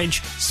for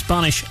French,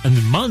 Spanish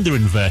and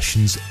Mandarin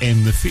versions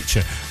in the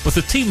future, with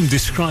the team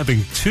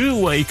describing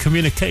two-way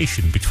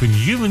communication between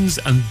humans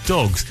and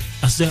dogs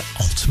as their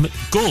ultimate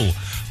goal.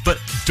 But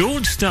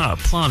don't start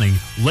planning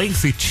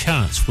lengthy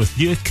chats with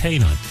your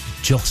canine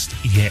just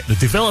yet. The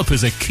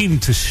developers are keen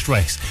to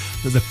stress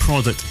that the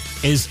product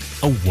is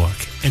a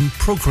work in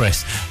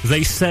progress.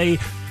 They say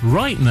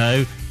right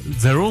now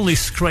they're only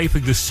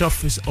scraping the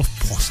surface of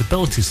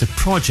possibilities. The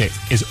project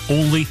is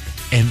only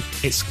in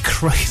its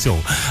cradle,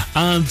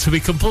 and to be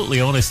completely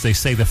honest, they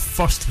say the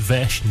first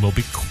version will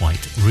be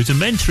quite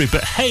rudimentary,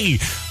 but hey,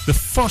 the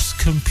first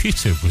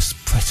computer was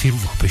pretty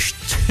rubbish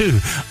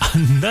too,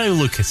 and now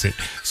look at it.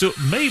 So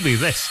maybe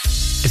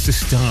this is the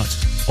start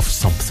of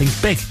something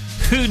big.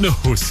 Who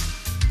knows?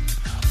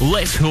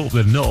 Let's hope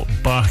they're not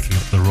barking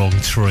up the wrong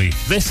tree.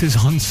 This is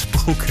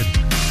Unspoken.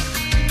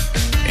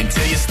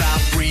 Until you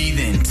stop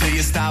breathing, till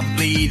you stop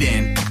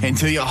bleeding,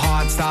 until your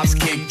heart stops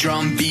kick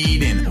drum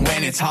beating.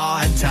 When it's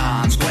hard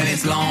times, when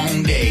it's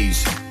long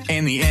days,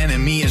 and the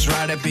enemy is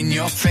right up in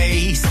your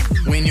face.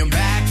 When your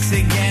back's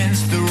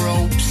against the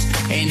ropes,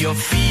 and you're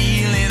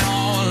feeling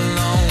all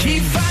alone.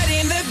 Keep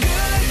fighting the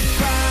good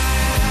fight.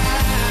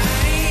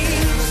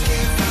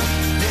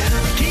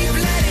 Keep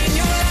letting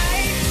your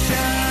light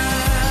shine.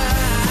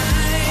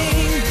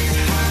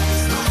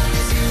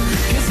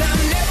 'Cause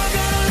I'm never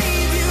gonna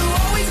leave you,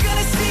 always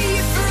gonna see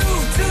you through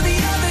to the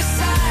other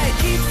side.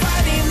 Keep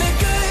fighting the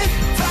good,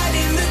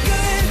 fighting the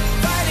good,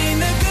 fighting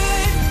the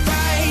good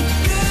fight,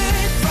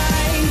 good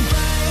fight.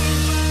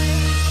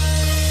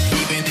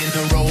 Even in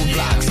the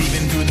roadblocks,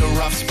 even through the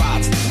rough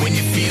spots, when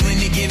you're feeling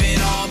you're giving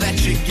all that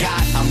you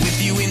got, I'm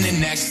with you in the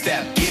next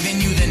step,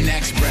 giving you the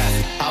next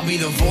breath. I'll be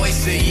the voice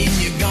saying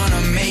you're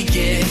gonna make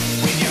it.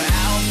 When you're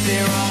out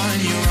there on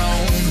your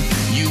own,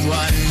 you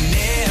are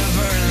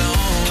never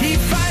alone. Keep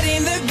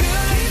fighting the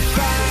good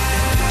fight.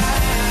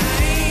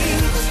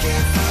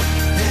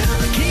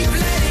 Keep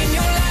letting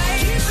your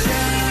light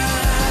shine.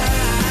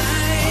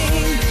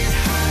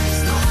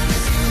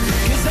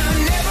 'Cause I'm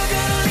never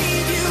gonna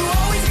leave you,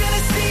 always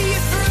gonna see you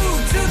through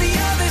to the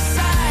other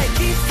side.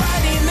 Keep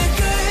fighting the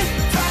good,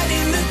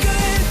 fighting the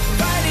good,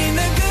 fighting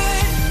the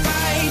good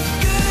fight,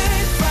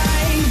 good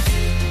fight.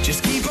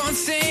 Just keep on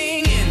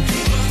singing,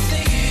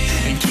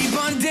 and keep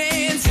on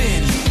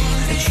dancing.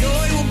 And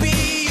joy will be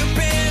your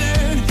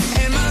banner,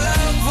 and my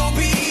love will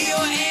be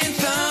your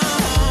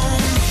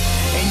anthem.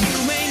 And you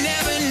may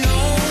never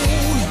know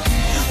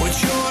what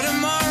your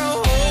tomorrow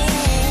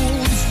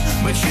holds,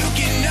 but you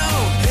can know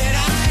that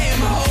I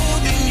am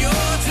holding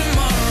your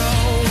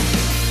tomorrow.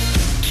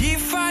 Keep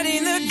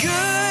fighting the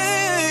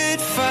good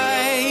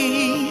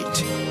fight.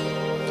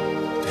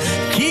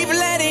 Keep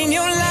letting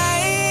your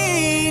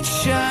light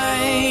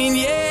shine,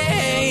 yeah.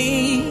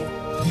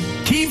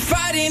 Keep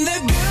fighting the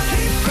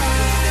good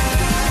fight.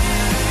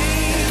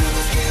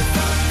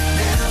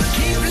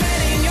 Keep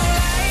letting your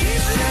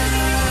light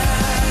shine.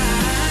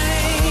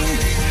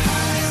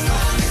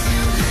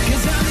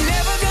 'Cause I'm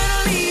never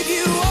gonna leave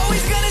you,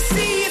 always gonna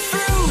see you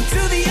through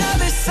to the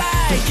other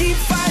side. Keep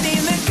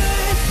fighting the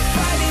good,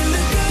 fighting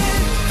the good,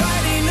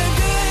 fighting the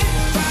good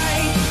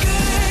fight,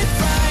 good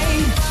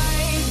fight.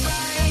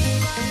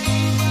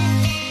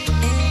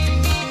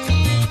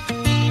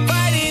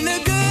 Fighting the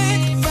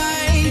good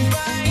fight.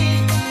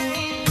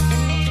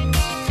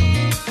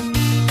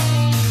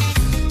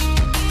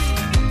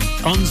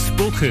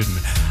 Unspoken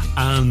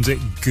and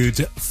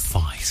Good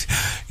Fight.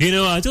 You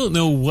know, I don't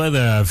know whether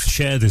I've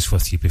shared this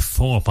with you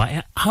before, but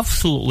I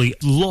absolutely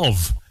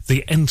love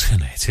the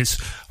internet. It's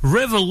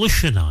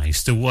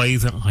revolutionised the way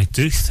that I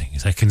do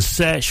things. I can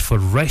search for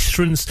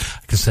restaurants,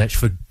 I can search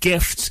for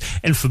gifts,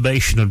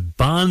 information on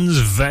bands,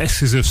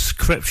 verses of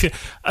scripture,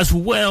 as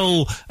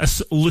well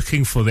as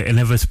looking for the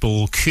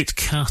inevitable cute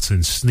cat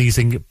and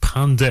sneezing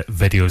panda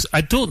videos.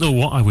 I don't know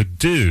what I would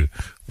do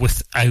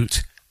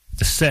without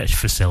the search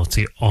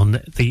facility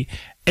on the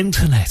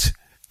internet.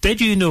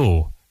 Did you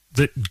know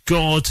that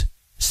God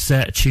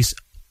searches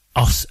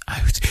us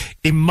out?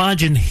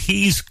 Imagine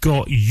he's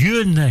got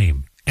your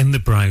name in the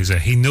browser.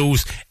 He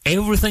knows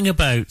everything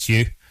about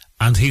you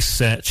and he's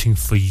searching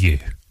for you.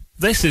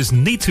 This is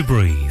Need to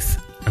Breathe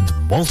and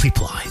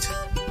Multiplied.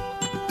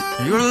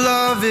 Your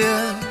love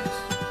is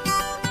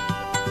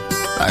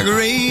like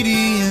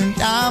radiant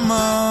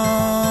diamonds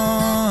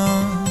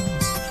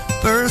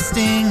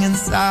bursting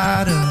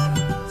inside us.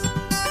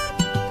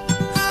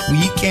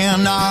 We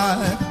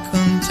cannot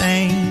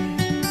contain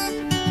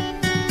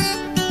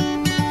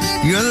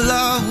Your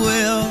love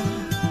will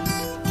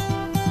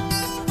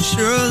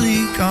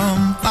surely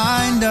come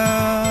find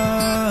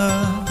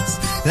us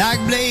like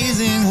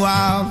blazing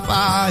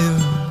wildfire,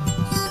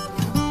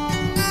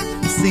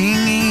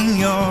 singing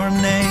your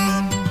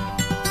name.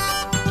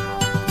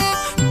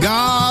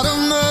 God of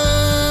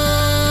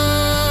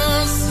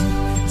mercy,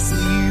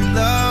 see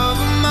love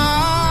of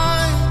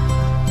mine,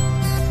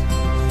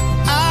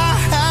 I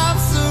have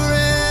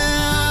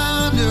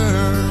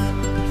surrendered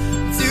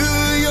to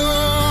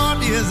your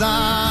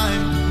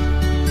design.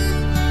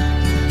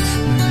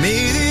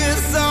 May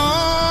this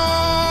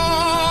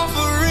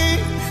offering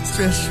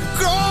stretch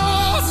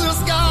across the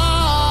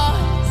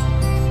skies.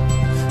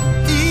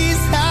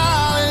 These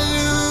hallelujahs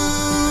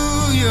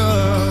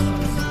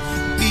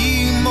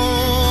be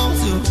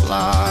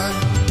multiplied.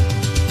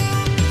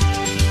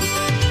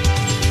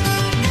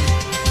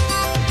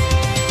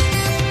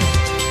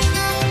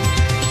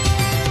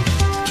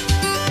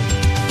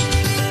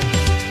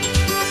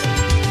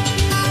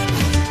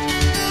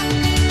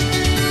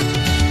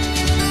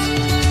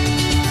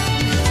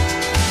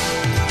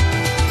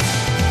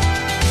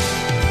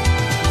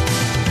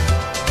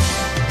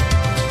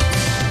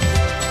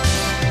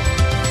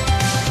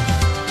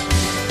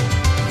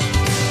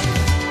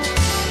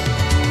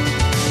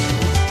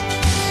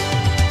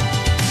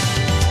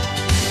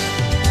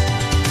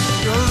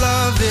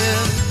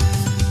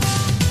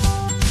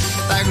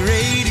 Like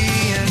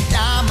radiant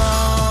diamond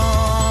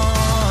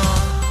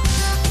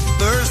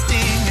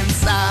bursting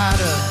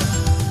inside us,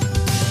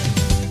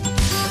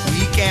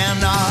 we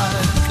cannot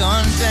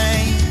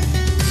contain.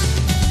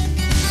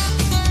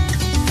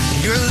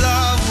 Your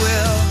love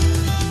will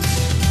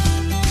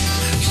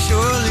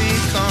surely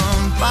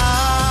come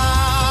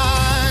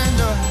find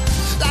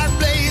us like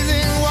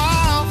blazing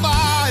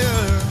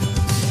wildfire,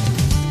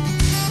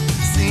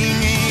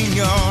 singing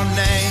your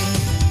name.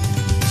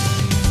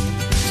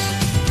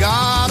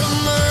 God of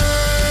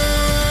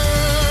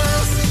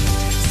mercy,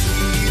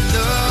 see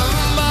love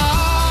of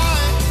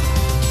mine,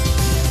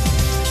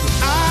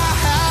 I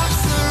have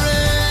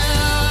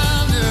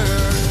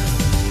surrendered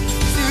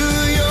to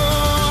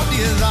your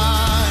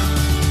design.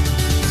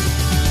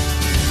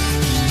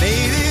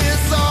 May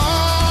this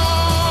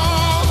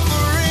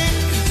offering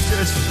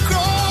stretch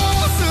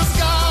across the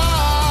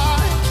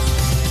sky.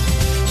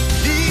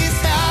 These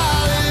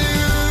hallelujahs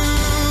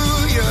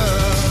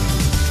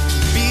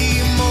be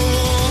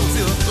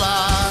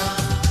multiplied.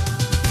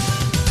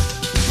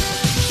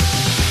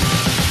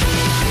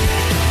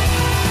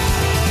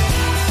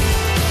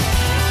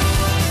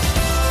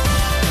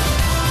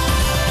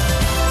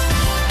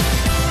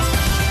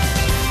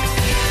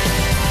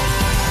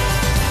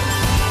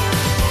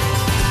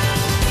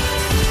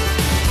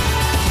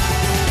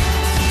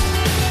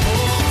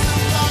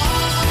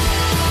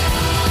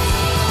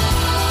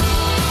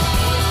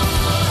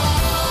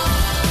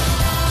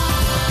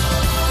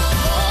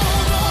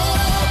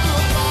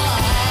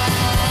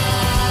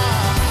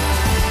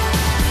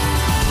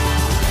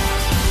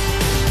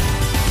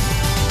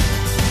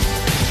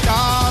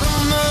 God of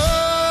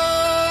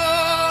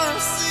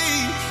mercy,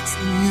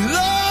 see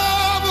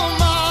love of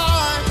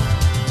mine,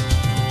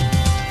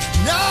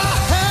 and I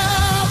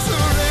have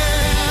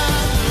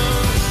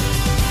surrendered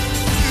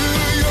to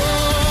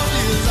your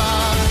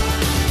design.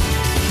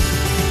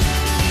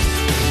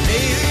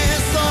 May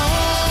this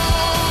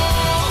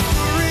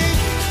offering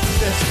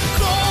stretch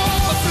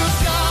across the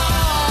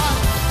sky.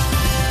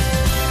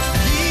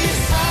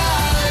 These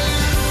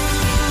hallelujahs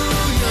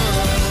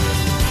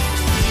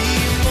be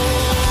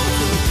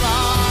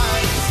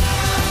multiplied.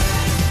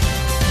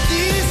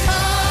 These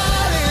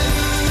hallelujahs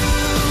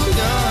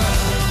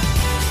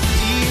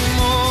be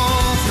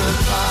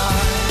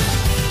multiplied.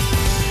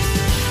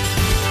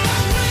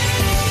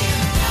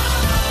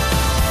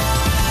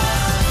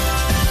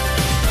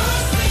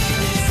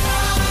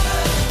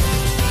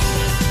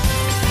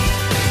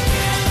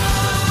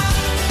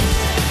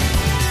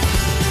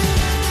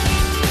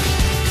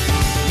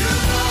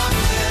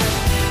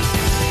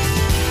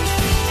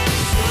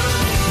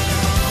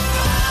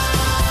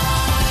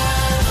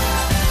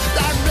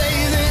 Like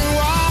blazing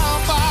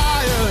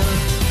wildfire,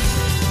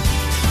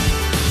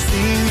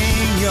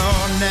 singing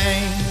your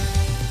name.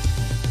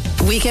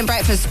 Weekend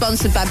Breakfast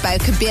sponsored by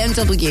Bowker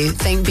BMW.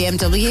 Think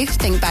BMW,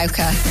 think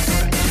Bowker.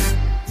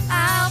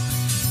 Out.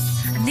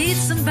 I need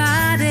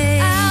somebody.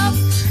 Out.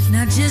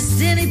 Not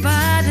just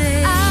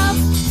anybody. Out.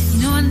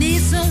 You know I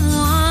need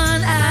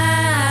someone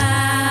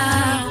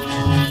out.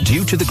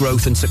 Due to the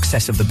growth and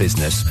success of the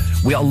business,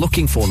 we are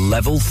looking for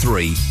Level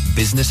 3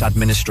 Business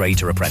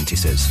Administrator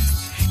apprentices.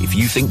 If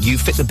you think you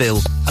fit the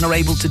bill and are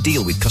able to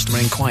deal with customer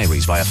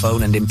inquiries via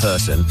phone and in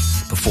person,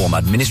 perform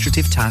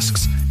administrative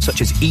tasks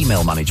such as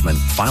email management,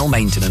 file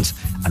maintenance,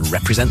 and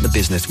represent the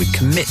business with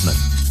commitment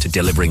to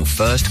delivering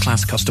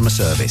first-class customer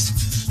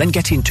service, then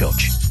get in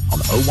touch on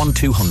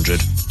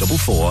 01200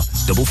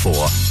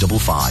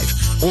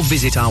 444455 or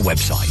visit our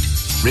website.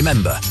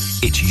 Remember,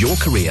 it's your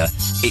career,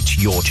 it's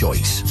your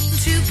choice.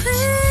 To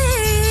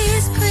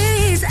please,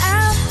 please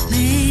help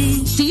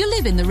me. Do you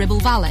live in the Ribble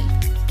Valley?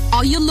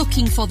 Are you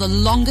looking for the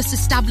longest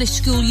established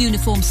school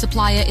uniform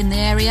supplier in the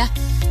area?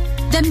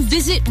 Then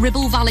visit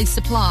Ribble Valley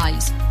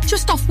Supplies,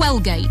 just off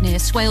Wellgate near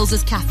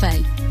Swales's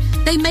Cafe.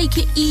 They make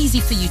it easy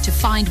for you to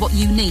find what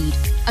you need,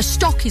 as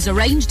stock is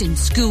arranged in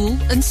school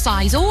and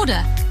size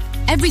order.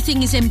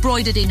 Everything is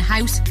embroidered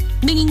in-house,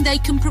 meaning they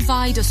can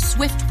provide a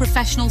swift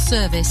professional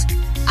service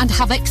and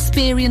have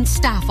experienced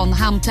staff on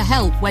hand to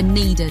help when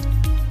needed.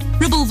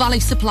 Ribble Valley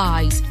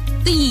Supplies,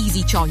 the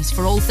easy choice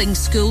for all things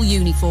school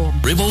uniform.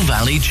 Ribble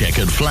Valley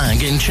Checkered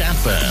Flag in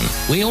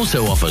Chatburn. We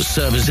also offer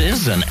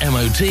services and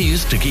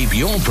MOTs to keep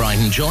your pride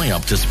and joy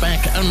up to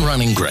spec and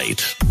running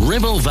great.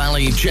 Ribble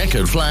Valley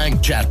Checkered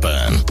Flag,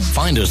 Chatburn.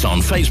 Find us on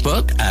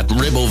Facebook at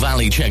Ribble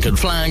Valley Checkered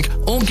Flag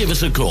or give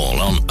us a call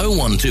on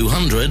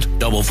 01200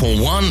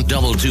 441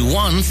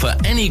 221 for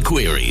any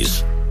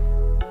queries.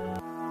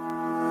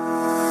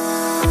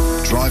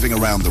 Driving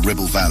around the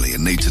Ribble Valley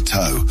and need to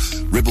tow?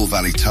 Ribble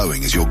Valley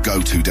Towing is your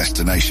go-to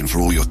destination for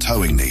all your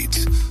towing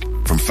needs.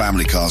 From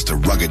family cars to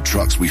rugged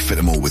trucks, we fit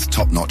them all with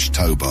top-notch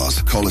tow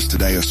bars. Call us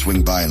today or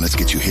swing by and let's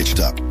get you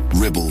hitched up.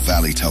 Ribble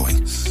Valley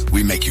Towing.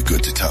 We make you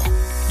good to tow.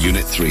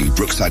 Unit 3,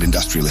 Brookside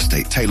Industrial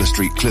Estate, Taylor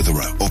Street,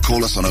 Clitheroe. Or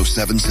call us on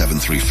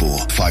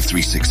 07734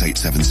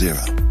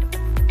 536870.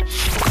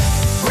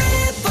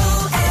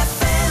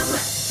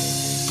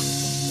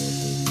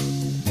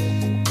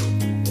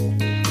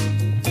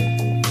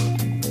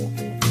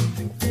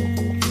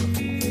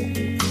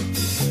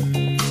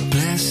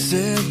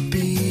 Blessed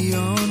be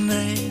your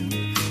name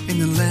in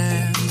the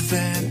land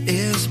that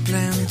is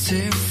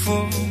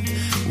plentiful,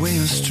 where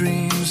your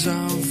streams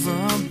of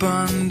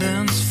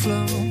abundance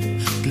flow.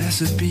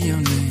 Blessed be your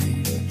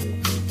name.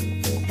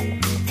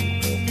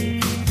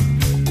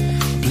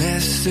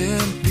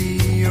 Blessed be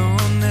your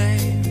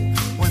name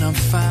when I'm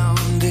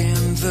found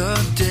in the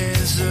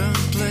desert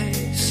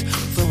place.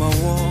 Though I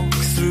walk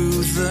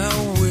through the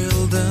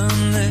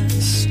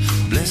wilderness,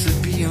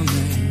 blessed be your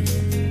name.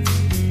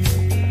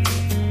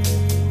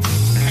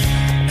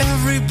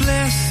 Every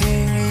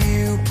blessing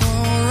you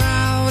pour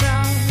out,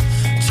 I'll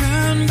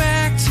turn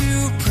back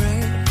to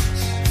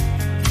praise.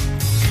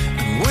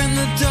 And when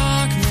the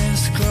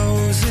darkness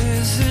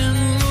closes in,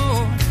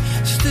 Lord,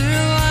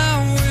 still I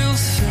will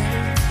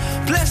say,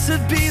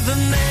 blessed be the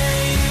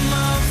name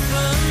of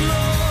the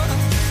Lord.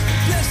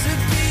 Blessed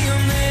be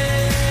your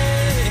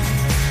name.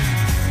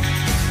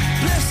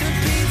 Blessed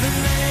be the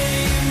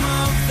name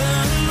of the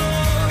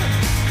Lord.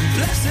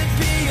 Blessed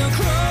be your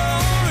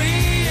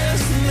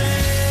glorious name.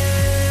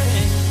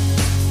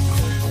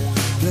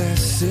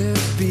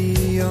 Blessed be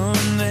your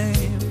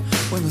name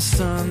when the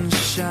sun's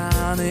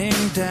shining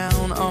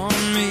down on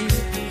me,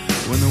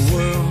 when the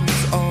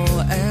world's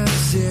all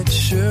as it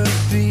should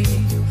be.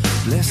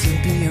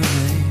 Blessed be your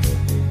name.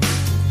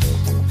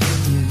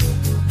 Yeah.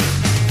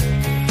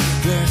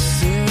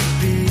 Blessed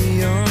be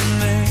your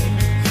name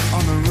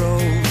on the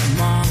road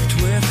marked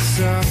with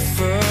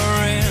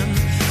suffering,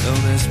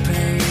 though there's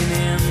pain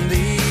in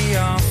the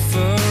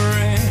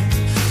offering.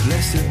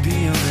 Blessed be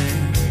your name.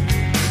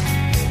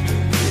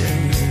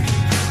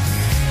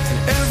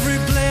 Every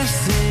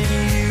blessing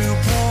you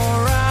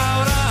pour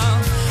out,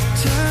 I'll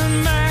turn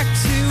back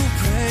to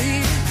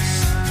praise.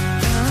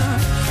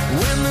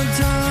 When the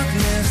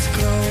darkness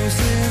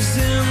closes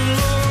in,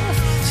 Lord,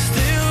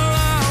 still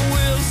I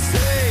will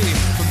say,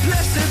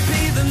 blessed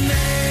be the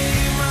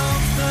name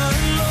of the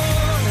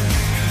Lord.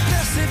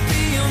 Blessed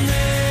be your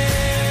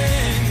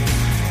name.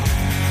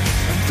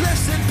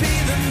 Blessed be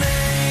the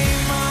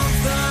name of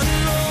the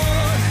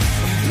Lord.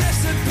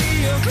 Blessed be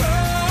your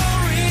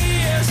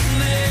glorious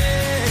name.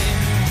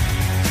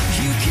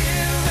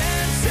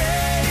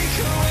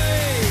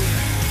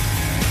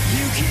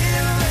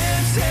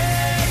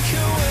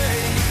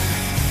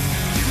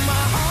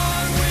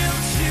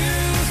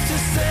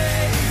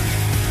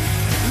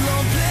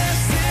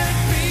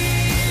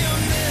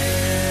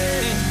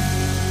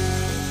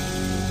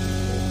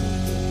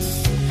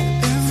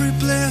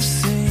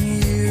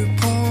 Blessing you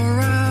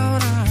pour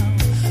out,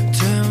 I'll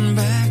turn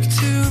back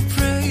to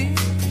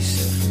praise.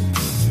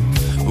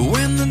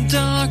 When the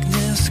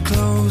darkness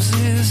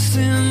closes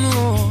in,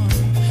 Lord,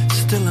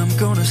 still I'm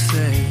gonna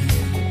say,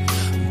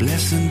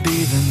 blessed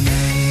be the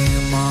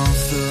name of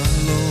the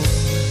Lord.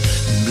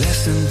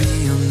 Blessed be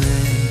your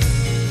name,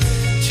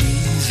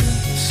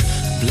 Jesus.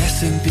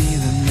 Blessed be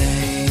the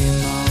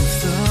name of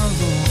the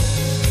Lord.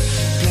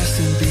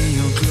 Blessed be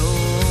your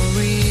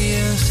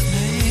glorious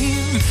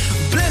name.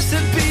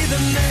 Blessed be the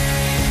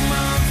name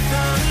of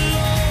the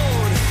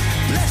Lord.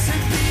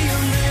 Blessed be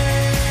your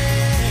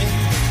name.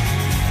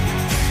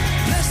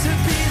 Blessed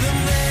be the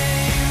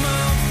name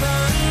of the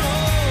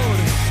Lord.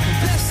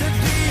 Blessed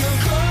be your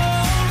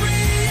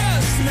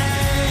glorious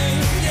name.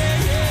 Yeah,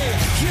 yeah.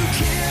 You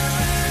kill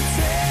and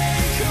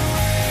take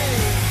away.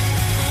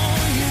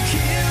 Oh, you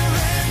kill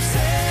and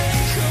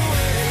take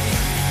away.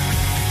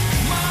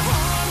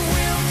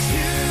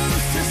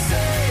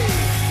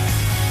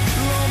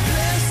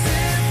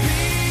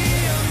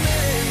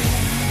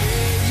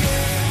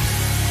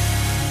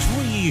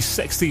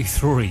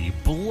 Guy63,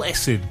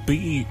 blessed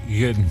be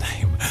your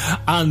name.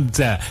 And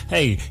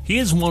hey,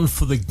 here's one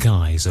for the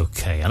guys,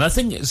 okay? And I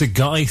think it's a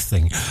guy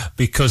thing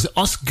because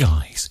us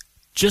guys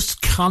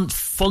just can't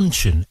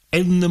function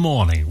in the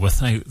morning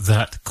without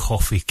that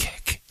coffee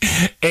kick.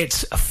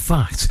 It's a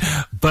fact.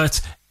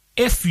 But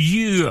if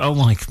you are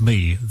like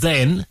me,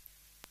 then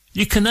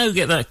you can now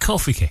get that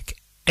coffee kick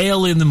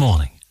early in the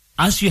morning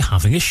as you're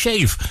having a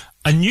shave.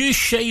 A new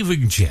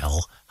shaving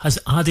gel has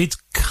added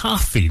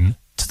caffeine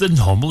to the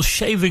normal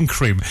shaving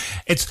cream.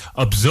 It's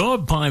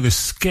absorbed by the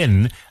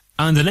skin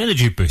and an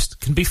energy boost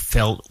can be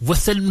felt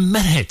within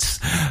minutes.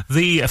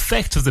 The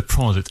effect of the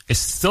product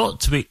is thought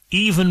to be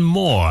even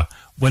more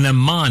when a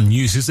man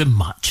uses a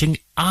matching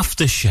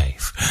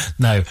aftershave.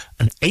 Now,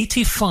 an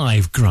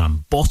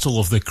 85-gram bottle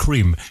of the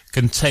cream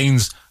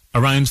contains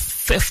around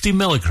 50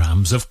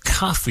 milligrams of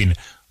caffeine,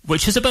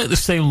 which is about the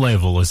same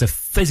level as a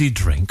fizzy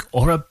drink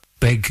or a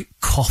big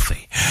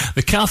coffee.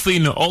 The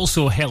caffeine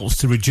also helps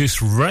to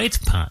reduce red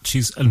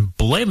patches and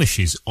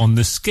blemishes on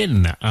the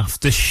skin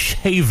after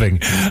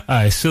shaving.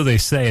 So they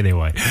say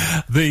anyway.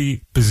 The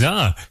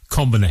bizarre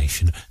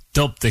combination,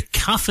 dubbed the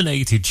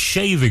caffeinated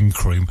shaving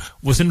cream,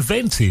 was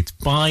invented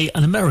by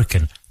an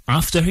American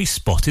after he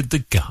spotted the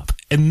gap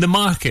in the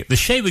market. The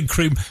shaving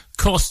cream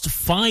cost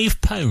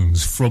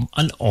 £5 from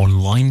an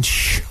online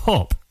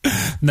shop.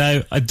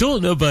 Now, I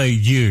don't know about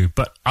you,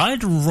 but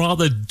I'd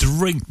rather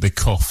drink the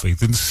coffee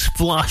than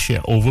splash it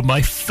over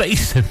my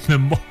face in the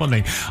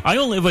morning. I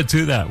only ever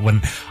do that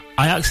when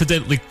I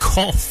accidentally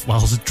cough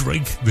whilst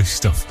drinking this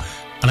stuff.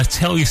 And I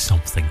tell you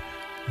something,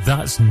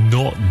 that's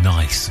not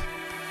nice.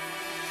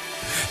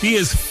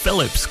 Here's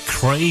Phillips,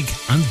 Craig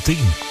and Dean.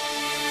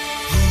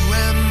 Who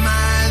am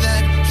I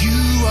that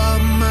you are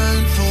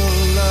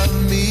mindful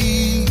of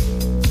me?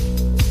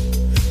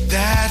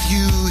 That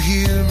you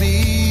hear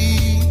me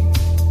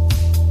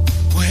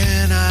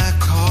when I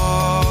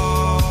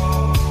call?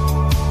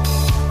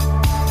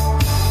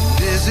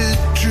 Is it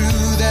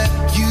true that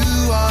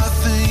you are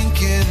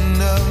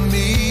thinking of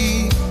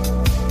me?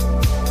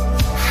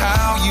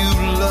 How you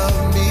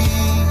love me?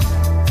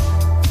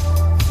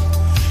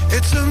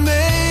 It's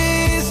amazing.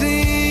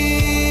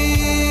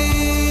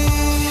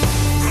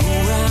 Who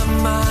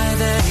am I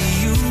that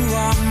you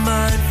are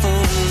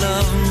mindful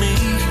of me?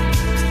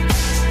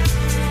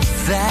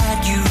 That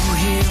you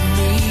hear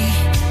me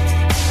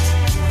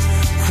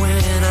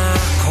when I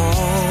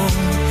call,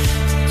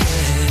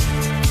 yeah.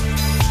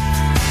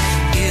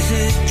 Is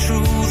it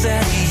true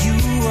that you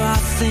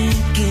are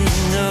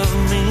thinking of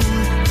me?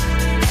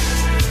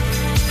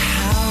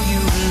 How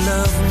you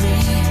love me?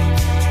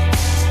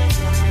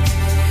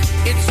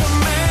 It's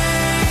amazing.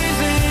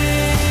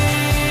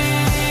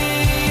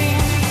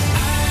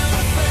 I am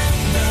a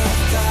friend of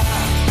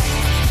God.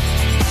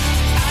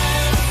 I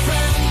am a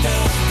friend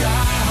of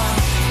God.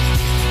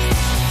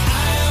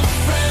 I am a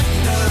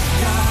friend of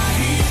God.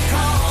 He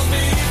calls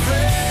me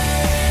friend.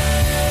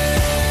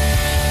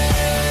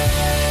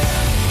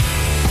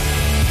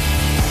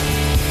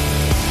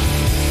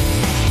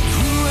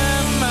 Who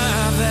am I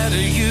that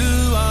you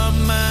are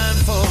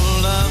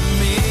mindful of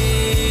me?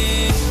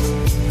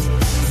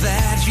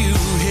 That you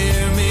hear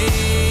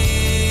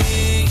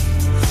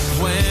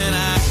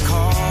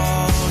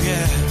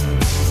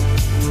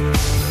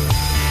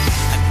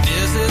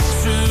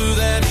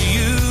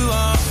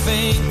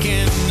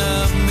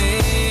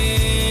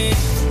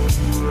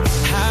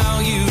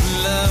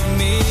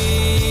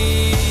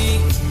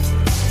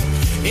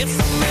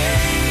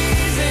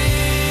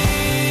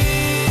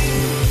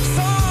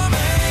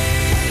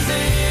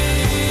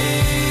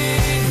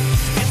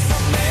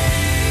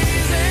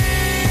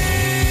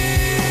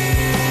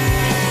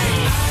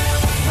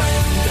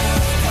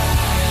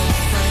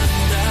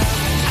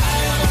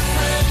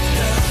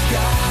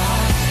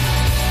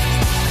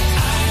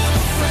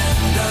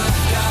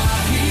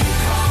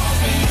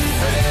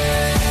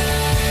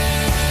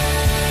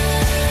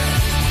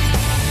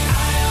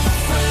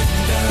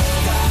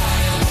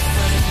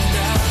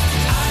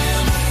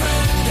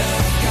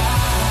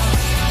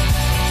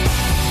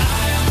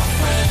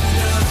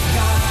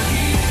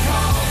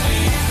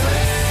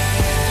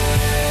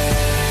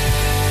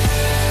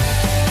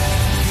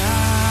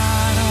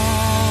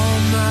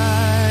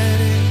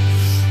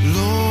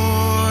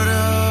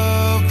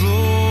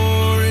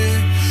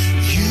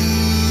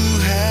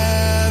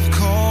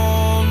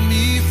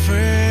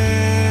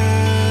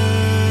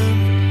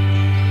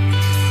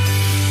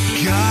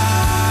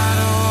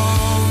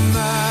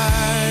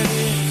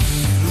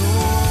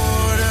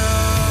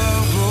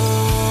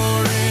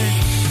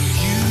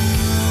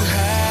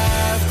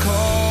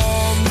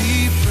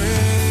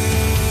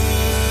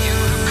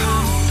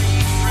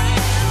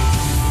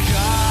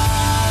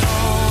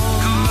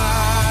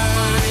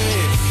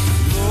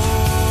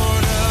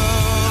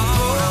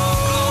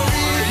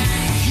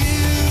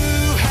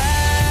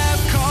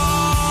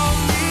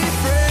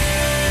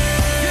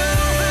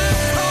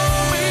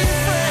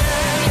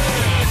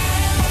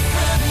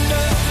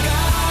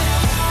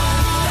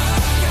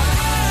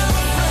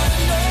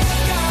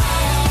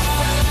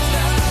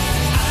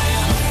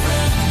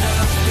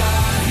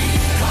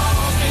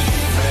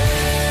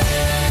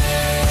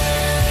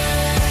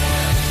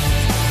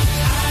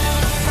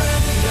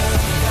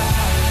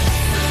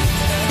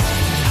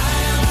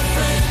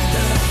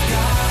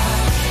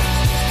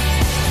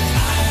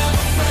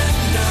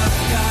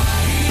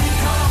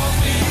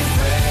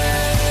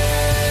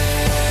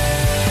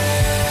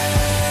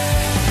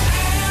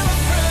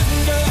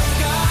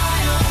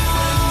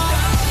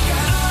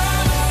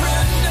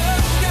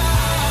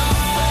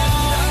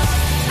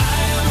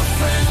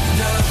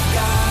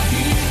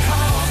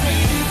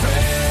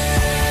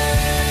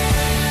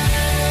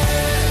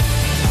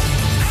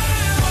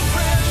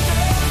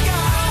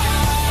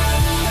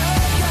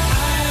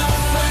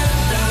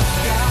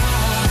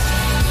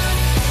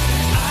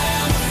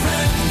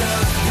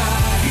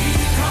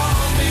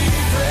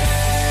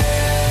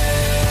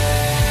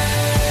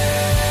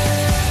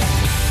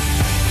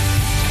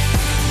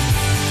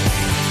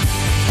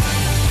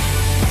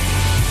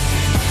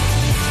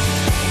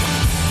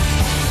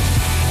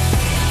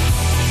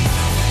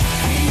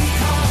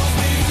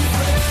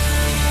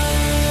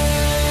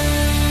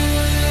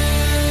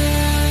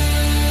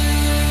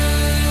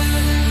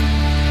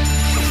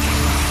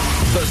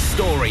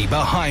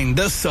Find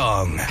the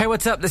song. Hey,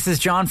 what's up? This is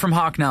John from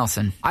Hawk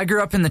Nelson. I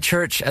grew up in the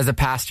church as a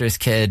pastor's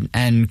kid,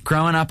 and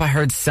growing up I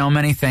heard so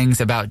many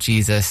things about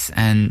Jesus,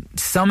 and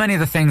so many of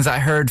the things I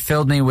heard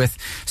filled me with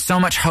so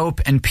much hope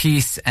and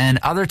peace, and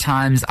other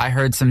times I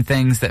heard some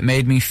things that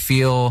made me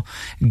feel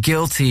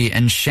guilty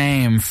and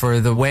shame for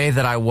the way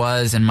that I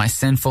was and my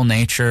sinful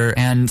nature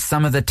and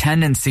some of the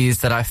tendencies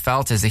that I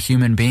felt as a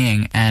human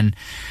being. And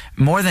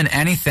more than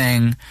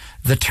anything,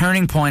 the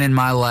turning point in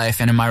my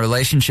life and in my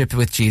relationship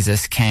with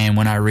Jesus came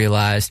when I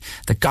realized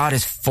that God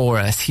is for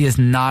us. He is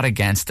not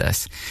against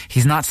us.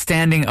 He's not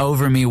standing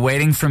over me,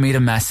 waiting for me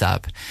to mess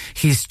up.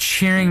 He's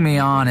cheering me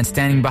on and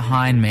standing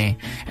behind me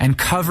and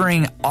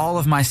covering all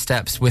of my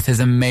steps with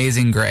his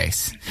amazing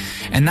grace.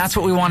 And that's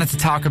what we wanted to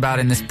talk about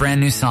in this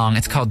brand new song.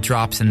 It's called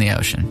Drops in the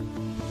Ocean.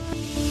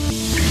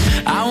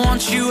 I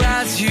want you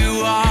as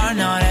you are,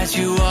 not as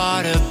you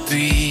ought to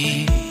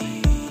be.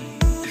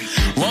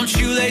 Won't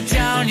you lay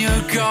down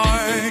your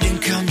guard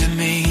and come to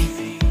me?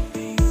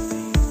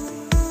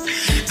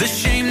 The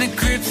shame that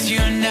grips you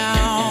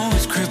now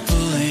is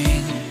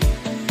crippling.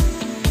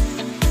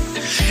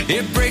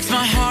 It breaks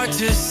my heart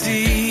to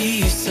see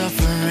you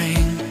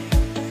suffering.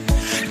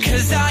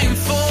 'Cause I am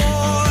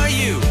for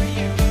you,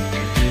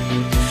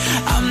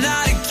 I'm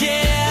not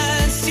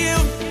against you.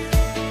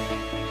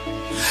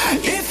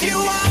 If you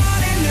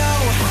wanna know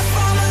how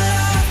far my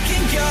love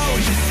can go,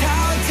 just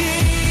how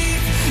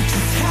deep,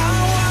 just how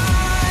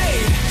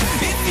wide.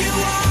 If you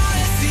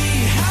wanna see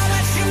how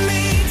much you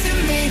mean to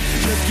me,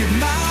 look at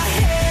my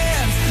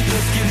hands,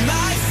 look at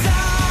my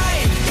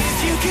side. If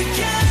you could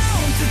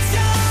count the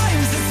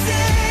times I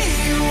say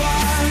you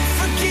are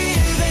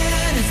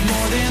forgiven, it's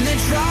more than the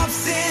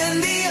drops in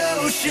the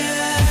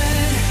ocean.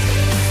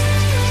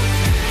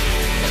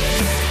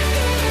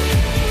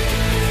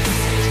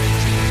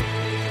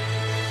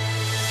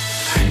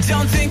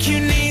 Don't think you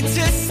need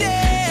to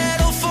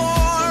settle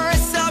for a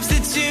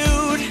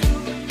substitute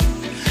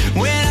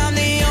when I'm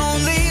the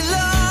only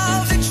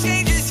love that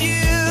changes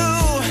you.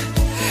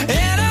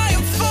 And I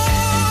am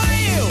for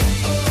you,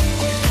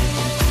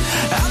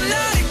 I'm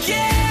not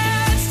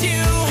against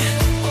you.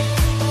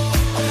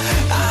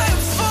 I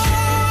am for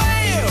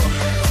you,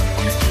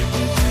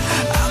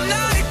 I'm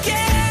not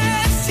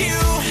against you.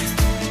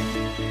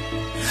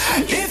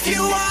 If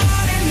you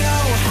wanna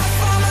know how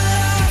far my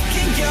love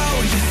can go,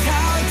 just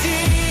how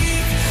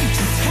deep,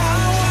 just how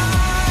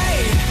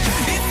wide.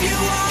 If you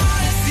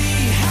wanna see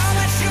how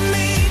much you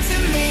mean to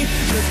me,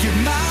 look at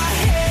my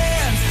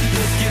hands,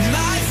 look at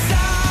my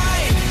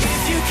side.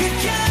 If you could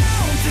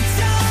count the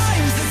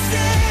times I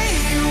say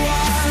you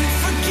are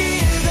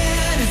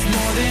forgiven, it's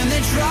more than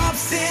the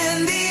drops in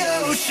the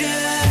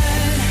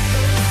ocean.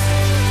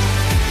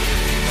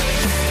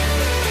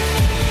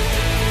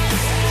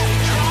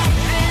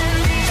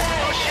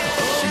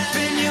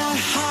 Open your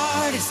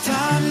heart, it's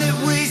time that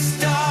we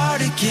start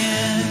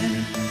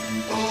again.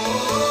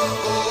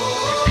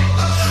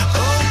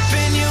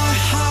 Open your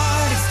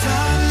heart, it's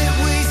time that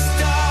we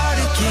start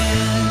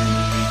again.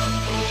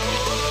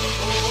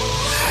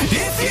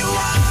 If you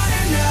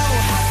wanna know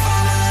how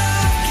far my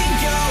love can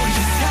go,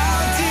 just how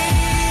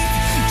deep,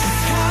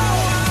 just how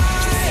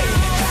wide.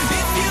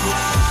 If you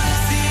wanna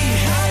see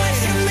how much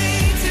you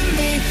mean to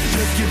me,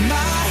 look at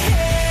my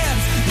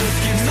hands, look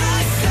at my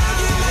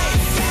side.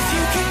 If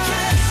you could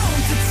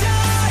count the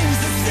times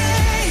I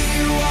say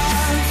you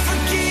are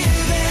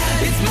forgiven,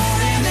 it's more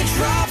than the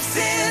drops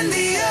in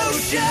the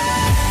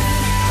ocean.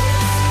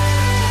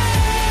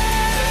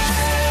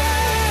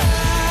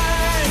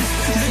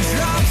 The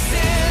drops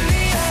in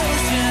the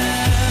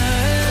ocean.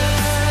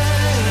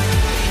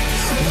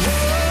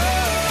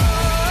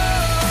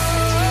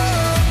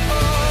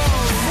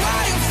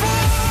 I am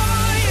for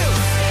you,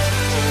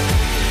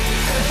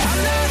 I'm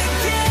not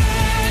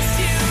against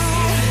you.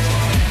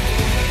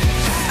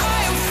 I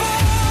am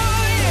for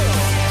you,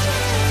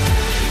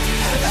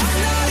 I'm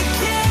not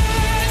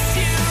against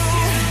you.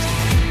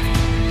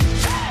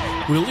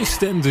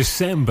 Released in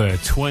December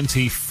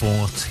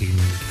 2014.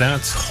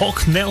 That's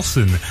Hawk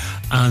Nelson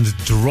and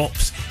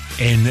Drops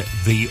in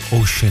the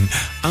Ocean.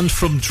 And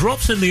from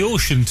Drops in the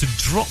Ocean to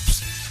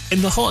Drops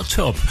in the Hot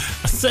Tub,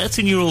 a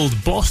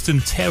 13-year-old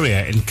Boston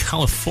Terrier in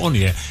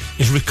California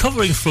is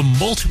recovering from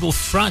multiple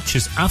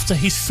fractures after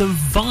he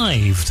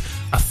survived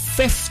a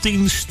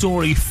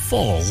 15-story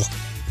fall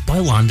by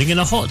landing in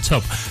a hot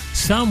tub.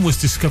 Sam was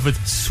discovered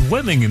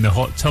swimming in the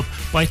hot tub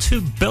by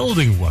two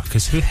building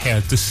workers who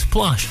heard the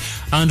splash,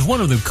 and one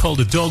of them called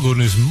the dog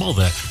owner's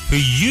mother, who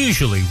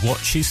usually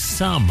watches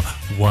Sam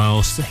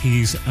whilst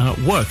he's at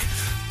work.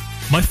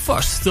 My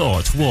first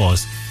thought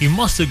was he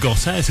must have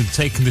got out and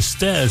taken the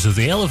stairs or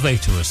the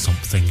elevator or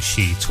something,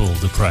 she told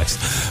the press.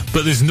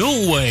 But there's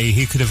no way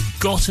he could have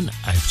gotten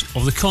out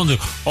of the condo.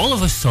 All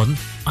of a sudden,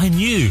 I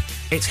knew.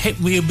 It hit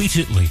me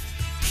immediately.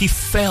 He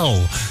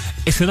fell.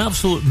 It's an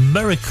absolute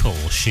miracle,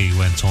 she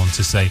went on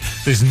to say.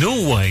 There's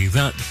no way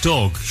that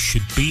dog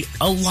should be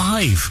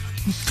alive.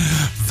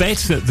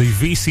 Vets at the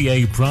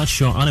VCA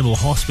Bradshaw Animal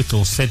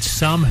Hospital said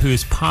Sam, who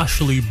is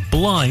partially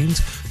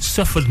blind,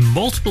 suffered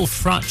multiple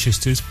fractures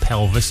to his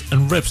pelvis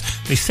and ribs.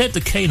 They said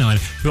the canine,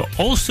 who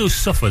also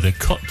suffered a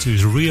cut to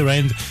his rear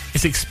end,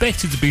 is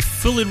expected to be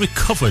fully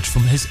recovered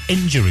from his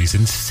injuries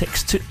in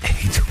 6 to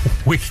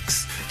 8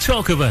 weeks.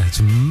 Talk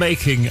about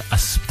making a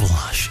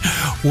splash.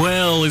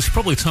 Well, it's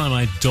probably time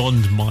I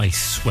donned my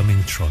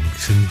swimming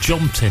trunks and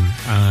jumped in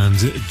and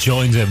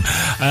joined him.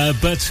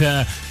 But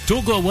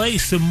don't go away,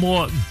 some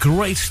more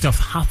great stuff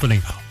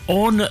happening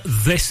on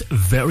this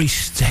very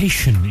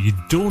station. You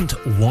don't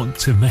want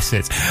to miss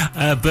it.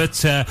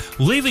 But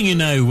leaving you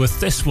now with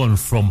this one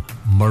from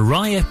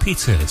Mariah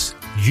Peters.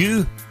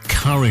 You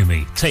Carry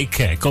Me. Take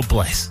care. God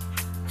bless.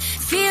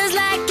 Feels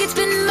like it's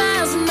been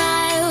miles and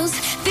miles.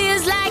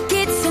 Feels like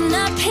it's an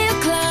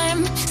uphill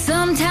climb.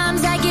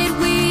 Sometimes I get